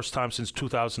Sevens first time since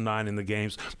 2009 in the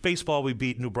games, baseball we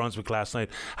beat New Brunswick last night.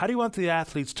 How do you want the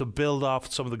athletes to build off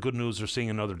some of the good news they're seeing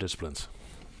in other disciplines?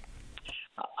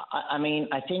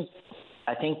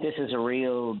 I think this is a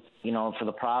real, for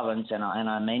the province, and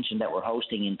I mentioned that we're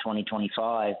hosting in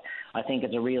 2025. I think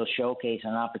it's a real showcase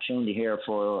and opportunity here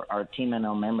for our Team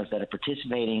NL members that are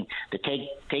participating to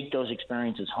take those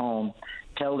experiences home,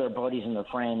 tell their buddies and their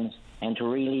friends, and to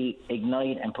really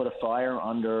ignite and put a fire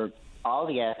under all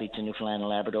the athletes in Newfoundland and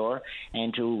Labrador,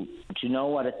 and to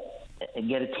know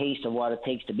get a taste of what it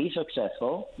takes to be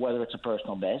successful, whether it's a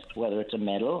personal best, whether it's a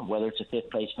medal, whether it's a fifth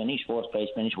place finish, fourth place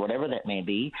finish, whatever that may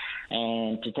be,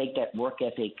 and to take that work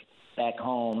ethic back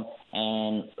home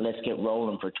and let's get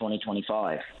rolling for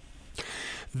 2025.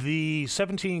 The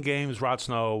 17 games, Rod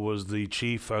Snow was the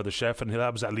chief or the chef, and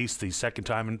that was at least the second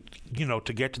time. And,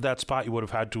 to get to that spot, you would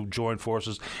have had to join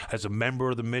forces as a member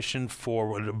of the mission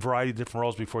for a variety of different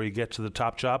roles before you get to the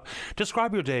top job.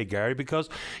 Describe your day, Gary, because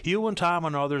you and Tom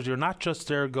and others, you're not just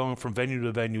there going from venue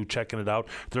to venue checking it out.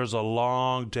 There's a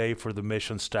long day for the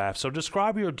mission staff. So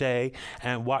describe your day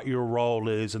and what your role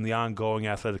is in the ongoing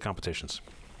athletic competitions.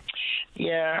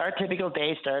 Yeah, our typical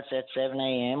day starts at 7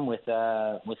 a.m. with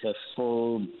a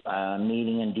full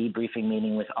meeting and debriefing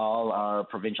meeting with all our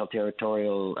provincial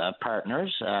territorial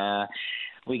partners.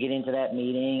 We get into that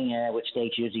meeting, which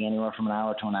takes usually anywhere from an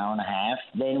hour to an hour and a half.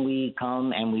 Then we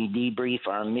come and we debrief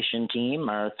our mission team,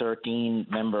 our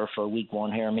 13-member for Week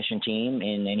 1 here mission team,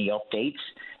 in any updates.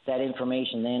 That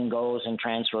information then goes and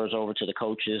transfers over to the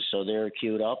coaches, so they're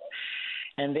queued up.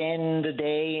 And then the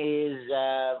day is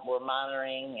we're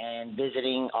monitoring and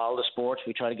visiting all the sports.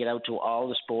 We try to get out to all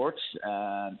the sports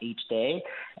each day.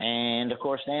 And, of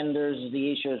course, then there's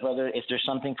the issue is whether if there's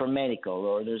something for medical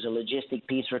or there's a logistic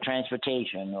piece for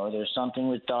transportation or there's something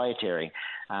with dietary.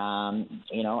 And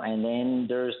then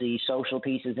there's the social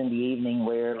pieces in the evening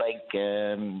where, like,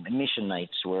 mission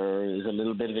nights, where there's a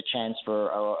little bit of a chance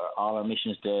for all our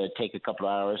missions to take a couple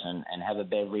of hours and have a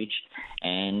beverage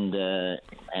and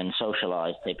socialize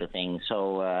type of thing.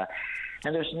 So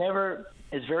and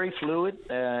it's very fluid.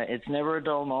 It's never a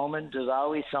dull moment. There's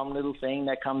always some little thing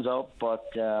that comes up, but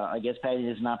I guess, Paddy,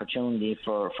 there's an opportunity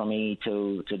for me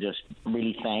to just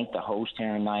really thank the host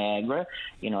here in Niagara.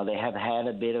 They have had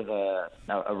a bit of a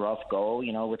rough go,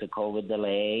 with the COVID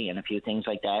delay and a few things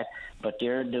like that, but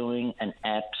they're doing an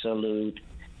absolute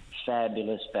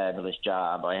fabulous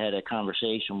job. I had a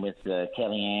conversation with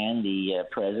Kellyanne, the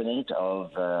president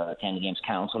of Canada Games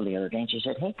Council, the other day, and she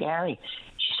said, "Hey, Gary,"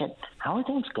 she said, "how are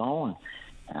things going?"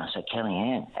 And I said,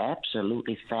 "Kellyanne,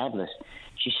 absolutely fabulous."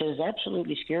 She says,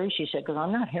 "Absolutely scary." She said, "because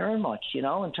I'm not hearing much,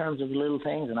 in terms of little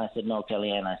things." And I said, "No,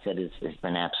 Kellyanne," I said, it's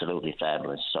been absolutely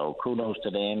fabulous. So kudos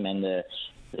to them and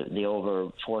the over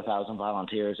 4,000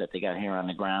 volunteers that they got here on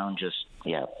the ground. It's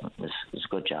a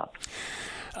good job.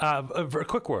 A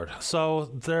quick word. So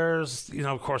there's,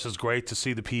 of course, it's great to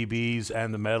see the PBs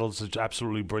and the medals. It's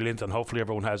absolutely brilliant, and hopefully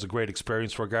everyone has a great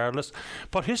experience regardless.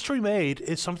 But history made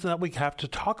is something that we have to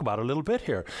talk about a little bit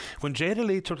here. When Jada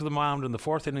Lee took to the mound in the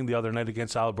fourth inning the other night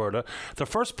against Alberta, the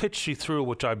first pitch she threw,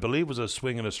 which I believe was a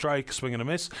swing and a strike, swing and a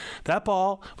miss, that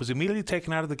ball was immediately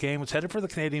taken out of the game. It's headed for the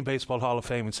Canadian Baseball Hall of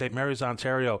Fame in St. Mary's,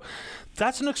 Ontario.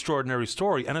 That's an extraordinary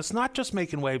story, and it's not just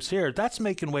making waves here. That's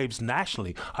making waves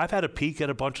nationally. I've had a peek at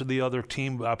a bunch of the other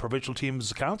provincial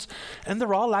teams' accounts, and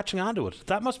they're all latching onto it.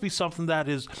 That must be something that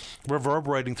is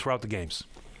reverberating throughout the games.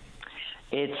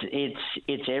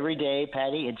 It's every day,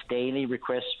 Paddy. It's daily.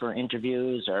 Requests for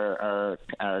interviews are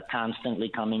constantly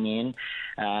coming in.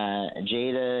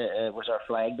 Jada was our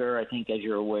flag bearer, I think, as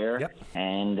you're aware. Yep.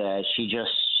 And she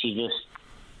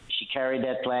carried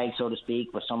that flag, so to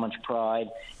speak, with so much pride.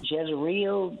 She has a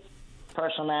real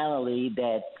personality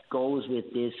that goes with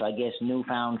this, I guess,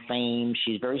 newfound fame.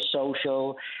 She's very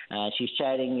social. She's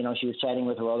chatting, she was chatting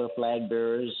with her other flag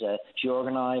bearers. She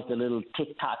organized a little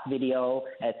TikTok video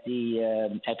at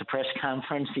the press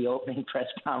conference, the opening press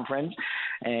conference.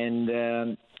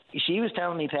 And she was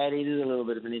telling me, Paddy, this is a little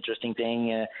bit of an interesting thing.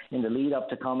 In the lead up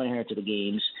to coming here to the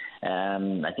games,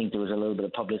 I think there was a little bit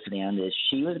of publicity on this.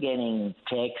 She was getting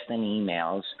texts and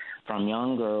emails from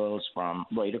young girls from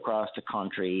right across the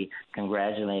country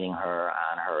congratulating her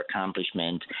on her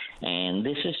accomplishment. And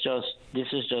this is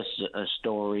just a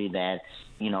story that's,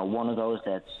 one of those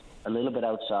that's a little bit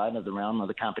outside of the realm of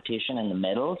the competition and the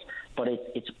medals, but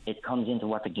it comes into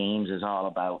what the games is all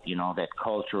about, that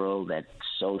cultural, that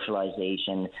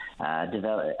socialization,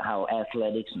 develop how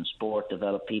athletics and sport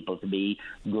develop people to be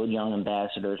good young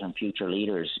ambassadors and future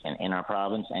leaders in our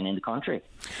province and in the country.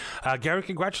 Gary,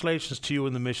 congratulations to you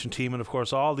and the Mission team, and of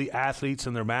course all the athletes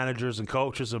and their managers and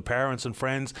coaches and parents and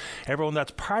friends, everyone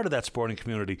that's part of that sporting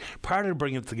community, part of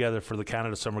bringing it together for the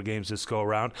Canada Summer Games this go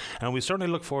around. And we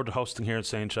certainly look forward to hosting here in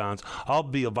St. John's. I'll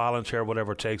be a volunteer,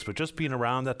 whatever it takes, but just being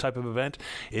around that type of event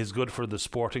is good for the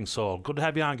sporting soul. Good to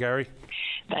have you on, Gary.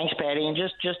 Thanks, Paddy. And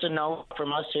just a note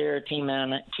from us here at Team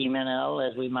NL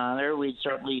as we monitor, we'd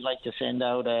certainly like to send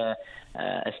out a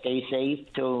stay safe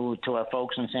to our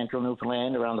folks in central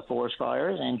Newfoundland around the forest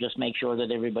fires, and just make sure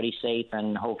that everybody's safe,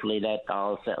 and hopefully that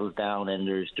all settles down and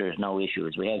there's no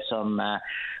issues. We have some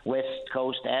West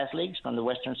Coast athletes from the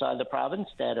western side of the province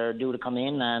that are due to come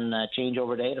in on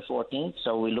changeover day, the 14th,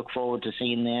 so we look forward to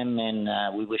seeing them,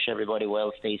 and we wish everybody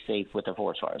well. Stay safe with the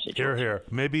forest fire situation. Here.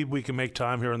 Maybe we can make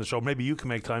time here on the show. Maybe you can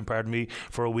make time,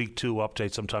 for a week 2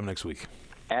 update sometime next week.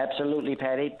 Absolutely,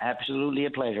 Paddy. Absolutely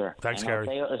a pleasure. Thanks, and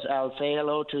Gary. I'll say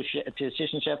hello to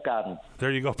Assistant Chef Godden. There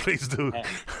you go. Please do.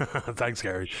 Thanks,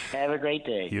 Gary. Have a great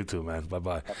day. You too, man.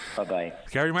 Bye-bye. Bye-bye.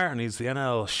 Gary Martin, he's the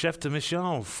NL chef de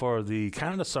mission for the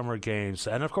Canada Summer Games.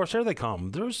 And, of course, here they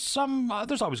come. There's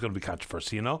always going to be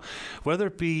controversy, whether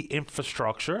it be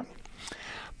infrastructure.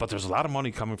 But there's a lot of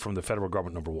money coming from the federal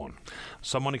government, number one.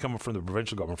 Some money coming from the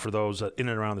provincial government for those in and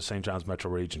around the St. John's metro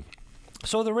region.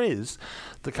 So there is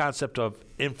the concept of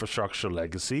infrastructure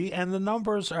legacy, and the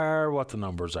numbers are what the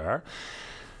numbers are.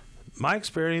 My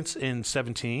experience in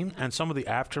 17 and some of the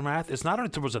aftermath is not only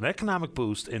there was an economic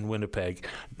boost in Winnipeg,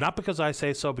 not because I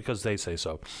say so, because they say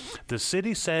so. The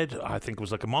city said, I think it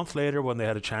was like a month later when they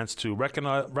had a chance to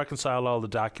reconcile all the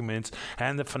documents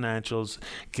and the financials,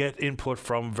 get input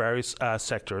from various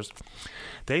sectors.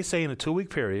 They say in a 2-week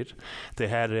period, they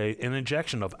had an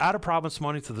injection of out-of-province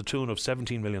money to the tune of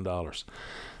 $17 million.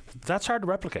 That's hard to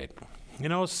replicate.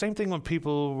 Same thing when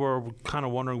people were kind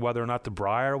of wondering whether or not the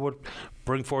Briar would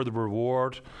bring forward the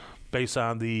reward based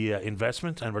on the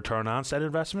investment and return on said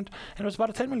investment. And it was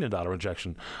about a $10 million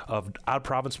injection of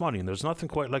out-of-province money. And there's nothing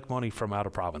quite like money from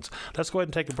out-of-province. Let's go ahead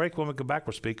and take a break. When we come back,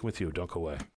 we're speaking with you. Don't go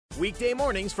away. Weekday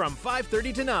mornings from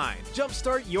 5:30 to 9.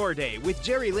 Jumpstart your day with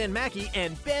Jerry Lynn Mackey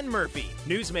and Ben Murphy.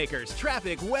 Newsmakers,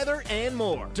 traffic, weather, and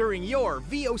more during your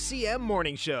VOCM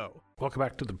morning show. Welcome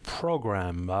back to the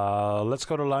program. Let's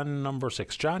go to line number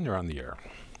 6. John, you're on the air.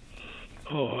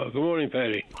 Oh, good morning,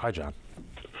 Patty. Hi, John.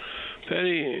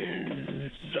 Patty,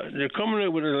 they're coming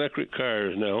out with electric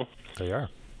cars now. They are.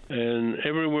 And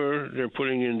everywhere they're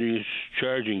putting in these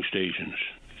charging stations.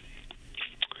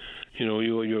 You know,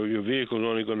 your vehicle's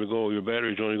only going to go, your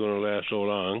battery's only going to last so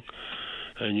long,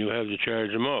 and you have to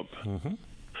charge them up. Mm-hmm.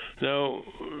 Now,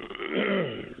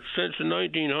 since the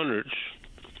 1900s,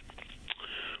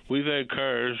 we've had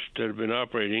cars that have been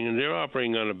operating, and they're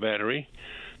operating on a battery.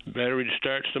 The battery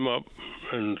starts them up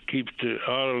and keeps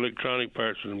all electronic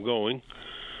parts of them going,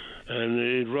 and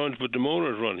it runs, but the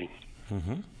motor's running.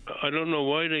 Mm-hmm. I don't know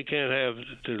why they can't have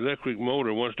the electric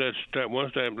motor once that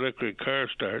electric car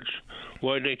starts.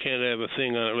 Why they can't have a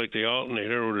thing on it like the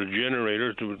alternator or the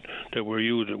generators that were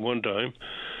used at one time,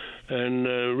 and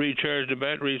recharge the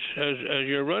batteries as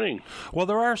you're running. Well,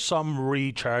 there are some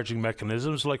recharging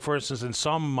mechanisms. Like, for instance, in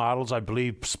some models, I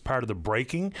believe part of the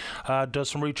braking does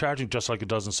some recharging, just like it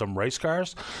does in some race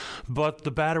cars. But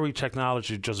the battery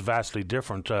technology is just vastly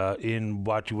different in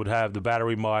what you would have. The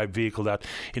battery in my vehicle that,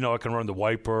 you know, I can run the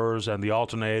wipers and the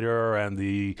alternator and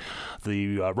the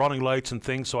running lights and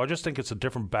things. So I just think it's a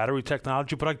different battery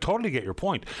technology. But I totally get your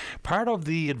point. Part of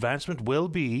the advancement will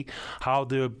be how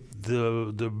the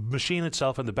machine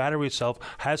itself and the battery itself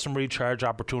has some recharge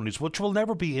opportunities, which will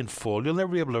never be in full. You'll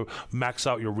never be able to max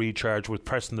out your recharge with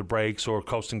pressing the brakes or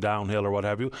coasting downhill or what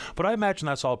have you. But I imagine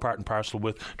that's all part and parcel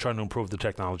with trying to improve the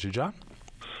technology, John.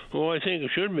 Well, I think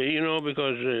it should be, you know,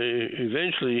 because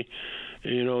eventually,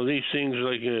 you know, these things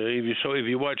like if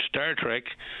you watch Star Trek,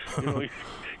 you know,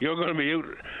 you're going to be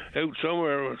out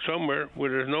somewhere where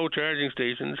there's no charging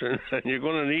stations, and you're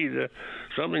going to need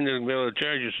something that's going to be able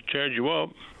to charge you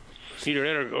up. Either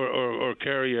that or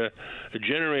carry a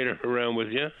generator around with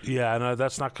you. Yeah, no,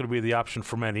 that's not going to be the option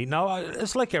for many. No,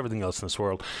 it's like everything else in this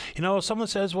world. You know, someone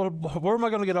says, well, where am I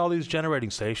going to get all these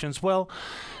generating stations? Well,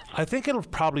 I think it'll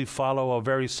probably follow a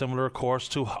very similar course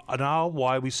to now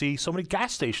why we see so many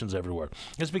gas stations everywhere.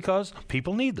 It's because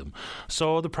people need them.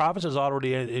 So the province is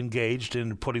already engaged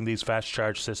in putting these fast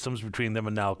charge systems between them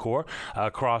and Nalcor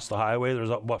across the highway. There's,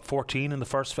 14 in the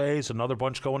first phase, another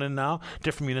bunch going in now.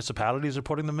 Different municipalities are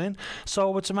putting them in.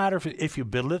 So it's a matter of if you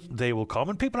build it, they will come.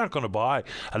 And people aren't going to buy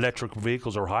electric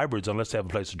vehicles or hybrids unless they have a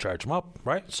place to charge them up,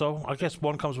 right? So I guess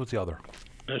one comes with the other.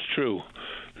 That's true.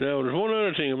 Now, there's one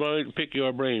other thing I'd like to pick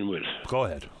your brain with. Go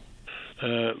ahead.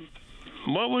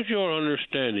 What was your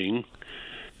understanding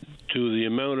to the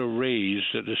amount of raise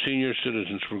that the senior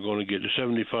citizens were going to get, the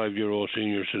 75-year-old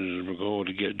senior citizens were going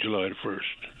to get July the 1st?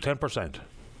 10%.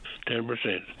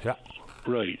 10%? Yeah.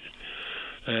 Right.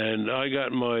 And I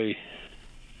got my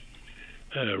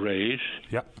raise.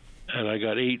 Yeah. And I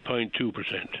got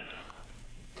 8.2%.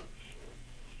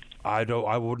 I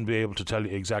wouldn't be able to tell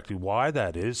you exactly why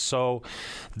that is. So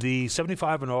the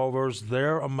 75 and overs,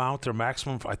 their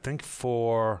maximum, I think,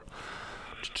 for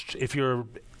if your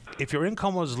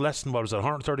income was less than, what was it,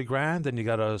 130 grand, then you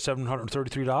got a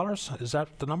 $733. Is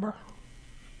that the number?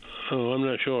 Oh, I'm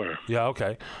not sure. Yeah,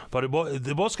 okay. But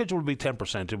the boat schedule would be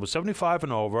 10%. It was 75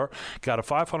 and over, got a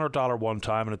 $500 one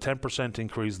time, and a 10%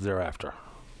 increase thereafter.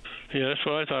 Yeah, that's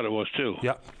what I thought it was, too.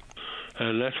 Yeah.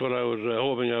 And that's what I was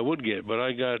hoping I would get. But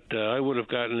I would have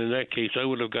gotten, in that case,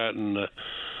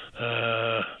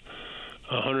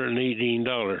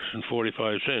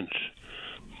 $118.45.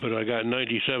 But I got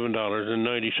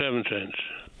 $97.97.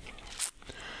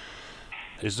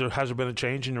 Has there been a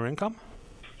change in your income?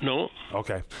 No.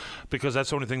 Okay. Because that's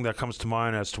the only thing that comes to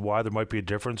mind as to why there might be a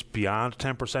difference beyond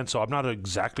 10%. So I'm not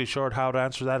exactly sure how to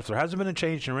answer that. If there hasn't been a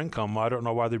change in your income, I don't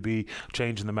know why there'd be a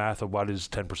change in the math of what is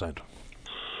 10%.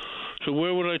 So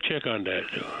where would I check on that?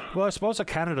 Well, I suppose at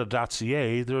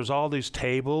Canada.ca, there's all these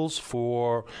tables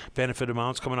for benefit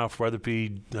amounts coming out, whether it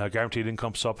be guaranteed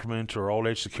income supplement or old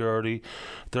age security.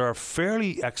 There are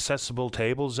fairly accessible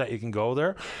tables that you can go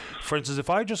there. For instance,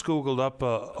 if I just Googled up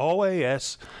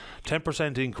OAS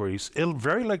 10% increase, it'll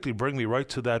very likely bring me right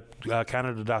to that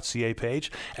Canada.ca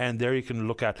page, and there you can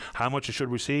look at how much you should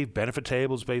receive. Benefit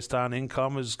tables based on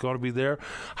income is going to be there.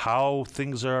 How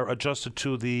things are adjusted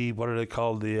to the, what are they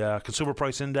called, the consumer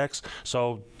price index.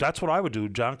 So that's what I would do,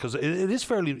 John, because it is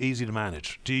fairly easy to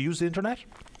manage. Do you use the internet?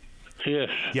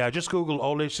 Yes. Yeah, just Google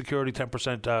old age security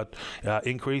 10%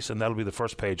 increase, and that'll be the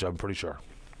first page, I'm pretty sure.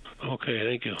 Okay,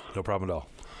 thank you. No problem at all.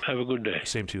 Have a good day.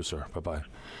 Same to you, sir. Bye-bye.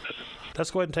 Let's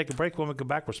go ahead and take a break. When we come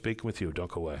back, we're speaking with you. Don't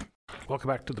go away. Welcome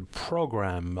back to the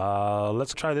program.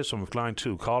 Let's try this one with line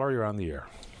 2. Caller, you're on the air.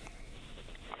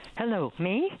 Hello,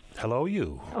 me? Hello,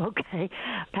 you. Okay.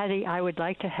 Patty, I would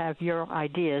like to have your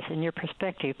ideas and your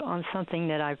perspective on something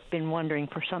that I've been wondering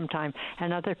for some time,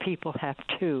 and other people have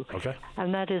too. Okay.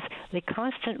 And that is the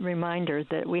constant reminder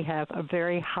that we have a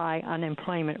very high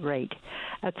unemployment rate.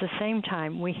 At the same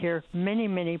time, we hear many,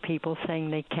 many people saying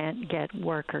they can't get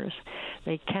workers.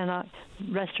 They cannot,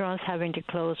 restaurants having to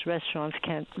close, restaurants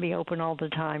can't be open all the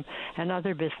time, and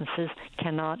other businesses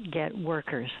cannot get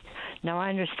workers. Now, I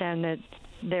understand that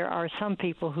there are some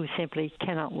people who simply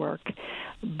cannot work,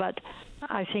 but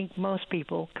I think most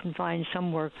people can find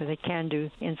some work that they can do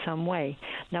in some way.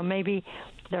 Now, maybe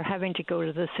they're having to go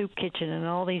to the soup kitchen and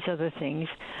all these other things,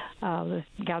 the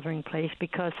gathering place,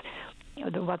 because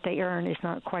what they earn is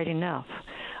not quite enough.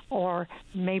 Or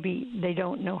maybe they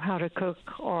don't know how to cook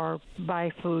or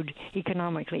buy food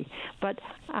economically. But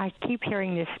I keep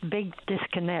hearing this big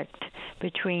disconnect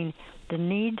between the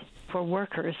need for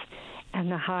workers and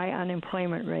the high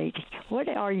unemployment rate. What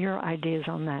are your ideas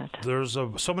on that? There's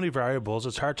so many variables,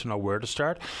 it's hard to know where to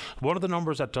start. One of the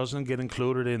numbers that doesn't get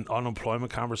included in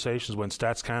unemployment conversations when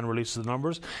StatsCan releases the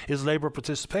numbers is labour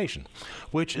participation,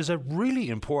 which is a really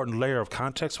important layer of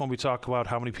context when we talk about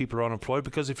how many people are unemployed,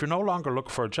 because if you're no longer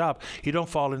looking for a job, you don't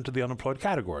fall into the unemployed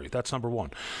category. That's number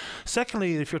one.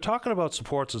 Secondly, if you're talking about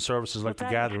supports and services like the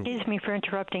gathering... Excuse me for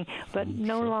interrupting, but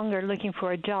no longer looking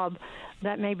for a job,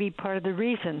 that may be part of the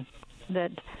reason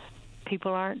that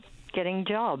people aren't getting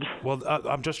jobs. Well,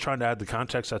 I'm just trying to add the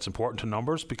context that's important to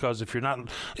numbers, because if you're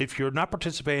not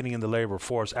participating in the labour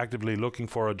force, actively looking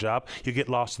for a job, you get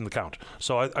lost in the count.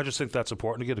 So I just think that's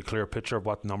important to get a clear picture of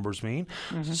what numbers mean.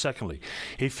 Mm-hmm. Secondly,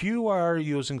 if you are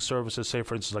using services, say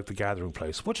for instance like the gathering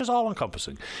place, which is all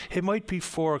encompassing, it might be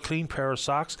for a clean pair of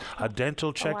socks, a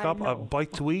dental checkup, a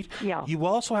bite to eat. Yeah. You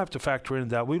also have to factor in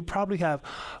that we'd probably have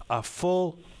a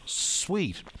full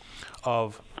suite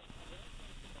of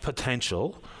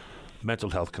potential mental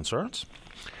health concerns.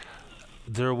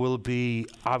 There will be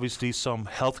obviously some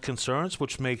health concerns,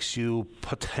 which makes you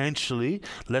potentially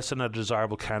less than a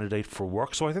desirable candidate for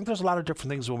work. So I think there's a lot of different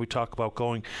things when we talk about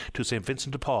going to St.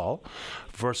 Vincent de Paul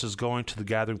versus going to the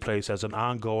gathering place as an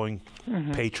ongoing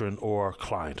patron or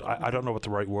client. I don't know what the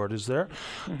right word is there.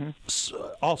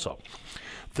 Also,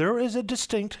 there is a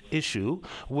distinct issue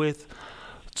with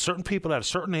certain people at a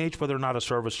certain age, whether or not a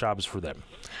service job is for them.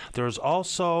 There's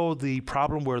also the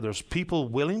problem where there's people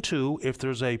willing to, if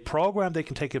there's a program they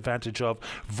can take advantage of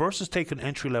versus take an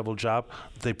entry-level job,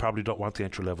 they probably don't want the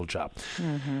entry-level job.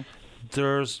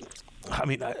 There's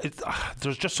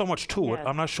just so much to it.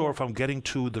 I'm not sure if I'm getting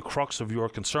to the crux of your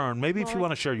concern. Maybe if you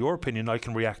want to share your opinion, I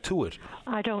can react to it.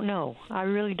 I don't know. I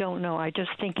really don't know. I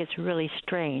just think it's really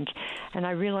strange. And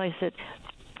I realize that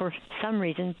for some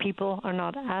reason, people are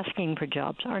not asking for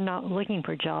jobs, are not looking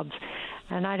for jobs,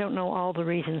 and I don't know all the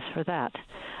reasons for that.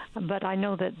 But I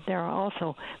know that there are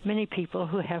also many people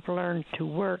who have learned to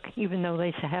work, even though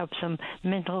they have some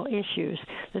mental issues,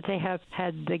 that they have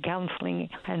had the counseling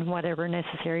and whatever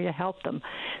necessary to help them,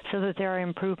 so that there are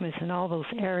improvements in all those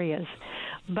areas.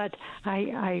 But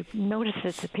I noticed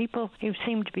that the people who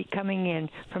seem to be coming in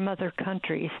from other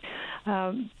countries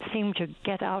seem to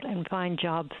get out and find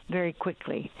jobs very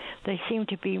quickly. They seem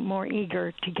to be more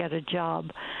eager to get a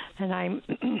job. And I'm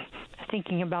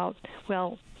thinking about,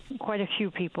 quite a few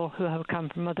people who have come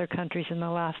from other countries in the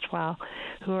last while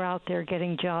who are out there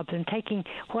getting jobs and taking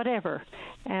whatever.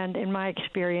 And in my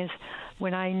experience,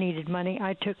 when I needed money,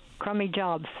 I took crummy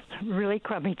jobs, really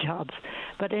crummy jobs,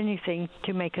 but anything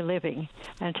to make a living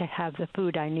and to have the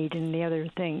food I need and the other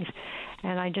things.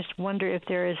 And I just wonder if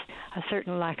there is a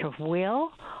certain lack of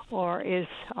will, or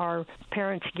are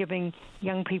parents giving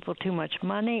young people too much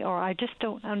money, or I just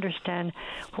don't understand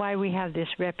why we have this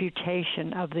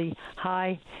reputation of the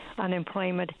high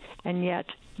unemployment and yet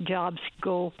jobs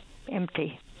go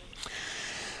empty.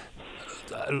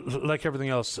 Like everything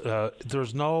else,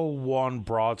 there's no one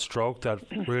broad stroke that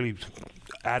really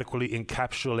adequately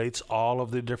encapsulates all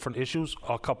of the different issues.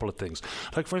 A couple of things.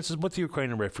 Like, for instance, with the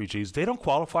Ukrainian refugees, they don't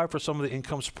qualify for some of the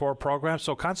income support programs,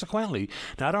 so consequently,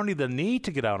 not only the need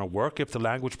to get out and work if the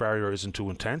language barrier isn't too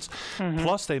intense,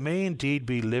 plus they may indeed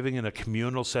be living in a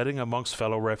communal setting amongst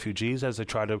fellow refugees as they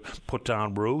try to put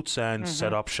down roots and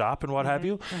set up shop and what have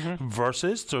you,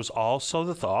 versus there's also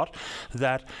the thought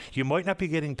that you might not be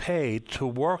getting paid to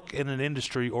work in an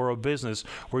industry or a business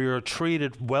where you're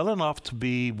treated well enough to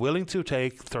be willing to take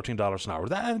make $13 an hour.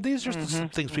 And these are some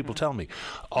things people tell me.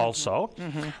 Also,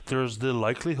 there's the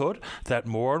likelihood that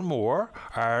more and more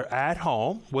are at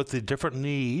home with the different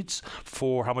needs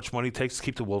for how much money it takes to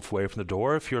keep the wolf away from the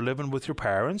door. If you're living with your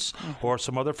parents or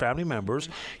some other family members,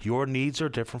 your needs are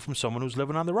different from someone who's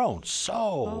living on their own.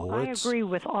 So I agree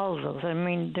with all of those. I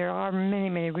mean, there are many,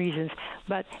 many reasons,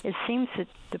 but it seems that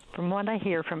from what I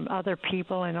hear from other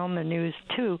people and on the news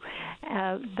too,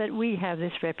 that we have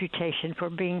this reputation for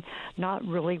being not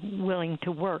really willing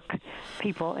to work.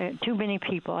 Too many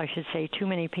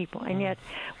people, and yet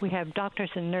we have doctors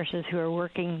and nurses who are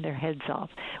working their heads off.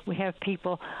 We have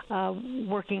people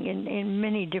working in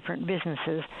many different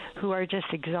businesses who are just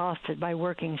exhausted by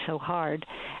working so hard,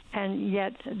 and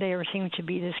yet there seems to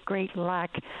be this great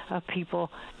lack of people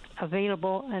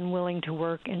available and willing to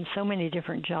work in so many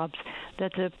different jobs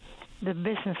that the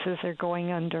businesses are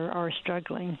going under or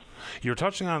struggling. You're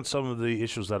touching on some of the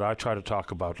issues that I try to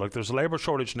talk about. Like there's a labor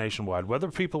shortage nationwide.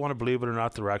 Whether people want to believe it or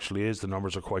not, there actually is. The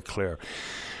numbers are quite clear.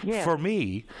 Yes. For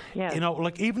me, yes.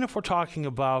 Like even if we're talking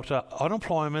about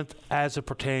unemployment as it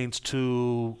pertains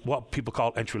to what people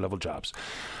call entry-level jobs,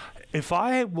 if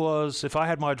I had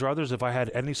my druthers, if I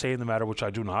had any say in the matter, which I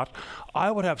do not,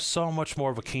 I would have so much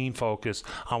more of a keen focus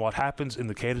on what happens in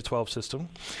the K-12 system,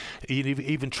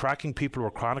 even tracking people who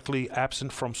are chronically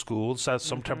absent from school. Says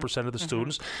some 10% of the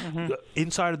students.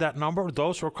 Inside of that number,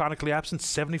 those who are chronically absent,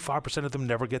 75% of them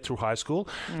never get through high school.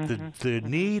 The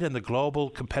need and the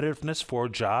global competitiveness for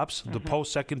jobs, the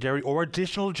post-secondary or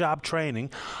additional job training,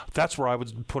 that's where I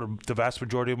would put the vast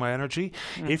majority of my energy.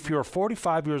 If you're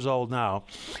 45 years old now,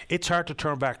 it's hard to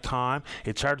turn back time.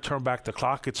 It's hard to turn back the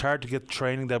clock. It's hard to get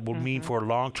training that will mean for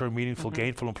long-term, meaningful,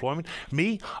 gainful employment.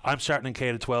 Me, I'm starting in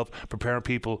K-12, preparing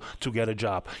people to get a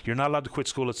job. You're not allowed to quit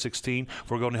school at 16.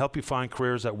 We're going to help you find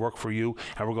careers that work for you,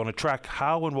 and we're going to track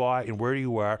how and why and where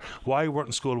you are, why you weren't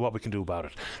in school, and what we can do about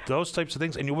it. Those types of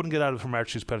things. And you wouldn't get out of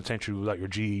Archie's Penitentiary without your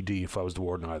GED if I was the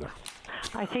warden either.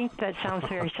 I think that sounds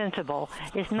very sensible.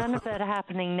 Is none of that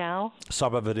happening now?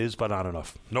 Some of it is, but not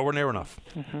enough. Nowhere near enough.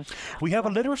 We have a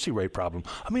literacy rate problem.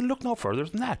 I mean, look no further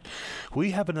than that. We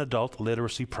have an adult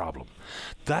literacy problem.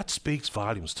 That speaks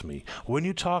volumes to me. When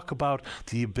you talk about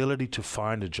the ability to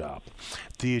find a job,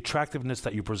 the attractiveness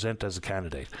that you present as a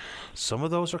candidate, some of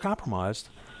those are compromised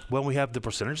when we have the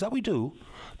percentage that we do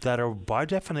that are, by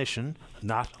definition,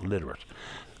 not literate.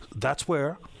 That's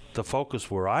where the focus,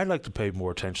 where I like to pay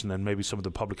more attention than maybe some of the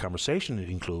public conversation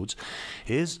includes,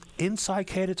 is inside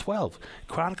K-12,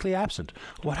 chronically absent.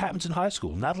 What happens in high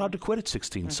school? Not allowed to quit at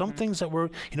 16. Some things that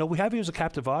we have you as a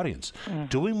captive audience.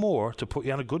 Doing more to put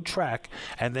you on a good track,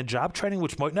 and then job training,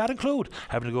 which might not include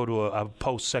having to go to a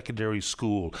post-secondary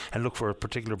school and look for a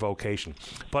particular vocation.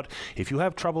 But if you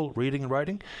have trouble reading and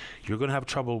writing, you're going to have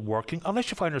trouble working,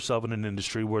 unless you find yourself in an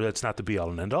industry where that's not the be-all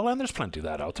and end-all, and there's plenty of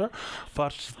that out there.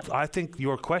 But I think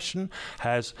your question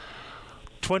has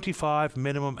 25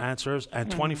 minimum answers and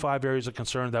 25 areas of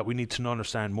concern that we need to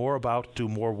understand more about, do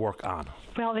more work on.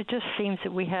 Well, it just seems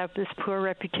that we have this poor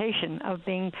reputation of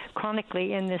being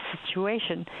chronically in this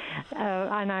situation,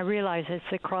 and I realize it's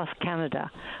across Canada,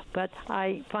 but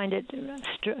I find it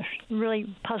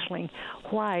really puzzling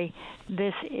why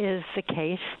this is the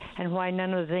case and why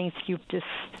none of the things you've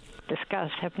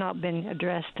discussed have not been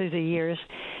addressed through the years.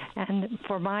 And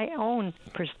for my own,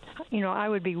 I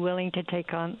would be willing to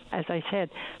take on, as I said,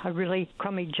 a really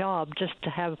crummy job just to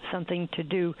have something to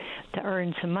do to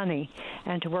earn some money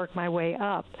and to work my way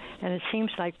up. And it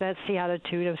seems like that's the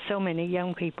attitude of so many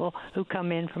young people who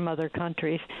come in from other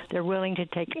countries. They're willing to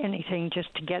take anything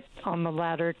just to get on the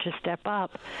ladder to step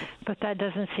up. But that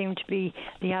doesn't seem to be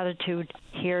the attitude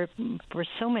here for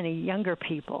so many younger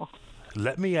people.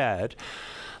 Let me add,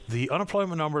 the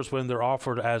unemployment numbers, when they're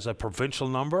offered as a provincial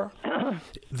number,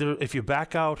 if you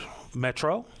back out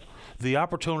Metro, the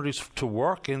opportunities to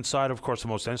work inside, of course, the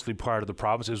most densely part of the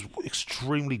province is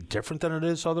extremely different than it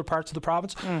is other parts of the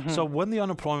province. So when the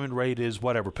unemployment rate is,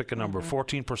 whatever, pick a number,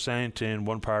 14% in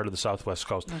one part of the southwest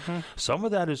coast, some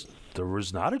of that is there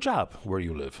is not a job where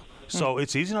you live. So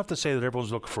it's easy enough to say that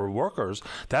everyone's looking for workers.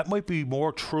 That might be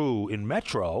more true in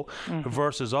Metro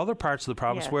versus other parts of the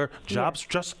province where jobs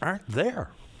just aren't there.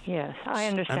 Yes, I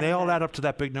understand. And they all add up to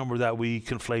that big number that we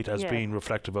conflate as being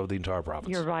reflective of the entire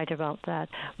province. You're right about that.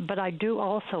 But I do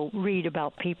also read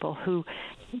about people who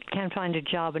can't find a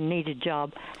job and need a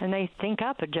job, and they think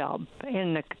up a job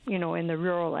in the in the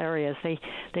rural areas.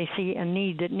 They see a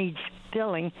need that needs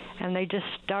filling, and they just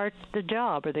start the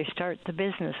job, or they start the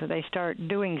business, or they start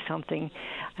doing something.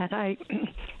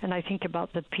 And I think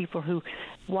about the people who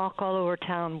walk all over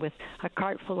town with a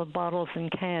cart full of bottles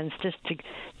and cans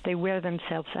they wear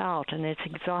themselves out, and it's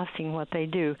exhausting what they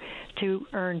do to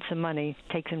earn some money,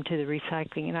 take them to the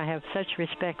recycling. And I have such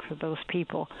respect for those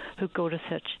people who go to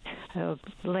such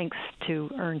lengths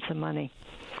to earn some money.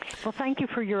 Well, thank you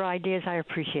for your ideas. I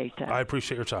appreciate that. I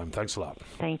appreciate your time. Thanks a lot.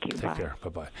 Thank you. Take care.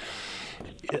 Bye-bye.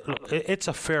 It's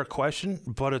a fair question,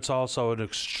 but it's also an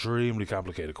extremely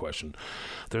complicated question.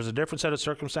 There's a different set of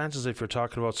circumstances if you're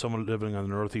talking about someone living on the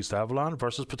Northeast Avalon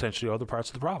versus potentially other parts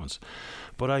of the province.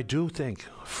 But I do think,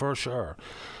 for sure,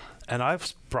 and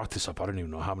I've brought this up, I don't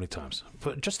even know how many times,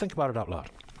 but just think about it out loud.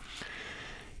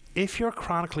 If you're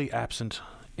chronically absent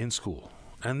in school,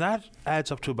 and that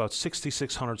adds up to about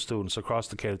 6,600 students across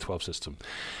the K-12 system,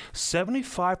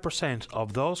 75%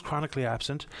 of those chronically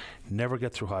absent never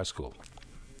get through high school.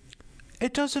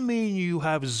 It doesn't mean you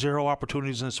have zero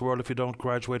opportunities in this world if you don't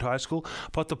graduate high school,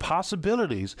 but the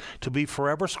possibilities to be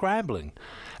forever scrambling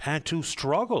and to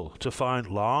struggle to find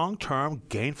long-term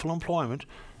gainful employment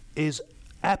is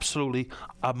absolutely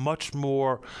a much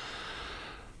more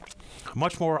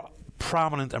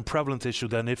prominent and prevalent issue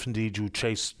than if indeed you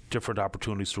chase different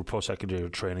opportunities through post-secondary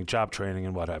training, job training,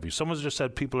 and what have you. Someone's just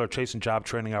said people are chasing job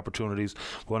training opportunities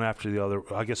one after the other,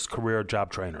 I guess career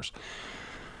job trainers.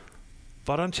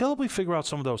 But until we figure out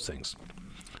some of those things,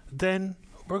 then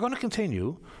we're going to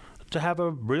continue to have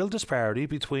a real disparity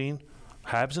between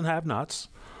haves and have-nots,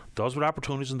 those with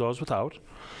opportunities and those without.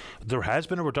 There has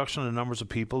been a reduction in the numbers of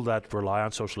people that rely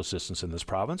on social assistance in this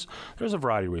province. There's a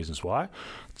variety of reasons why.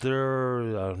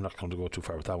 I'm not going to go too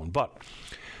far with that one. But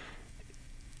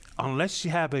unless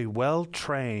you have a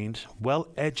well-trained,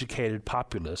 well-educated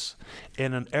populace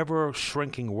in an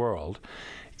ever-shrinking world,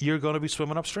 you're going to be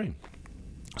swimming upstream.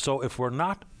 So if we're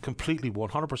not completely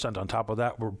 100% on top of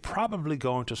that, we're probably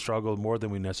going to struggle more than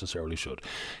we necessarily should.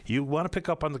 You want to pick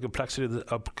up on the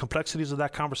complexities of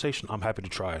that conversation? I'm happy to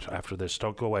try it after this.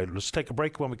 Don't go away. Let's take a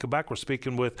break. When we come back, we're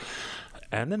speaking with,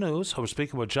 and the news, we're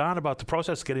speaking with John about the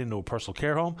process of getting into a personal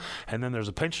care home. And then there's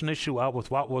a pension issue out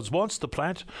with what was once the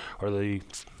plant, the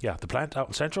plant out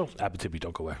in Central. Abitibi,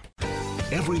 don't go away.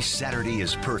 Every Saturday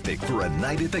is perfect for a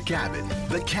night at the cabin.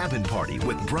 The Cabin Party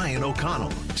with Brian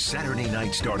O'Connell. Saturday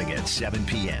night starting at 7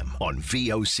 p.m. on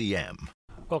VOCM.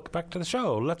 Welcome back to the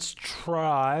show. Let's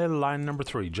try line number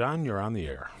 3. John, you're on the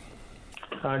air.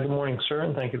 Good morning, sir,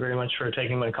 and thank you very much for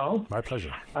taking my call. My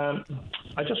pleasure.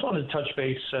 I just wanted to touch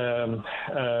base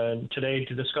today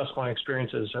to discuss my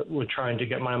experiences with trying to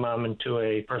get my mom into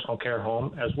a personal care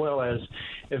home, as well as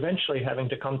eventually having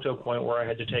to come to a point where I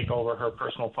had to take over her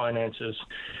personal finances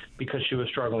because she was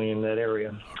struggling in that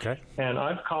area. Okay. And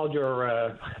I've called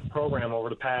your program over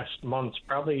the past months,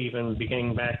 probably even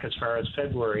beginning back as far as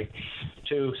February,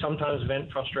 to sometimes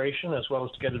vent frustration as well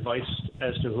as to get advice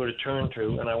as to who to turn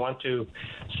to. And I want to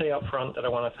say up front that I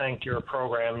want to thank your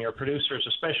program, your producers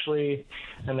especially,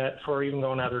 and that for even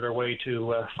going out of their way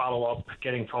to follow up,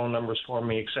 getting phone numbers for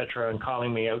me, etc., and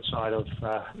calling me outside of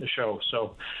the show.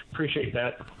 So appreciate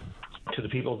that to the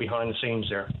people behind the scenes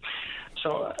there.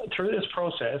 So through this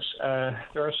process,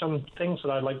 there are some things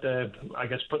that I'd like to,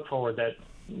 put forward that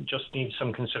just need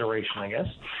some consideration, I guess.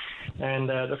 And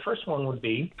the first one would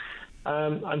be,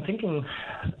 I'm thinking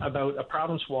about a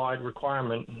province-wide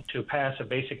requirement to pass a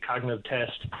basic cognitive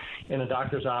test in a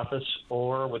doctor's office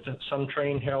or with some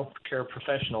trained healthcare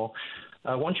professional.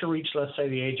 Once you reach, let's say,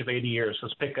 the age of 80 years,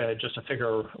 let's pick just a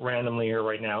figure randomly here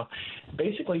right now,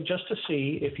 basically just to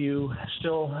see if you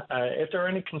still, if there are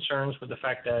any concerns with the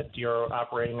fact that you're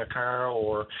operating a car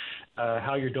or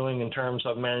how you're doing in terms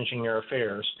of managing your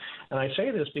affairs. And I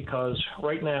say this because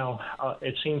right now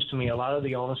it seems to me a lot of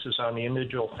the onus is on the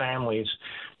individual families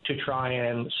to try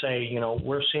and say,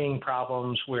 we're seeing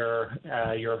problems where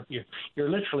you're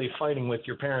literally fighting with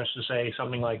your parents to say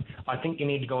something like, I think you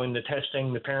need to go into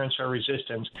testing. The parents are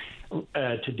resistant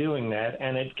to doing that.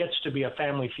 And it gets to be a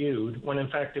family feud when, in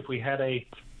fact, if we had a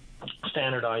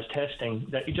standardized testing,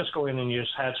 that you just go in and you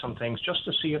just have some things just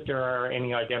to see if there are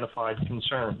any identified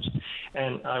concerns.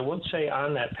 And I would say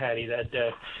on that, Patty, that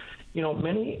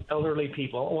many elderly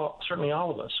people, well, certainly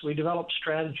all of us, we develop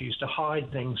strategies to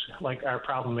hide things like our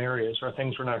problem areas or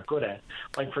things we're not good at.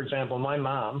 Like, for example, my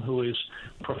mom, who is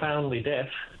profoundly deaf,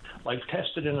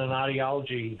 tested in an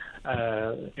audiology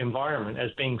environment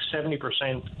as being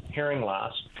 70% hearing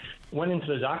loss, went into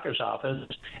the doctor's office,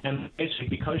 and basically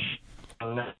because she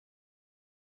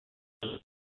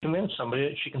convinced somebody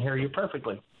that she can hear you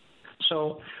perfectly.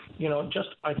 So,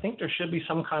 I think there should be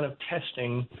some kind of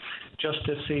testing just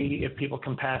to see if people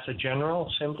can pass a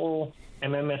general, simple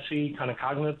MMSE kind of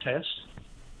cognitive test,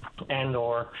 and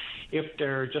or if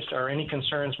there just are any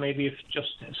concerns, maybe if just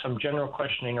some general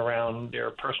questioning around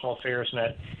their personal affairs and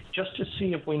that, just to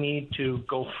see if we need to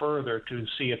go further to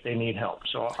see if they need help.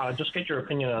 So just get your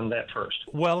opinion on that first.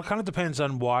 Well, it kind of depends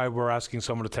on why we're asking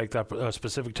someone to take that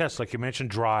specific test. Like you mentioned,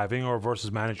 driving or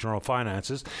versus managing your own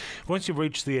finances. Once you've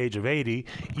reached the age of 80,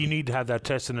 you need to have that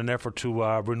test in an effort to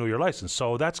renew your license.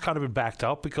 So that's kind of been backed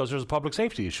up because there's a public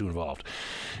safety issue involved.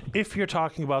 If you're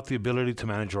talking about the ability to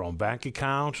manage your own bank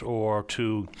account or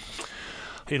to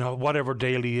whatever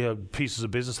daily pieces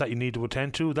of business that you need to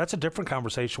attend to, that's a different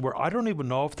conversation where I don't even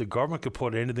know if the government could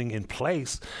put anything in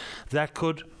place that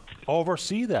could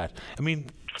oversee that. I mean,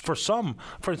 for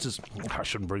instance, I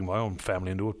shouldn't bring my own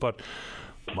family into it, but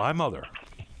my mother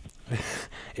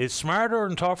is smarter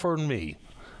and tougher than me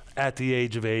at the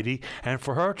age of 80, and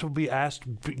for her to be asked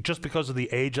just because of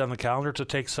the age on the calendar to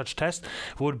take such tests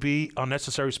would be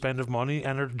unnecessary spend of money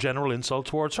and a general insult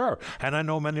towards her. And I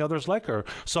know many others like her.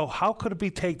 So how could it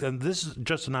be taken, and this is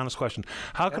just an honest question,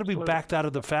 how could it be backed out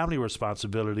of the family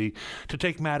responsibility to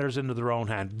take matters into their own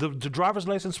hand? The driver's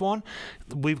license one,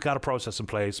 we've got a process in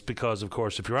place because, of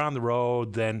course, if you're on the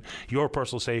road, then your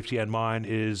personal safety and mine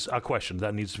is a question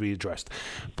that needs to be addressed.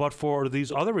 But for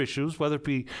these other issues, whether it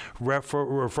be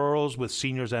referrals with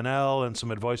Seniors NL and some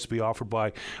advice to be offered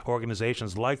by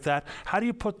organizations like that, how do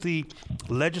you put the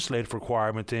legislative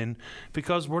requirement in?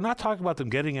 Because we're not talking about them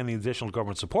getting any additional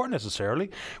government support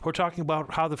necessarily. We're talking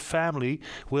about how the family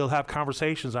will have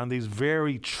conversations on these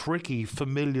very tricky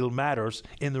familial matters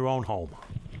in their own home.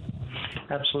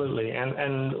 Absolutely. And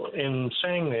in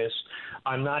saying this,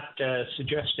 I'm not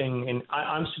suggesting,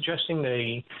 I'm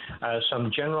suggesting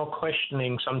some general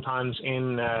questioning sometimes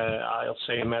in, I'll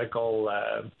say, a medical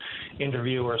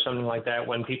interview or something like that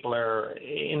when people are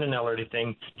in an elderly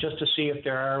thing, just to see if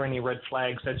there are any red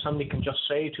flags that somebody can just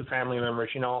say to family members,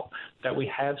 that we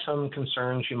have some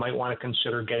concerns, you might want to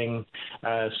consider getting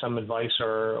some advice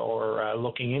or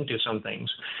looking into some things.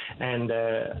 And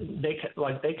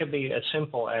they could be as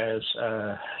simple as,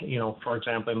 for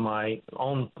example, in my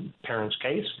own parents'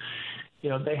 case,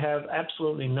 they have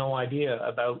absolutely no idea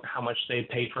about how much they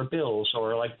pay for bills,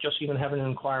 or just even have an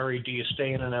inquiry, do you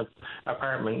stay in an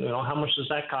apartment? How much does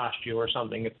that cost you or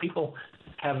something? If people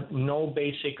have no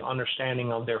basic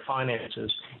understanding of their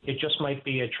finances, it just might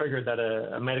be a trigger that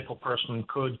a medical person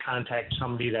could contact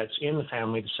somebody that's in the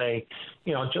family to say,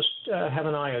 just have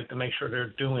an eye out to make sure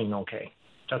they're doing okay.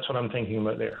 That's what I'm thinking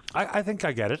about there. I think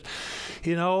I get it.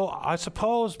 I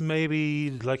suppose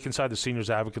maybe like inside the Seniors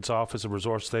Advocate's Office, a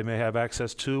resource they may have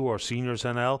access to, or Seniors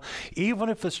NL, even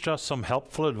if it's just some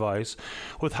helpful advice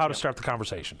with how to start the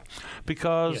conversation.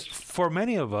 Because for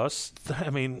many of us,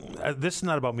 this is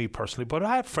not about me personally, but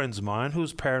I have friends of mine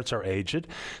whose parents are aged.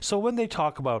 So when they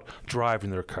talk about driving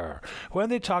their car, when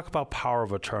they talk about power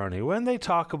of attorney, when they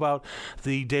talk about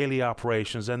the daily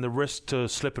operations and the risk to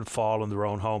slip and fall in their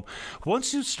own home,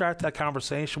 once you start that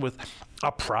conversation with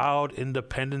a proud,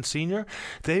 independent senior,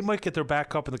 they might get their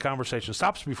back up and the conversation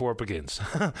stops before it begins.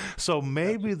 So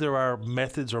maybe there are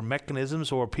methods or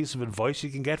mechanisms or a piece of advice you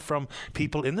can get from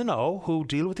people in the know who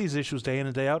deal with these issues day in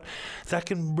and day out that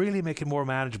can really make it more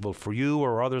manageable for you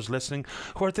or others listening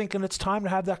who are thinking it's time to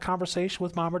have that conversation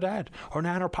with mom or dad or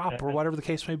nan or pop or whatever the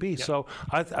case may be. So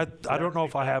I don't know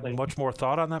if I have much more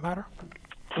thought on that matter.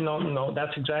 No,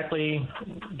 that's exactly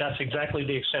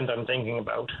the extent I'm thinking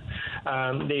about.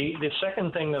 The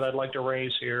second thing that I'd like to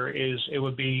raise here is it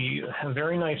would be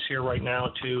very nice here right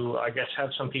now to, I guess, have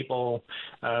some people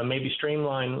maybe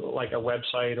streamline like a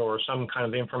website or some kind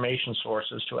of information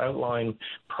sources to outline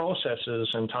processes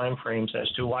and timeframes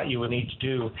as to what you would need to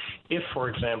do if, for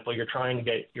example, you're trying to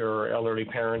get your elderly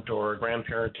parent or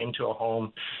grandparent into a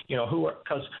home,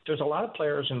 because there's a lot of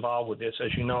players involved with this,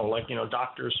 as you know, like,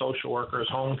 doctors, social workers,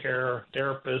 home care,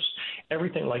 therapists,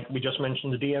 everything, like we just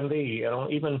mentioned, the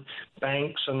DMV, even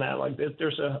banks and that. Like,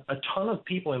 there's a ton of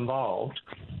people involved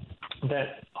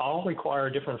that all require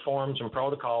different forms and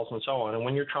protocols and so on. And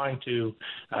when you're trying to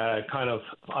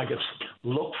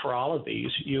look for all of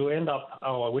these, you end up,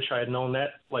 I wish I had known that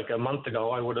like a month ago,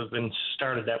 I would have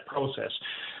started that process.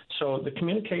 So the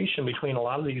communication between a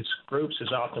lot of these groups is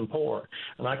often poor.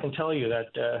 And I can tell you that,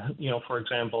 for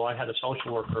example, I had a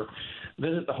social worker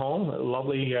visit the home, a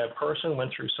lovely person,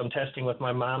 went through some testing with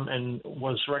my mom and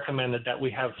was recommended that we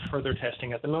have further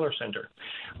testing at the Miller Center.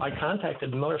 I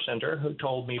contacted the Miller Center, who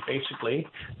told me basically,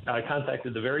 I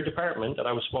contacted the very department that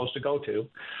I was supposed to go to,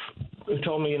 who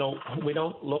told me, we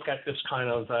don't look at this kind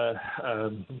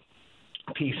of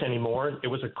piece anymore. It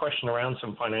was a question around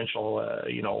some financial,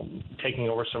 taking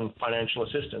over some financial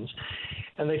assistance.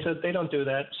 And they said they don't do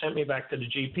that, sent me back to the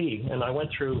GP. And I went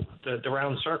through the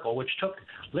round circle, which took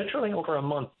literally over a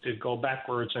month to go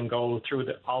backwards and go through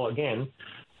it all again.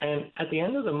 And at the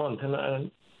end of the month,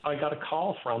 I got a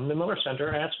call from the Miller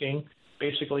Center asking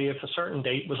basically if a certain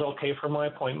date was okay for my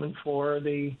appointment for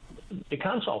the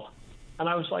consult. And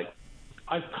I was like,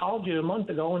 I called you a month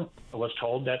ago and I was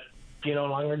told that you no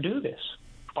longer do this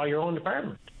by your own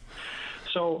department.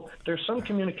 So there's some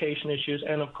communication issues,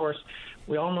 and of course,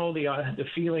 we all know the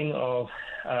feeling of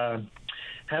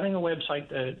having a website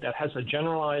that has a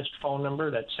generalized phone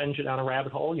number that sends you down a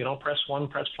rabbit hole. Press 1,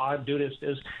 press 5, do this.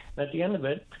 And at the end of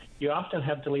it, you often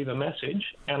have to leave a message,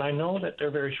 and I know that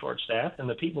they're very short-staffed, and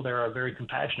the people there are very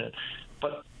compassionate.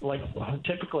 But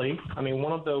typically,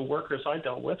 one of the workers I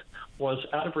dealt with was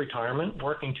out of retirement,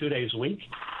 working 2 days a week,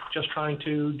 just trying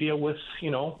to deal with,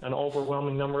 an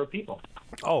overwhelming number of people.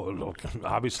 Oh, look,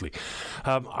 obviously.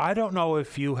 I don't know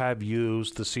if you have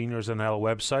used the Seniors NL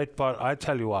website, but I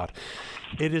tell you what,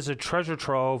 it is a treasure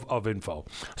trove of info.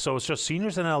 So it's just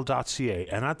seniorsnl.ca,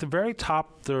 and at the very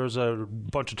top, there's a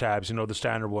bunch of tabs, the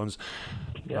standard ones,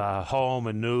 home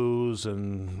and news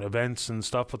and events and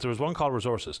stuff, but there's one called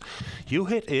resources. You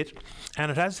hit it, and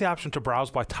it has the option to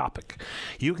browse by topic.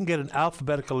 You can get an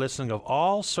alphabetical listing of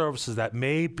all services that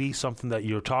may be something that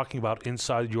you're talking about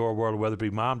inside your world, whether it be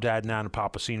mom, dad, nan, and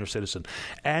papa, senior citizen.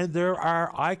 And there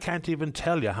are, I can't even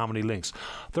tell you how many links.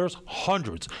 There's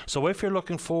hundreds. So if you're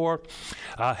looking for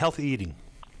healthy eating,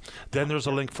 then there's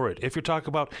a link for it. If you're talking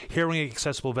about hearing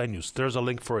accessible venues, there's a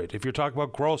link for it. If you're talking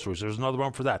about groceries, there's another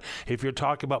one for that. If you're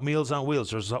talking about Meals on Wheels,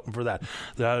 there's something for that.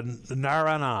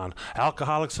 Naranon,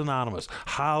 Alcoholics Anonymous,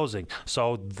 housing.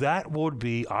 So that would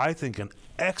be, I think, an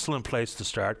excellent place to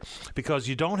start, because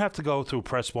you don't have to go through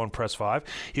press 1, press 5.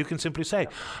 You can simply say,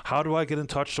 how do I get in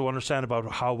touch to understand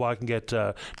about how I can get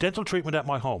dental treatment at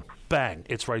my home? Bang,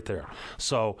 it's right there.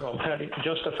 So, well, Patty,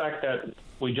 just the fact that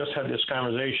we just had this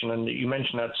conversation and you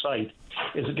mentioned that site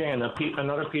is, again,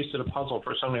 another piece of the puzzle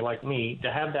for somebody like me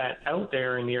to have that out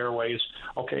there in the airways.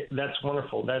 Okay, that's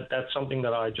wonderful. That's something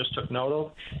that I just took note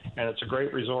of, and it's a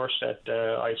great resource that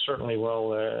I certainly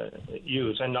will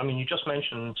use. And you just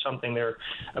mentioned something there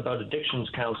about addictions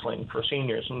counseling for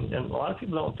seniors, and a lot of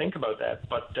people don't think about that,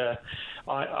 but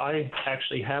I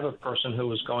actually have a person who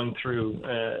was going through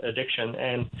addiction,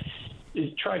 and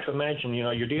try to imagine,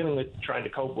 you're dealing with trying to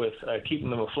cope with keeping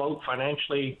them afloat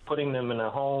financially, putting them in a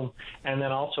home, and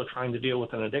then also trying to deal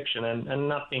with an addiction and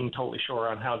not being totally sure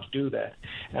on how to do that.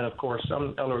 And of course,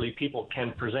 some elderly people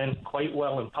can present quite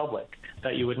well in public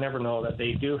that you would never know that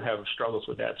they do have struggles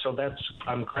with that. So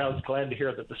I'm glad to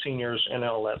hear that the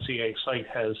SeniorsNL.ca site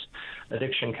has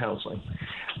addiction counseling.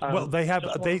 Well, they have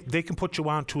they can put you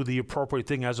on to the appropriate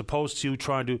thing, as opposed to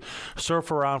trying to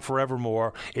surf around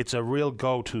forevermore. It's a real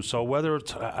go-to. So whether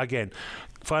it's, again,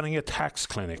 finding a tax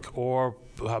clinic, or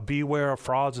beware of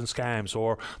frauds and scams,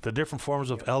 or the different forms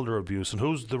of elder abuse, and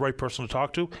who's the right person to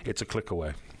talk to, it's a click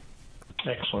away.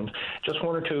 Excellent. Just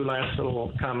one or two last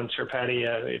little comments here, Patty,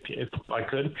 if I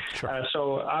could. Sure.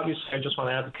 So obviously, I just want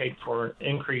to advocate for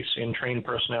increase in trained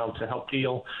personnel to help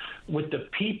deal with the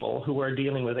people who are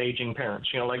dealing with aging parents.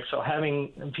 So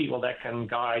having people that can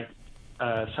guide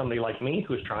somebody like me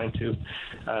who's trying to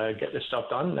get this stuff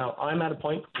done. Now, I'm at a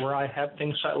point where I have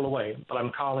things settled away, but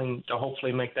I'm calling to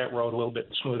hopefully make that road a little bit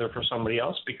smoother for somebody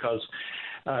else, because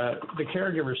the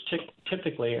caregivers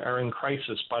typically are in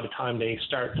crisis by the time they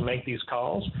start to make these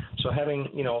calls. So having,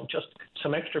 just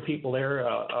some extra people there,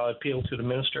 appeal to the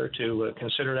minister to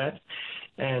consider that.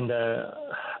 And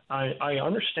I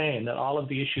understand that all of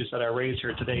the issues that I raised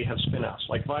here today have spin-offs.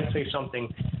 Like if I say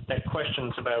something that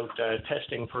questions about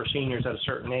testing for seniors at a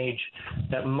certain age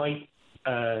that might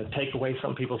take away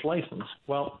some people's license,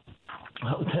 well,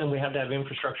 then we have to have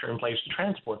infrastructure in place to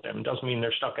transport them. It doesn't mean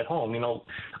they're stuck at home.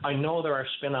 I know there are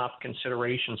spin-off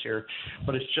considerations here,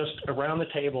 but it's just around the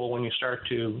table when you start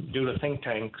to do the think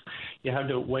tank, you have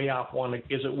to weigh off one,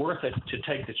 is it worth it to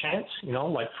take the chance?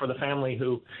 Like for the family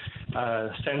who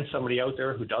sends somebody out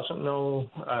there who doesn't know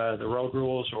the road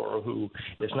rules or who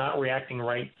is not reacting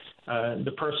right,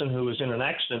 the person who is in an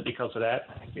accident because of that,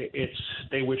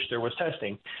 they wish there was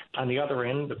testing. On the other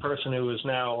end, the person who is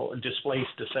now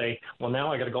displaced to say, well,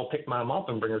 now I got to go pick mom up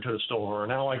and bring her to the store, or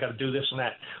now I got to do this and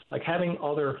that. Like having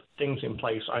other things in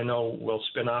place, I know will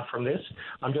spin off from this.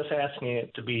 I'm just asking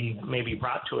it to be maybe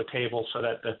brought to a table so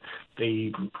that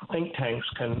the think tanks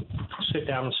can sit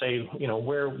down and say,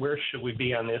 where should we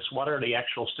be on this? What are the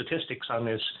actual statistics on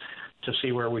this to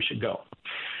see where we should go?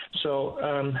 So,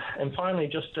 and finally,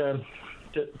 just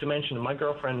to mention, my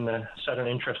girlfriend said an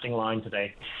interesting line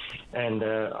today, and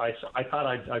I thought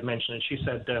I'd mention it. She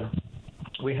said,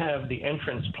 we have the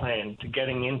entrance plan to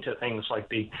getting into things like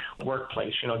the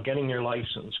workplace, getting your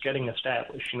license, getting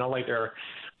established, like there are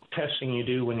testing you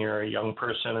do when you're a young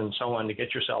person and so on to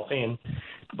get yourself in,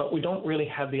 but we don't really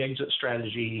have the exit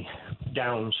strategy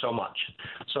down so much.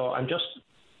 So I'm just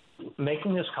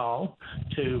making this call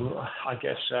to, I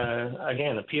guess,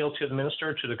 again, appeal to the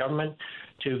minister, to the government,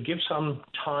 to give some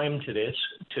time to this,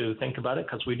 to think about it,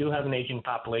 because we do have an aging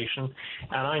population,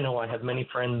 and I know I have many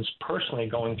friends personally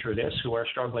going through this who are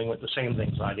struggling with the same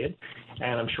things I did,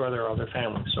 and I'm sure there are other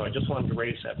families. So I just wanted to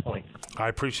raise that point. I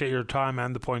appreciate your time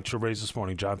and the point you raised this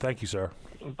morning, John. Thank you, sir.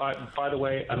 By the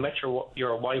way, I met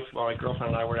your wife, my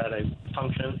girlfriend and I were at a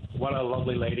function. What a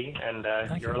lovely lady, and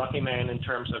you're a lucky man in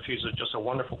terms of she's just a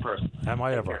wonderful person. Am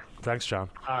I ever? Thanks,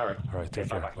 John. All right. Take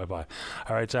care. Bye-bye.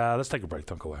 All right, let's take a break.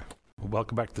 Don't go away.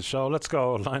 Welcome back to the show. Let's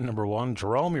go line number 1.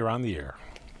 Jerome, you're on the air.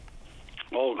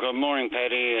 Oh, good morning,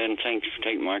 Patty, and thanks for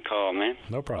taking my call, man.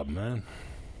 No problem, man.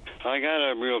 I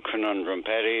got a real conundrum,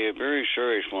 Patty, a very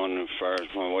serious one as far as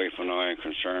my wife and I are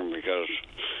concerned, because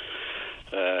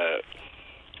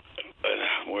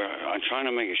I'm trying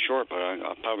to make it short, but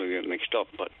I'll probably get mixed up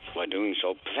by doing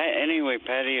so. Anyway,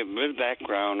 Patty, a bit of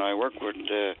background. I worked with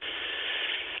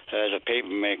as a paper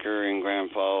maker in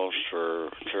Grand Falls for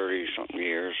 30-something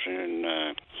years,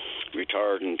 and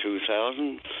retired in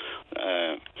 2000,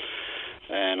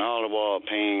 and all the while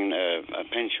paying a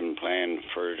pension plan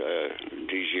for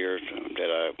these years that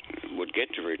I would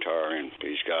get to retire in,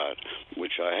 please God,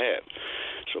 which I have.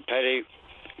 So, Patty,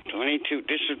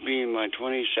 this would be my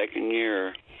 22nd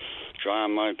year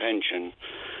drawing my pension,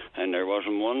 and there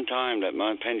wasn't one time that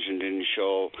my pension didn't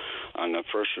show on the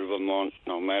first of the month,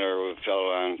 no matter if it fell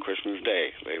on Christmas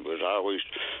Day. It was always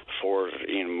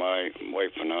in my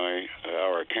wife and I,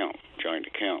 our account, joint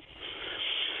account.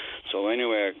 So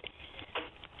anyway,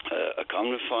 I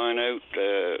come to find out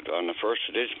on the first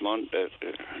of this month that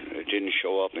it didn't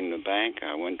show up in the bank.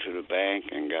 I went to the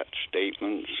bank and got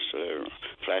statements,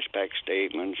 flashback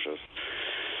statements of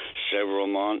several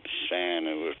months, and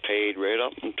it was paid right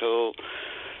up until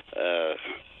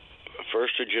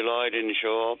 1st of July didn't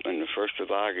show up, and the 1st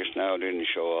of August now didn't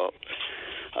show up.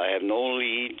 I have no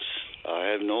leads. I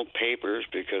have no papers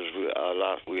because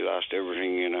we lost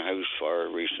everything in a house fire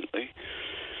recently.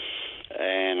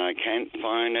 And I can't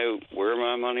find out where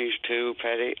my money's to,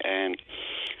 Patty, and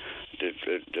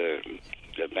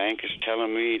the bank is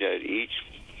telling me that each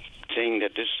thing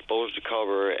that this is supposed to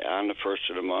cover on the 1st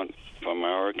of the month from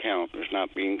our account is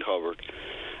not being covered,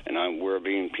 and we're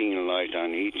being penalized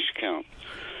on each account.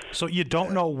 So you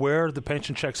don't know where the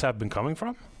pension checks have been coming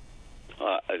from?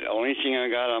 The only thing I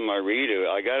got on my readout,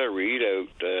 I got a readout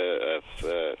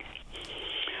of...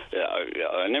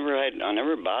 I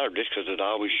never bothered this because it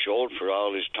always showed for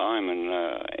all this time,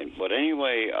 but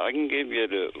anyway, I can give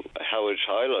you how it's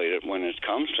highlighted when it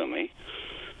comes to me.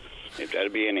 If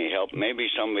that'd be any help, maybe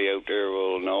somebody out there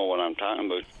will know what I'm talking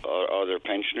about. Are there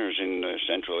pensioners in the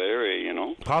central area,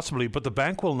 Possibly, but the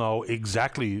bank will know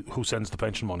exactly who sends the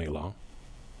pension money along.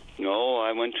 No,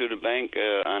 I went to the bank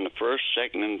on the 1st,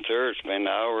 2nd, and 3rd, spent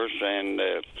hours, and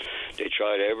they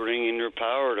tried everything in their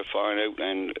power to find out,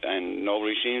 and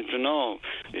nobody seems to know.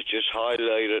 It's just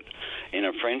highlighted in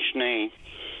a French name,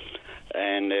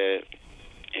 and it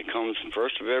comes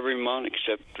first of every month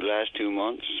except the last 2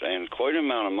 months, and quite an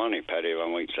amount of money, Patty, I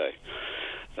might say.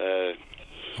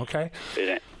 Okay.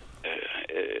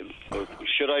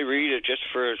 Should I read it just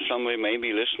for somebody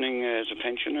maybe listening as a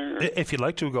pensioner? If you'd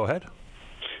like to, go ahead.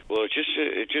 Well,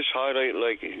 it just highlight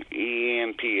like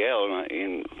EMPL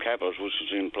in capitals, which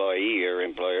is employee or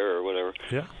employer or whatever.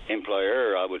 Yeah.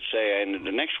 Employer, I would say, and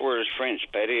the next word is French,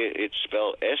 Betty. It's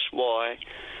spelled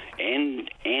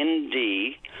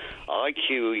SYNDIQUES.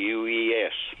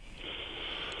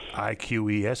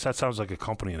 IQES. That sounds like a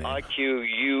company name.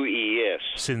 IQUES.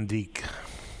 Syndic.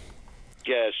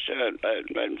 Yes,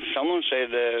 someone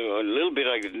said a little bit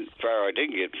far I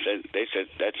did get. They said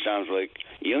that sounds like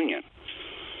union.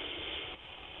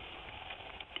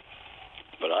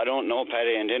 But I don't know,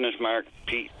 Patty, and then it's marked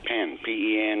PEN,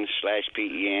 PEN/PEN,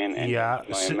 and yeah,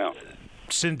 my amount.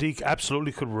 Syndic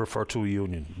absolutely could refer to a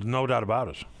union, no doubt about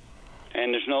it.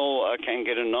 And I can't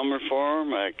get a number for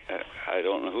them. I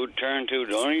don't know who to turn to.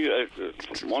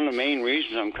 One of the main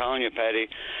reasons I'm calling you, Patty,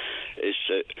 is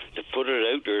to put it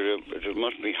out there. There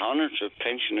must be hundreds of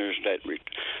pensioners that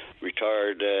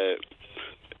retired.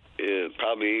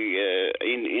 Probably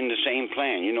in the same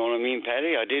plan. You know what I mean,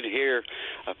 Patty? I did hear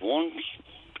of one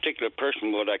particular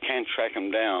person, but I can't track him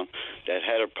down, that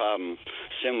had a problem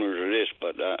similar to this,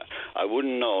 but I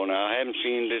wouldn't know. Now, I haven't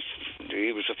seen this.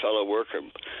 He was a fellow worker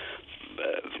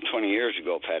 20 years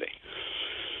ago, Paddy.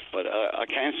 But I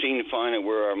can't seem to find out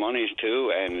where our money's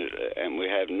to, and we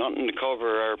have nothing to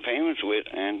cover our payments with,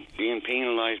 and being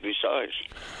penalised besides.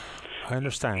 I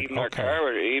understand. Even our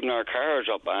car's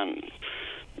up and,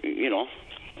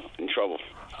 in trouble.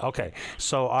 Okay,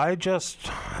 so I just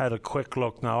had a quick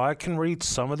look. Now, I can read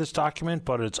some of this document,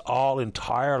 but it's all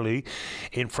entirely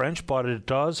in French, but it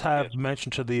does have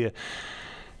mention to the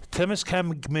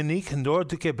Témiscamingue Nord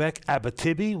du Québec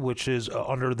Abitibi, which is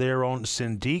under their own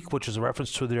syndic, which is a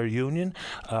reference to their union.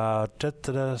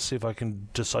 See if I can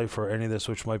decipher any of this,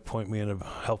 which might point me in a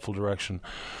helpful direction.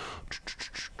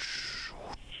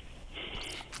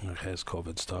 Okay, it's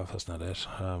COVID stuff. That's not it.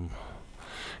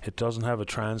 It doesn't have a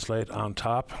translate on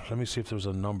top. Let me see if there's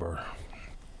a number.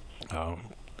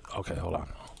 Okay, hold on.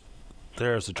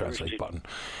 There's the translate button.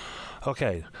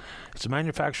 Okay, it's a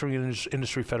manufacturing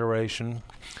industry federation.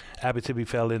 Abitibi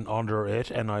fell in under it,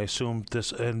 and I assume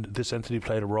this entity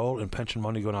played a role in pension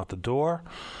money going out the door.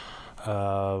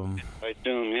 I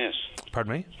assume, yes.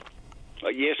 Pardon me?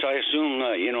 Yes, I assume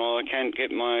that, I can't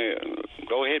get my...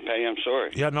 Go ahead, Paddy, I'm sorry.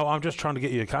 Yeah, no, I'm just trying to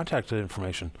get you contact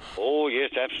information. Oh,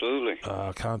 yes, absolutely.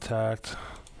 Contact.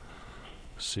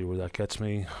 See where that gets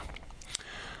me.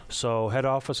 So head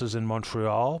office is in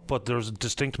Montreal, but there's a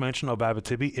distinct mention of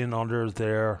Abitibi in under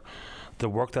the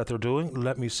work that they're doing.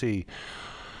 Let me see.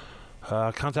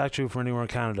 Contact you from anywhere in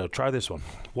Canada. Try this one.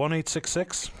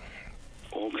 1-866.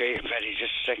 Okay, Paddy,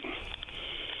 just a second.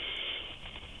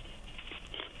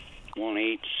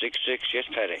 1866, yes,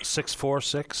 Paddy.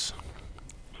 646.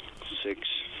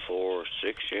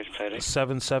 646, yes, Paddy.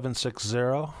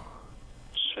 7760.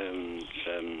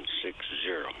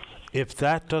 7760. If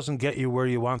that doesn't get you where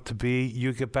you want to be,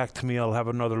 you get back to me, I'll have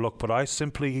another look. But I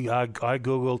simply, I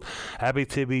Googled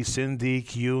Abitibi,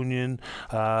 Syndic, Union,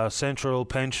 Central,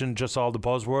 Pension, just all the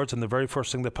buzzwords, and the very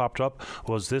first thing that popped up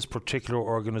was this particular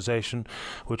organization,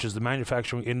 which is the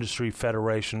Manufacturing Industry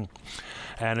Federation.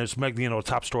 And it's making,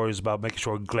 top stories about making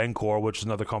sure Glencore, which is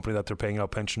another company that they're paying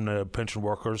out pension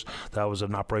workers, that was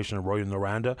an operation in Roy and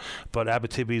Noranda. But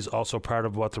Abitibi is also part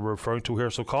of what they're referring to here.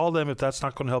 So call them if that's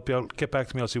not going to help you out. Get back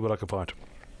to me, I'll see what I can find.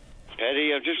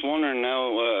 Paddy, I'm just wondering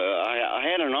now, I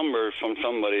had a number from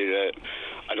somebody that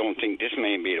I don't think this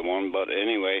may be the one, but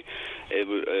anyway, it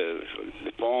was,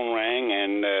 the phone rang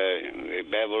and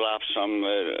it babbled off some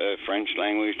French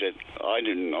language that I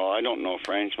didn't know. I don't know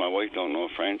French. My wife don't know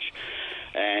French.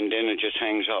 And then it just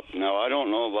hangs up. Now, I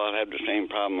don't know if I'll have the same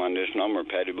problem on this number,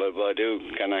 Paddy, but if I do,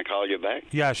 can I call you back?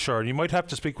 Yeah, sure. And you might have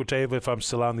to speak with Dave if I'm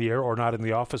still on the air or not in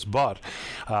the office, but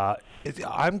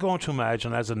I'm going to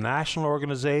imagine as a national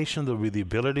organization there'll be the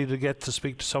ability to get to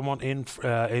speak to someone in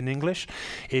English.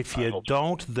 If you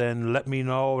don't, then let me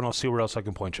know and I'll see where else I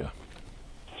can point you.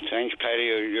 Thanks, Paddy.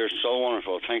 You're so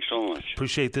wonderful. Thanks so much.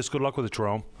 Appreciate this. Good luck with it,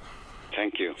 Jerome.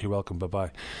 Thank you. You're welcome.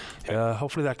 Bye-bye.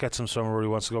 Hopefully that gets him somewhere where he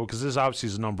wants to go, because this obviously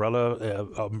is an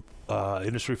umbrella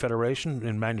industry federation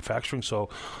in manufacturing, so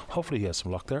hopefully he has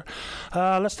some luck there.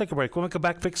 Let's take a break. When we come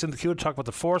back, Vic's in the queue to talk about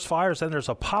the forest fires. Then there's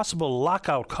a possible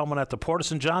lockout coming at the Port of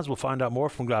St. John's. We'll find out more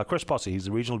from Chris Bussey. He's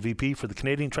the Regional VP for the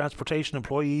Canadian Transportation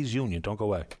Employees Union. Don't go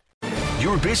away.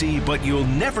 You're busy, but you'll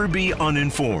never be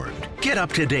uninformed. Get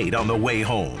up to date on the way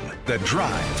home. The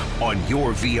Drive on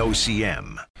your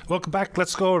VOCM. Welcome back.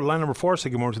 Let's go to line number 4. Say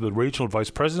good morning to the Regional Vice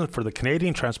President for the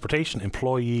Canadian Transportation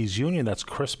Employees Union. That's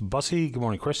Chris Bussey. Good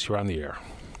morning, Chris. You're on the air.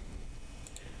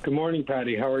 Good morning,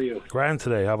 Paddy. How are you? Grand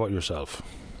today. How about yourself?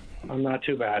 I'm not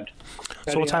too bad.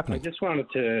 Paddy, So what's happening? I just wanted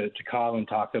to call and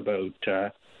talk about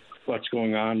what's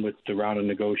going on with the round of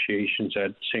negotiations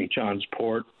at St. John's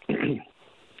Port.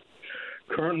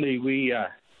 Currently, we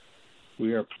are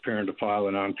preparing to file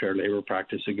an unfair labor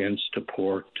practice against the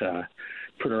port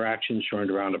for their actions during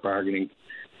the round of bargaining.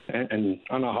 And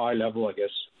on a high level, I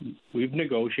guess, we've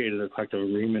negotiated a collective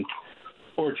agreement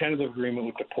or a tentative agreement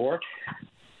with the port,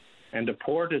 and the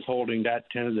port is holding that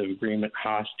tentative agreement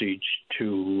hostage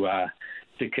to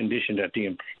the condition that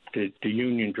the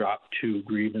union drop 2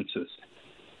 grievances.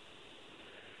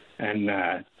 And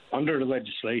under the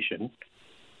legislation,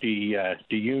 the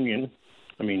union,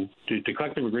 the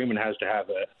collective agreement has to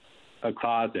have a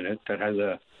clause in it that has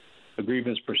a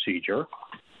grievance procedure,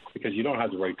 because you don't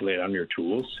have the right to lay down your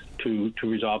tools to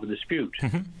resolve a dispute.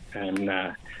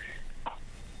 Mm-hmm.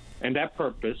 And that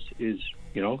purpose is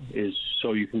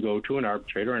so you can go to an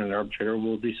arbitrator, and an arbitrator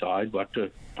will decide what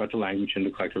the language in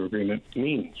the collective agreement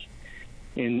means.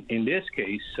 In this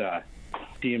case,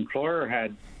 the employer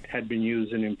had been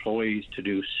using employees to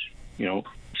do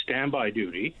standby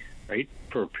duty, right,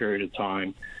 for a period of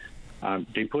time.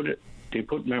 They put they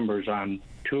put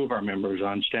two of our members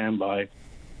on standby.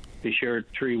 They share it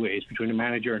 3 ways between the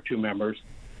manager and 2 members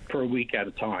for a week at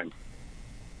a time.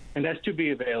 And that's to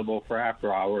be available for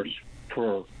after hours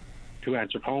to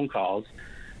answer phone calls.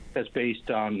 That's based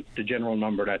on the general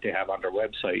number that they have on their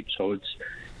website.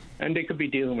 And they could be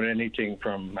dealing with anything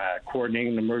from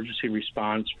coordinating an emergency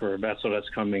response for a vessel that's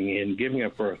coming in, giving a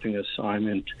berthing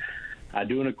assignment,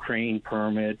 doing a crane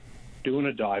permit, doing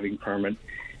a diving permit,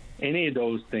 any of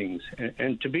those things.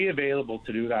 And to be available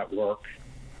to do that work,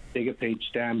 they get paid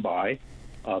standby,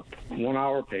 1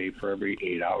 hour pay for every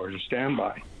 8 hours of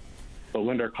standby. But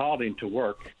when they're called into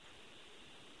work,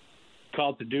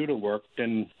 called to do the work,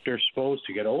 then they're supposed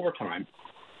to get overtime.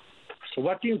 So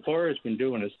what the employer has been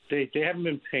doing is they haven't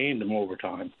been paying them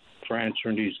overtime for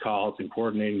answering these calls and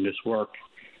coordinating this work.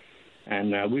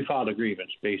 And we filed a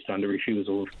grievance based on the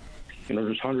refusal.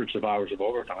 There's hundreds of hours of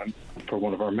overtime for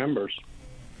one of our members.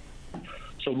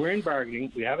 So we're in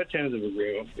bargaining. We have a tentative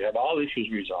agreement. We have all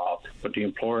issues resolved, but the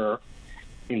employer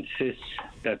insists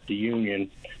that the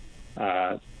union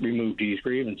remove these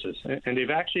grievances. And they've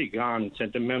actually gone and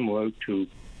sent a memo out to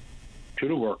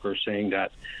the workers saying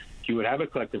that you would have a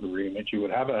collective agreement, you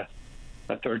would have a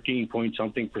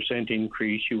 13-point-something%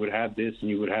 increase, you would have this and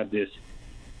you would have this.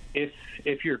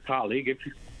 If your colleague, if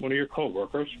one of your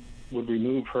co-workers would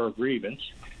remove her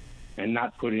grievance and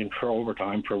not put in for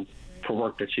overtime for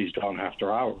work that she's done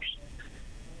after hours.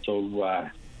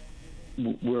 So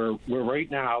we're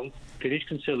right now finished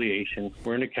conciliation.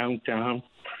 We're in a countdown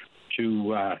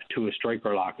to a strike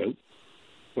or lockout.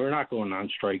 We're not going on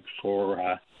strike for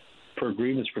a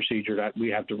grievance procedure that we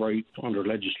have the right under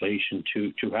legislation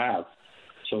to have.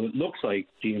 So it looks like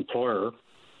the employer,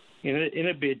 in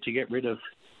a bid to get rid of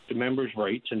the members'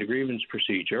 rights and the grievance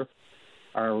procedure,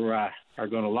 are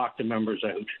going to lock the members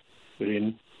out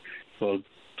within, it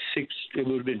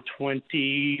would have been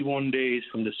 21 days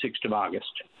from the 6th of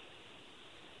August.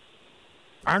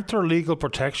 Aren't there legal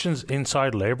protections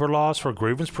inside labour laws for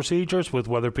grievance procedures, with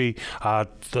whether it be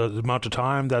the amount of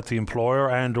time that the employer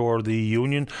and or the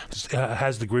union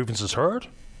has the grievances heard?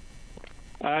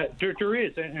 There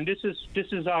is, and this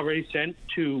is already sent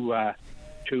to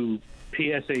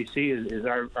PSAC, is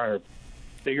our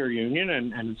bigger union,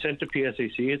 and sent to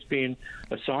PSAC. It's being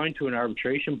assigned to an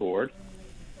arbitration board,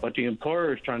 but the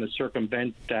employer is trying to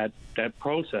circumvent that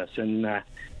process, and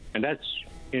that's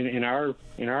in our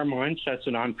minds, that's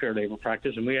an unfair labour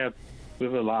practice, and we have a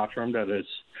law firm that is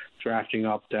drafting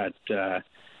up that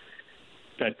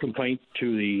complaint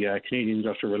to the Canadian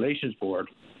Industrial Relations Board.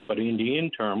 But in the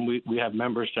interim, we have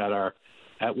members that are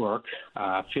at work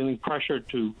feeling pressure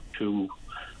to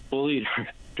bully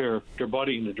their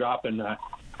buddy into dropping a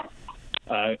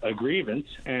grievance,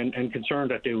 and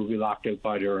concerned that they will be locked out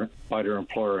by their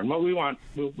employer. And what we want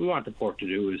the court to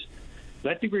do is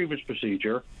let the grievance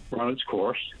procedure run its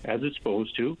course as it's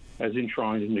supposed to, as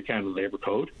enshrined in the Canada Labour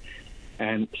Code,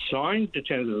 and sign the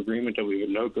tentative agreement that we have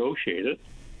negotiated.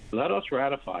 Let us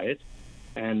ratify it,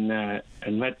 and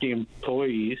let the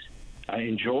employees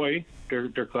enjoy their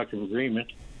collective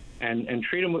agreement, and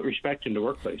treat them with respect in the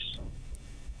workplace.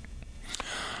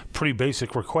 Pretty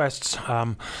basic requests.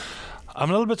 I'm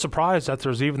a little bit surprised that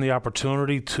there's even the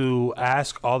opportunity to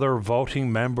ask other voting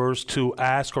members to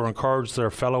ask or encourage their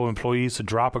fellow employees to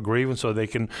drop a grievance so they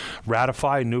can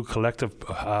ratify a new collective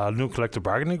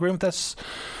bargaining agreement. That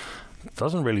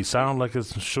doesn't really sound like it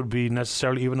should be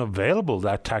necessarily even available,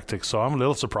 that tactic. So I'm a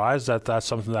little surprised that that's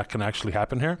something that can actually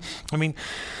happen here. I mean,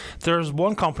 there's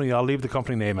one company, I'll leave the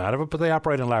company name out of it, but they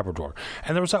operate in Labrador.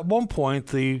 And there was at one point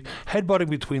the headbutting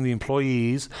between the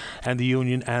employees and the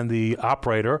union and the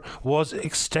operator was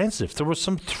extensive. There was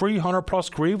some 300 plus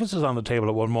grievances on the table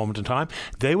at one moment in time.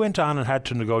 They went on and had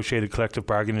to negotiate a collective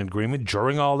bargaining agreement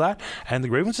during all that, and the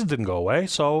grievances didn't go away.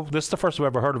 So this is the first I've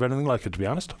ever heard of anything like it, to be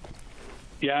honest.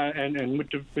 Yeah, and with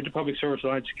the Public Service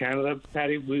Alliance of Canada,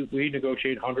 Patty, we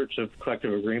negotiate hundreds of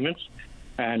collective agreements,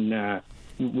 and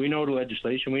we know the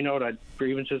legislation. We know that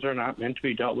grievances are not meant to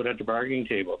be dealt with at the bargaining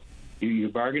table. You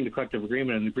bargain the collective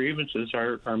agreement, and the grievances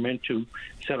are meant to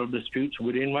settle disputes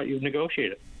within what you've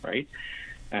negotiated, right?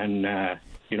 And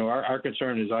our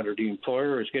concern is either the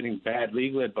employer is getting bad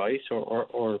legal advice,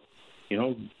 or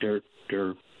they're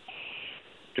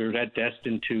that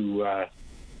destined to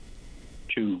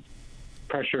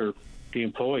pressure the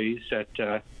employees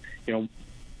that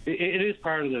it is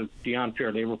part of the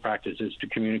unfair labour practices to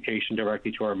communication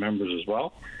directly to our members as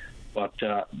well. But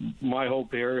my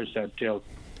hope here is that they'll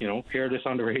hear this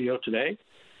on the radio today.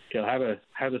 They'll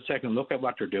have a second look at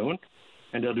what they're doing,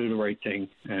 and they'll do the right thing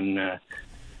and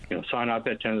sign out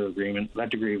that tentative agreement,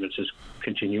 let the grievances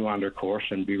continue on their course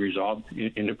and be resolved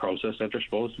in the process that they're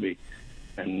supposed to be.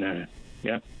 And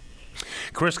Yeah.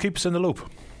 Chris, keep us in the loop.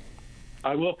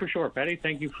 I will for sure, Paddy.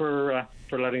 Thank you for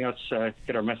letting us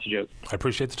get our message out. I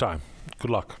appreciate the time.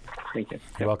 Good luck. Thank you.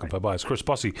 You're welcome. Bye-bye. It's Chris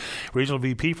Bussey, Regional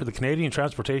VP for the Canadian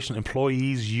Transportation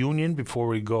Employees Union. Before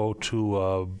we go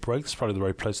to break, it's probably the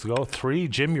right place to go. 3,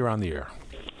 Jim, you're on the air.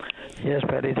 Yes,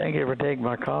 Paddy, thank you for taking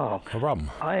my call. No problem.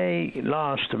 I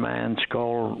lost a man's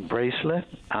gold bracelet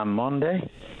on Monday.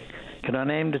 Can I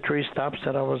name the 3 stops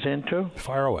that I was into?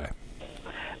 Fire away.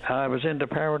 I was into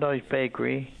Paradise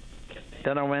Bakery.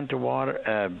 Then I went to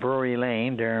Brewery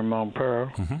Lane there in Mount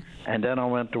Pearl. And then I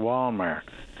went to Walmart.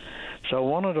 So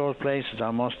one of those places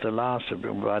I must have lost it.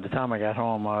 By the time I got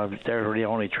home, there were the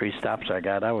only 3 stops I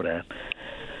got out at.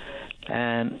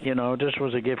 And, you know, this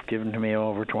was a gift given to me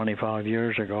over 25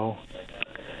 years ago.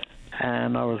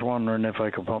 And I was wondering if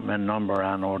I could put my number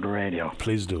on over the radio.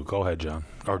 Please do. Go ahead, John.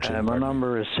 Or Jim, my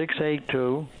number is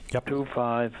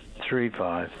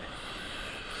 682-2535.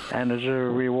 And there's a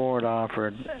reward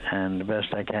offered, and the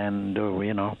best I can do,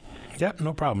 you know. Yeah,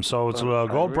 no problem. So it's a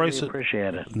gold bracelet.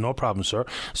 Appreciate it. No problem, sir.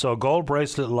 So gold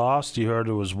bracelet lost. You heard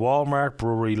it was Walmart,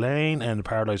 Brewery Lane, and the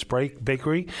Paradise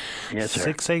Bakery. Yes,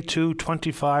 sir.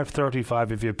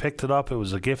 682-2535. If you picked it up, it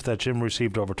was a gift that Jim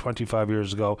received over 25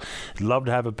 years ago. Love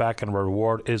to have it back, and a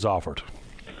reward is offered.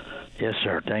 Yes,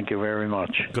 sir. Thank you very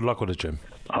much. Good luck with it, Jim.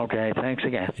 Okay, thanks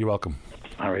again. You're welcome.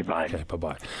 All right, bye. Okay,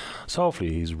 bye-bye. So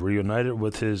hopefully he's reunited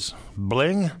with his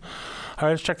bling. All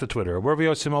right, let's check the Twitter. We're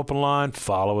VOCM Open Line.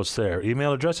 Follow us there.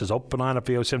 Email address is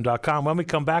openline@vocm.com. When we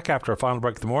come back after our final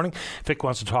break of the morning, Vic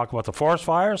wants to talk about the forest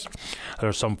fires.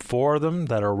 There's some 4 of them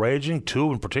that are raging.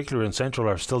 2 in particular in Central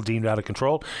are still deemed out of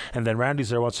control. And then Randy's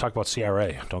there wants to talk about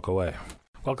CRA. Don't go away.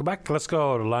 Welcome back. Let's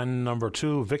go to line number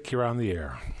 2. Vic, you're on the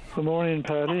air. Good morning,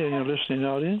 Paddy, and your listening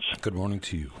audience. Good morning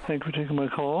to you. Thank you for taking my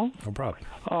call. No problem.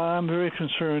 I'm very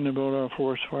concerned about our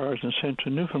forest fires in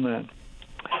central Newfoundland.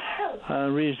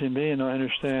 Reason being, I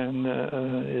understand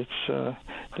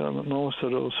most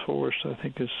of those forests, I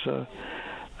think,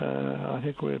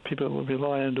 people will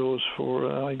rely on those for,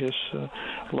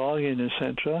 logging,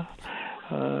 etc.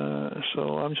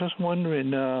 So I'm just wondering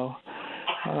now.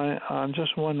 I'm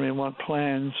just wondering what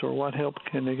plans or what help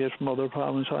can they get from other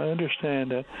provinces. I understand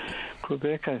that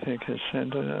Quebec, I think, has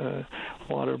sent a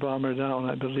water bomber down,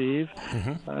 I believe.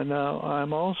 Now,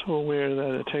 I'm also aware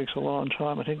that it takes a long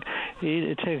time. I think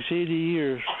it takes 80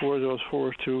 years for those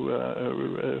forests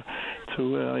to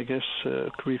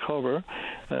recover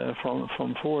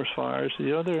from forest fires.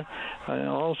 The other,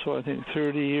 also, I think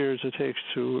 30 years it takes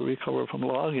to recover from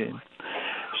logging.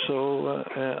 So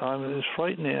it's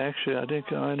frightening, actually. I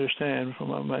think I understand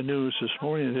from my news this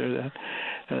morning there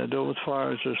that those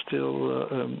fires are still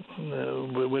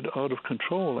out of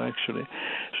control, actually.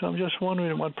 So I'm just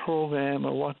wondering what program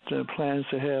or what plans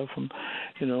they have from,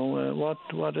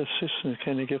 what assistance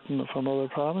can they get from other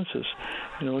provinces.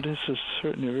 This is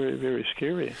certainly very, very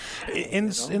scary.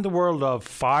 In the world of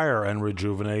fire and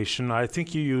rejuvenation, I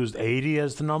think you used 80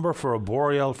 as the number. For a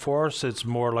boreal forest, it's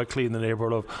more likely in the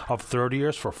neighborhood of 30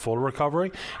 years for full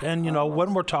recovery. And,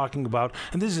 when we're talking about,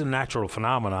 and this is a natural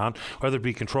phenomenon, whether it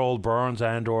be controlled burns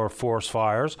and or forest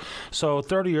fires, so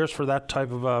 30 years for that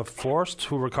type of a forest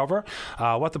to recover.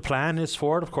 What the plan is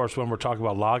for it, of course, when we're talking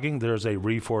about logging, there's a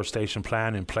reforestation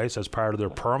plan in place as part of their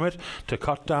permit to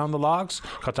cut down the logs,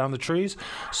 cut down the trees.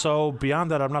 So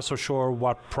beyond that, I'm not so sure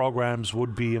what programs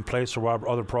would be in place or what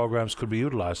other programs could be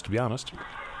utilized, to be honest.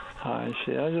 I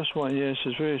see. I just want, yes,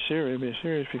 it's very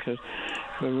serious because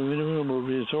the renewable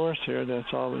resource here,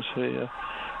 that's obviously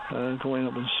going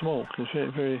up in smoke. It's very,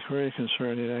 very, very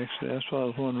concerning, actually. That's what I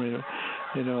was wondering,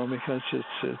 because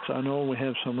it's. I know we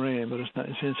have some rain, but it's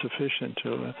insufficient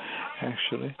to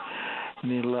actually. We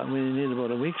need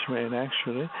about a week's rain,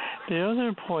 actually. The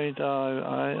other point,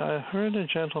 I heard a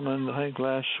gentleman, I think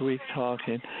last week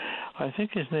talking. I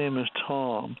think his name is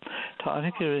Tom. I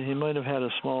think he might have had a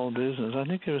small business. I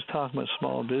think he was talking about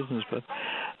small business, but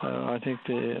I think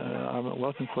I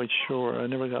wasn't quite sure. I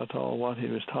never got to all what he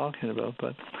was talking about,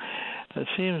 but it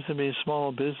seems to be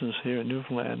small business here in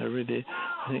Newfoundland that really,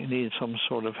 I think, need some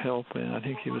sort of help. And I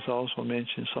think he was also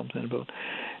mentioning something about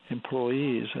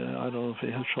employees. I don't know if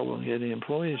they have trouble in getting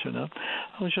employees or not.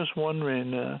 I was just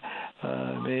wondering,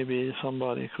 maybe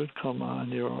somebody could come on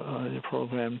your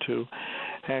program to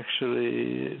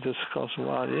actually discuss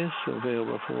what is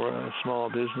available for a small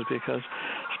business, because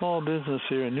small business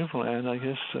here in Newfoundland, I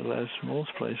guess, as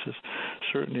most places,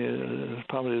 certainly is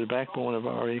probably the backbone of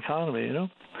our economy, And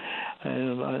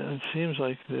it seems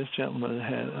like this gentleman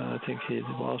had, I think he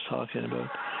was talking about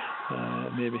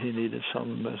maybe he needed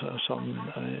some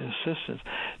assistance.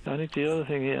 I think the other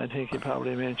thing I think he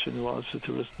probably mentioned was that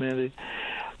there was many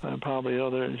probably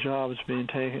other jobs being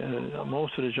taken.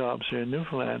 Most of the jobs here in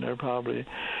Newfoundland are probably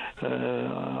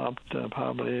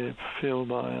probably filled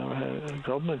by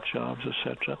government jobs,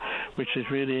 etc., which is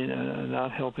really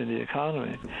not helping the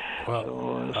economy.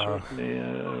 Well, so certainly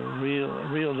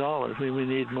real dollars. We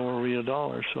need more real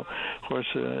dollars. So, of course,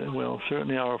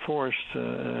 certainly our forest,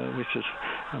 which is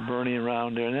burning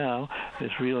around there now, is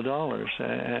real dollars.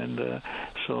 But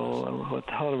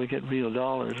how do we get real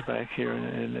dollars back here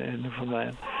in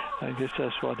Newfoundland? I guess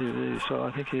that's what so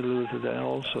I think he alluded to that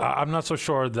also. I'm not so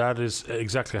sure that is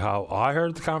exactly how I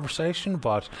heard the conversation,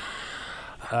 but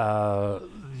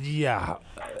yeah.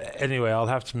 Anyway, I'll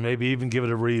have to maybe even give it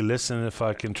a re-listen if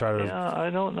I can try to. Yeah,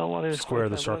 I don't know what square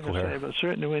the circle here. But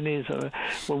certainly we need.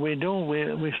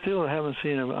 We still haven't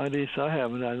seen. At least I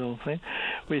haven't. I don't think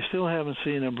we still haven't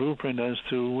seen a blueprint as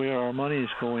to where our money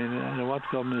is going and what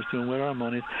government is doing with our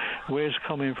money, where it's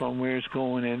coming from, where it's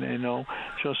going, and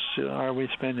just are we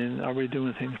spending? Are we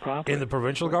doing things properly? In the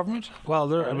provincial government? Well,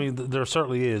 there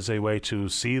certainly is a way to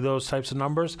see those types of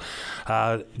numbers.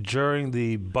 During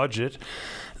the budget,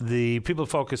 the people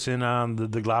focus in on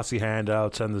the glossy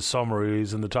handouts and the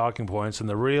summaries and the talking points, and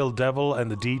the real devil and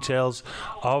the details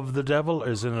of the devil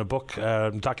is in a book,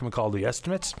 document called The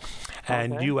Estimates.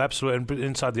 And you absolutely,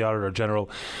 inside the Auditor General,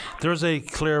 there's a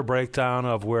clear breakdown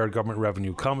of where government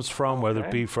revenue comes from, whether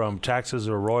it be from taxes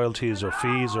or royalties or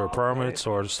fees or permits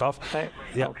or stuff.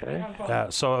 Yeah. Okay.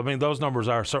 So, I mean, those numbers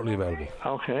are certainly available.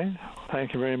 Okay.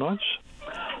 Thank you very much.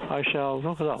 I shall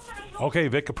look it up. Okay,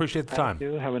 Vic, appreciate the time.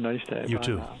 Thank you. Have a nice day. You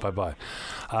too. Bye-bye.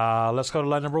 Let's go to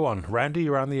line number 1. Randy,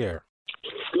 you're on the air.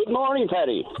 Good morning,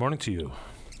 Patty. Morning to you.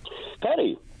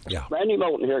 Patty. Yeah. Randy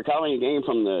Moulton here, calling again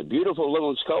from the beautiful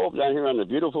Littlens Cove down here on the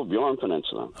beautiful Bjorn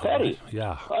Peninsula. Patty.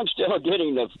 Yeah. I'm still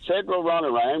getting the federal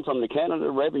runaround from the Canada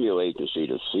Revenue Agency,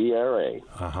 the CRA.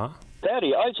 Uh-huh.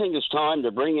 Patty, I think it's time to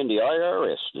bring in the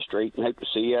IRS to straighten out the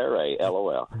CRA,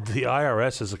 LOL. The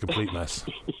IRS is a complete mess.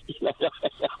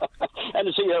 And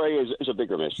the CRA is a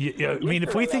bigger mess. Yeah, I mean,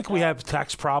 if we think we have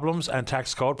tax problems and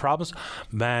tax code problems,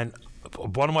 man,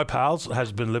 one of my pals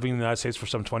has been living in the United States for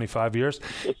some 25 years.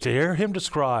 To hear him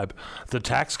describe the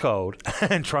tax code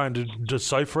and trying to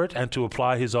decipher it and to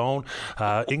apply his own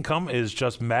income is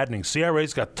just maddening.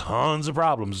 CRA's got tons of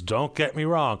problems, don't get me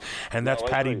wrong. And that's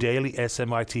Patty Daly,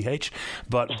 SMITH.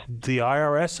 But the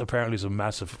IRS apparently is a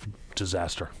massive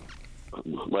disaster.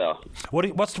 Well,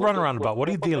 what's the runaround about? What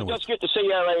are you dealing with? Just get the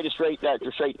CRA to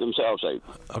straighten themselves out.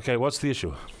 Okay, what's the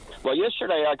issue? Well,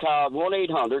 yesterday I called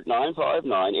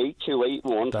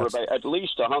 1-800-959-8281 for about at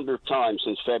least 100 times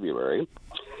since February.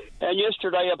 And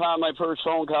yesterday, upon my first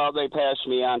phone call, they passed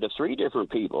me on to 3 different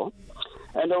people.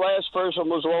 And the last person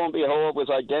was, lo and behold, was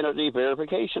identity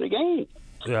verification again.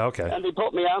 Yeah, okay. And they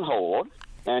put me on hold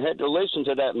and had to listen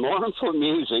to that mournful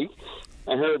music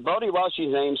and heard Buddy, what's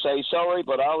his name, say, sorry,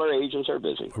 but all our agents are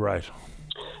busy. Right.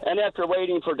 And after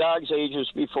waiting for Dog's agents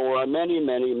before on many,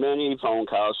 many, many phone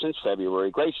calls since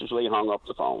February, graciously hung up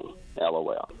the phone.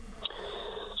 LOL.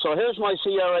 So here's my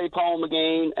CRA poem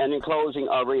again, and in closing,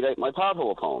 I'll read out my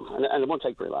pothole poem. And it won't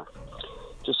take very long.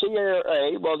 To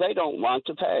CRA, well, they don't want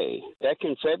to pay. Back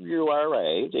in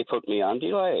February, they put me on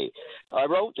delay. I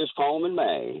wrote this poem in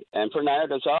May, and for now,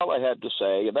 that's all I have to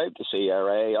say about the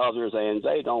CRA, other than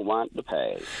they don't want to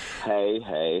pay. Hey,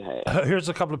 hey, hey. Here's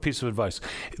a couple of pieces of advice.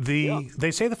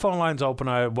 They say the phone line's open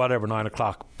at 9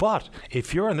 o'clock, but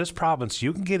if you're in this province,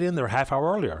 you can get in there half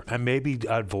hour earlier and maybe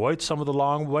avoid some of the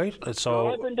long wait.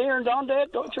 So I've been there and done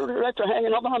that. Don't you after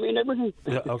hanging up on me and everything?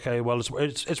 Yeah, okay, well,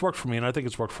 it's worked for me, and I think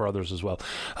it's worked for others as well.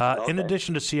 In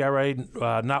addition to CRA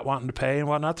not wanting to pay and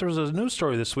whatnot, there was a news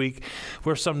story this week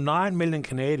where some 9 million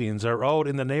Canadians are owed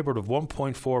in the neighborhood of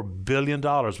 $1.4 billion,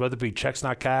 whether it be checks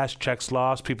not cashed, checks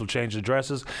lost, people change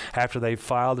addresses after they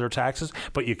filed their taxes.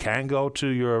 But you can go to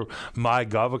your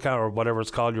MyGov account or whatever it's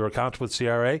called, your account with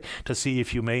CRA, to see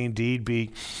if you may indeed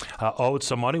be owed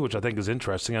some money, which I think is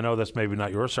interesting. I know that's maybe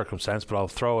not your circumstance, but I'll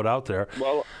throw it out there.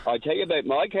 Well, I tell you about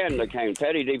my Canada account,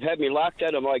 Patty. They've had me locked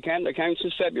out of my Canada account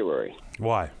since February.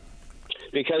 Why?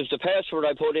 Because the password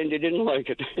I put in, they didn't like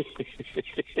it.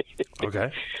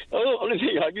 Okay. Only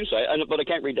thing I can say, but I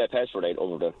can't read that password out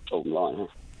over the open line. Huh?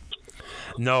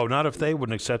 No, not if they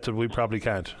wouldn't accept it. We probably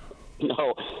can't.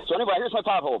 No. So anyway, here's my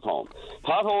pothole poem.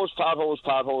 Potholes, potholes,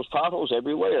 potholes, potholes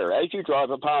everywhere. As you drive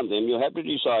upon them, you have to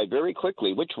decide very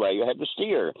quickly which way you have to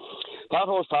steer.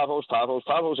 Potholes, potholes, potholes,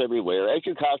 potholes everywhere. As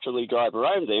you constantly drive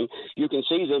around them, you can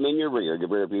see them in your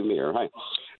rearview mirror. Right?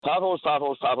 Potholes,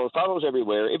 potholes, potholes, potholes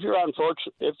everywhere. If you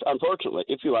unfortunately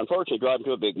drive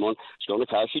into a big one, it's going to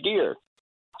cost you dear.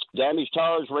 damaged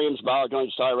tires, rims, ball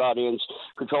joints, tie rod ends,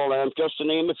 control arms, just to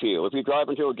name a few. If you drive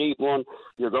into a deep one,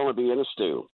 you're going to be in a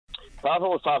stew.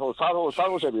 Potholes, potholes, potholes,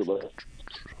 potholes everywhere.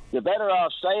 You're better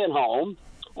off staying home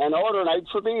and ordering out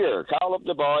for beer. Call up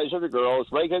the boys or the girls,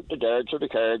 break out the darts or the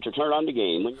cards, or turn on the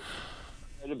game when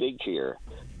you're a big cheer.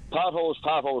 Potholes,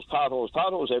 potholes, potholes,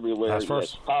 potholes everywhere. Yes,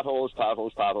 potholes,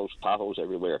 potholes, potholes, potholes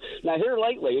everywhere. Now, here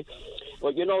lately,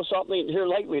 well, you know something? Here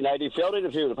lately, now, they filled in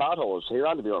a few of the potholes here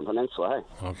on the Burin Peninsula.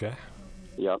 Hey? Okay.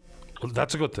 Yep. Well,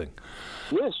 that's a good thing.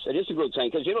 Yes, it is a good thing,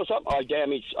 because you know something?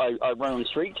 I ruined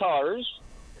three tires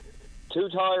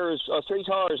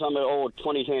on the old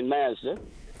 2010 Mazda,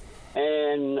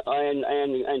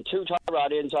 and two tie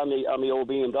rod ends on the old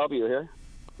BMW here.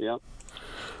 Yeah.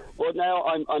 Well, now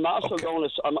I'm also going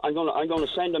to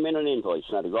send them in an invoice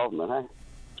now, the government.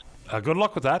 Hey. Good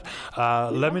luck with that.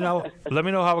 Let me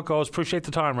know how it goes. Appreciate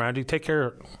the time, Randy. Take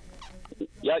care.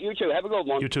 Yeah, you too. Have a good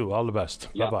one. You too. All the best.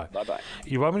 Yeah, bye bye. Bye bye.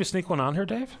 You want me to sneak one on here,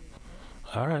 Dave?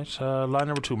 All right. Line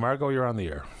number 2, Margot. You're on the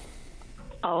air.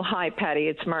 Oh, hi, Patty.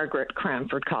 It's Margaret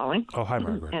Cranford calling. Oh, hi,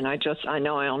 Margaret. And I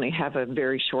know I only have a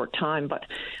very short time, but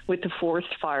with the forest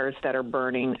fires that are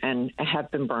burning and have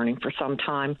been burning for some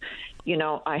time, you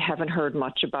know, I haven't heard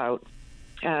much about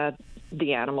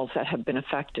the animals that have been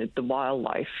affected, the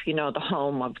wildlife, you know, the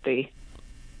home of the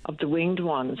winged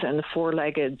ones and the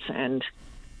four-leggeds, and,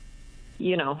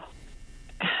 you know,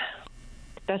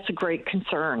 that's a great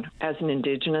concern as an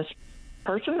Indigenous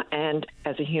person and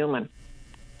as a human.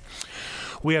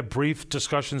 We had brief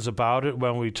discussions about it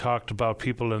when we talked about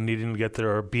people needing to get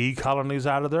their bee colonies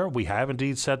out of there. We have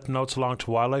indeed sent notes along to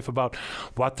wildlife about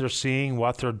what they're seeing,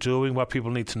 what they're doing, what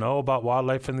people need to know about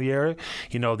wildlife in the area.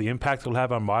 You know, the impact it'll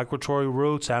have on migratory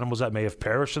routes, animals that may have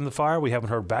perished in the fire. We haven't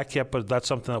heard back yet, but that's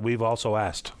something that we've also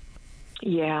asked.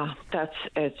 Yeah,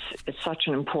 it's such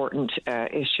an important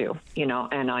issue, you know,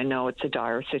 and I know it's a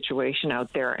dire situation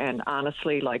out there. And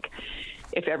honestly, like,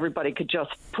 if everybody could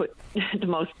just put the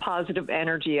most positive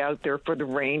energy out there for the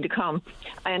rain to come.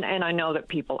 And I know that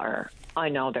people are. I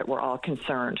know that we're all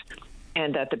concerned,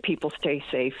 and that the people stay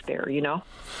safe there, you know?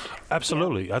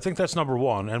 Absolutely. Yeah. I think that's number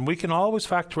one. And we can always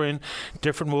factor in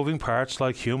different moving parts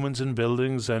like humans and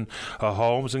buildings and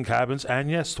homes and cabins and,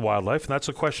 yes, wildlife. And that's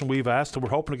a question we've asked, and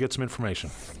we're hoping to get some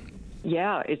information.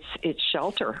 Yeah, it's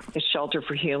shelter. It's shelter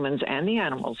for humans and the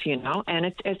animals, you know, and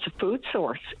it's a food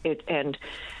source.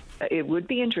 It would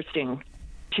be interesting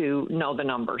to know the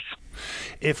numbers.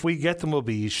 If we get them, we'll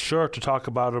be sure to talk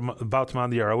about them on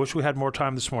the air. I wish we had more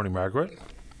time this morning, Margaret.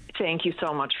 Thank you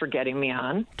so much for getting me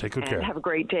on. Take good care. Have a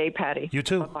great day, Patty. You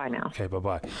too. Bye now. Okay,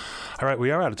 bye-bye. All right, we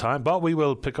are out of time, but we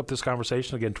will pick up this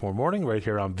conversation again tomorrow morning right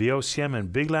here on VOCM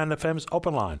and Big Land FM's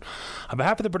Open Line. On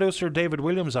behalf of the producer, David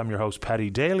Williams, I'm your host, Patty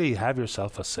Daly. Have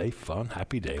yourself a safe, fun,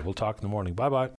 happy day. We'll talk in the morning. Bye-bye.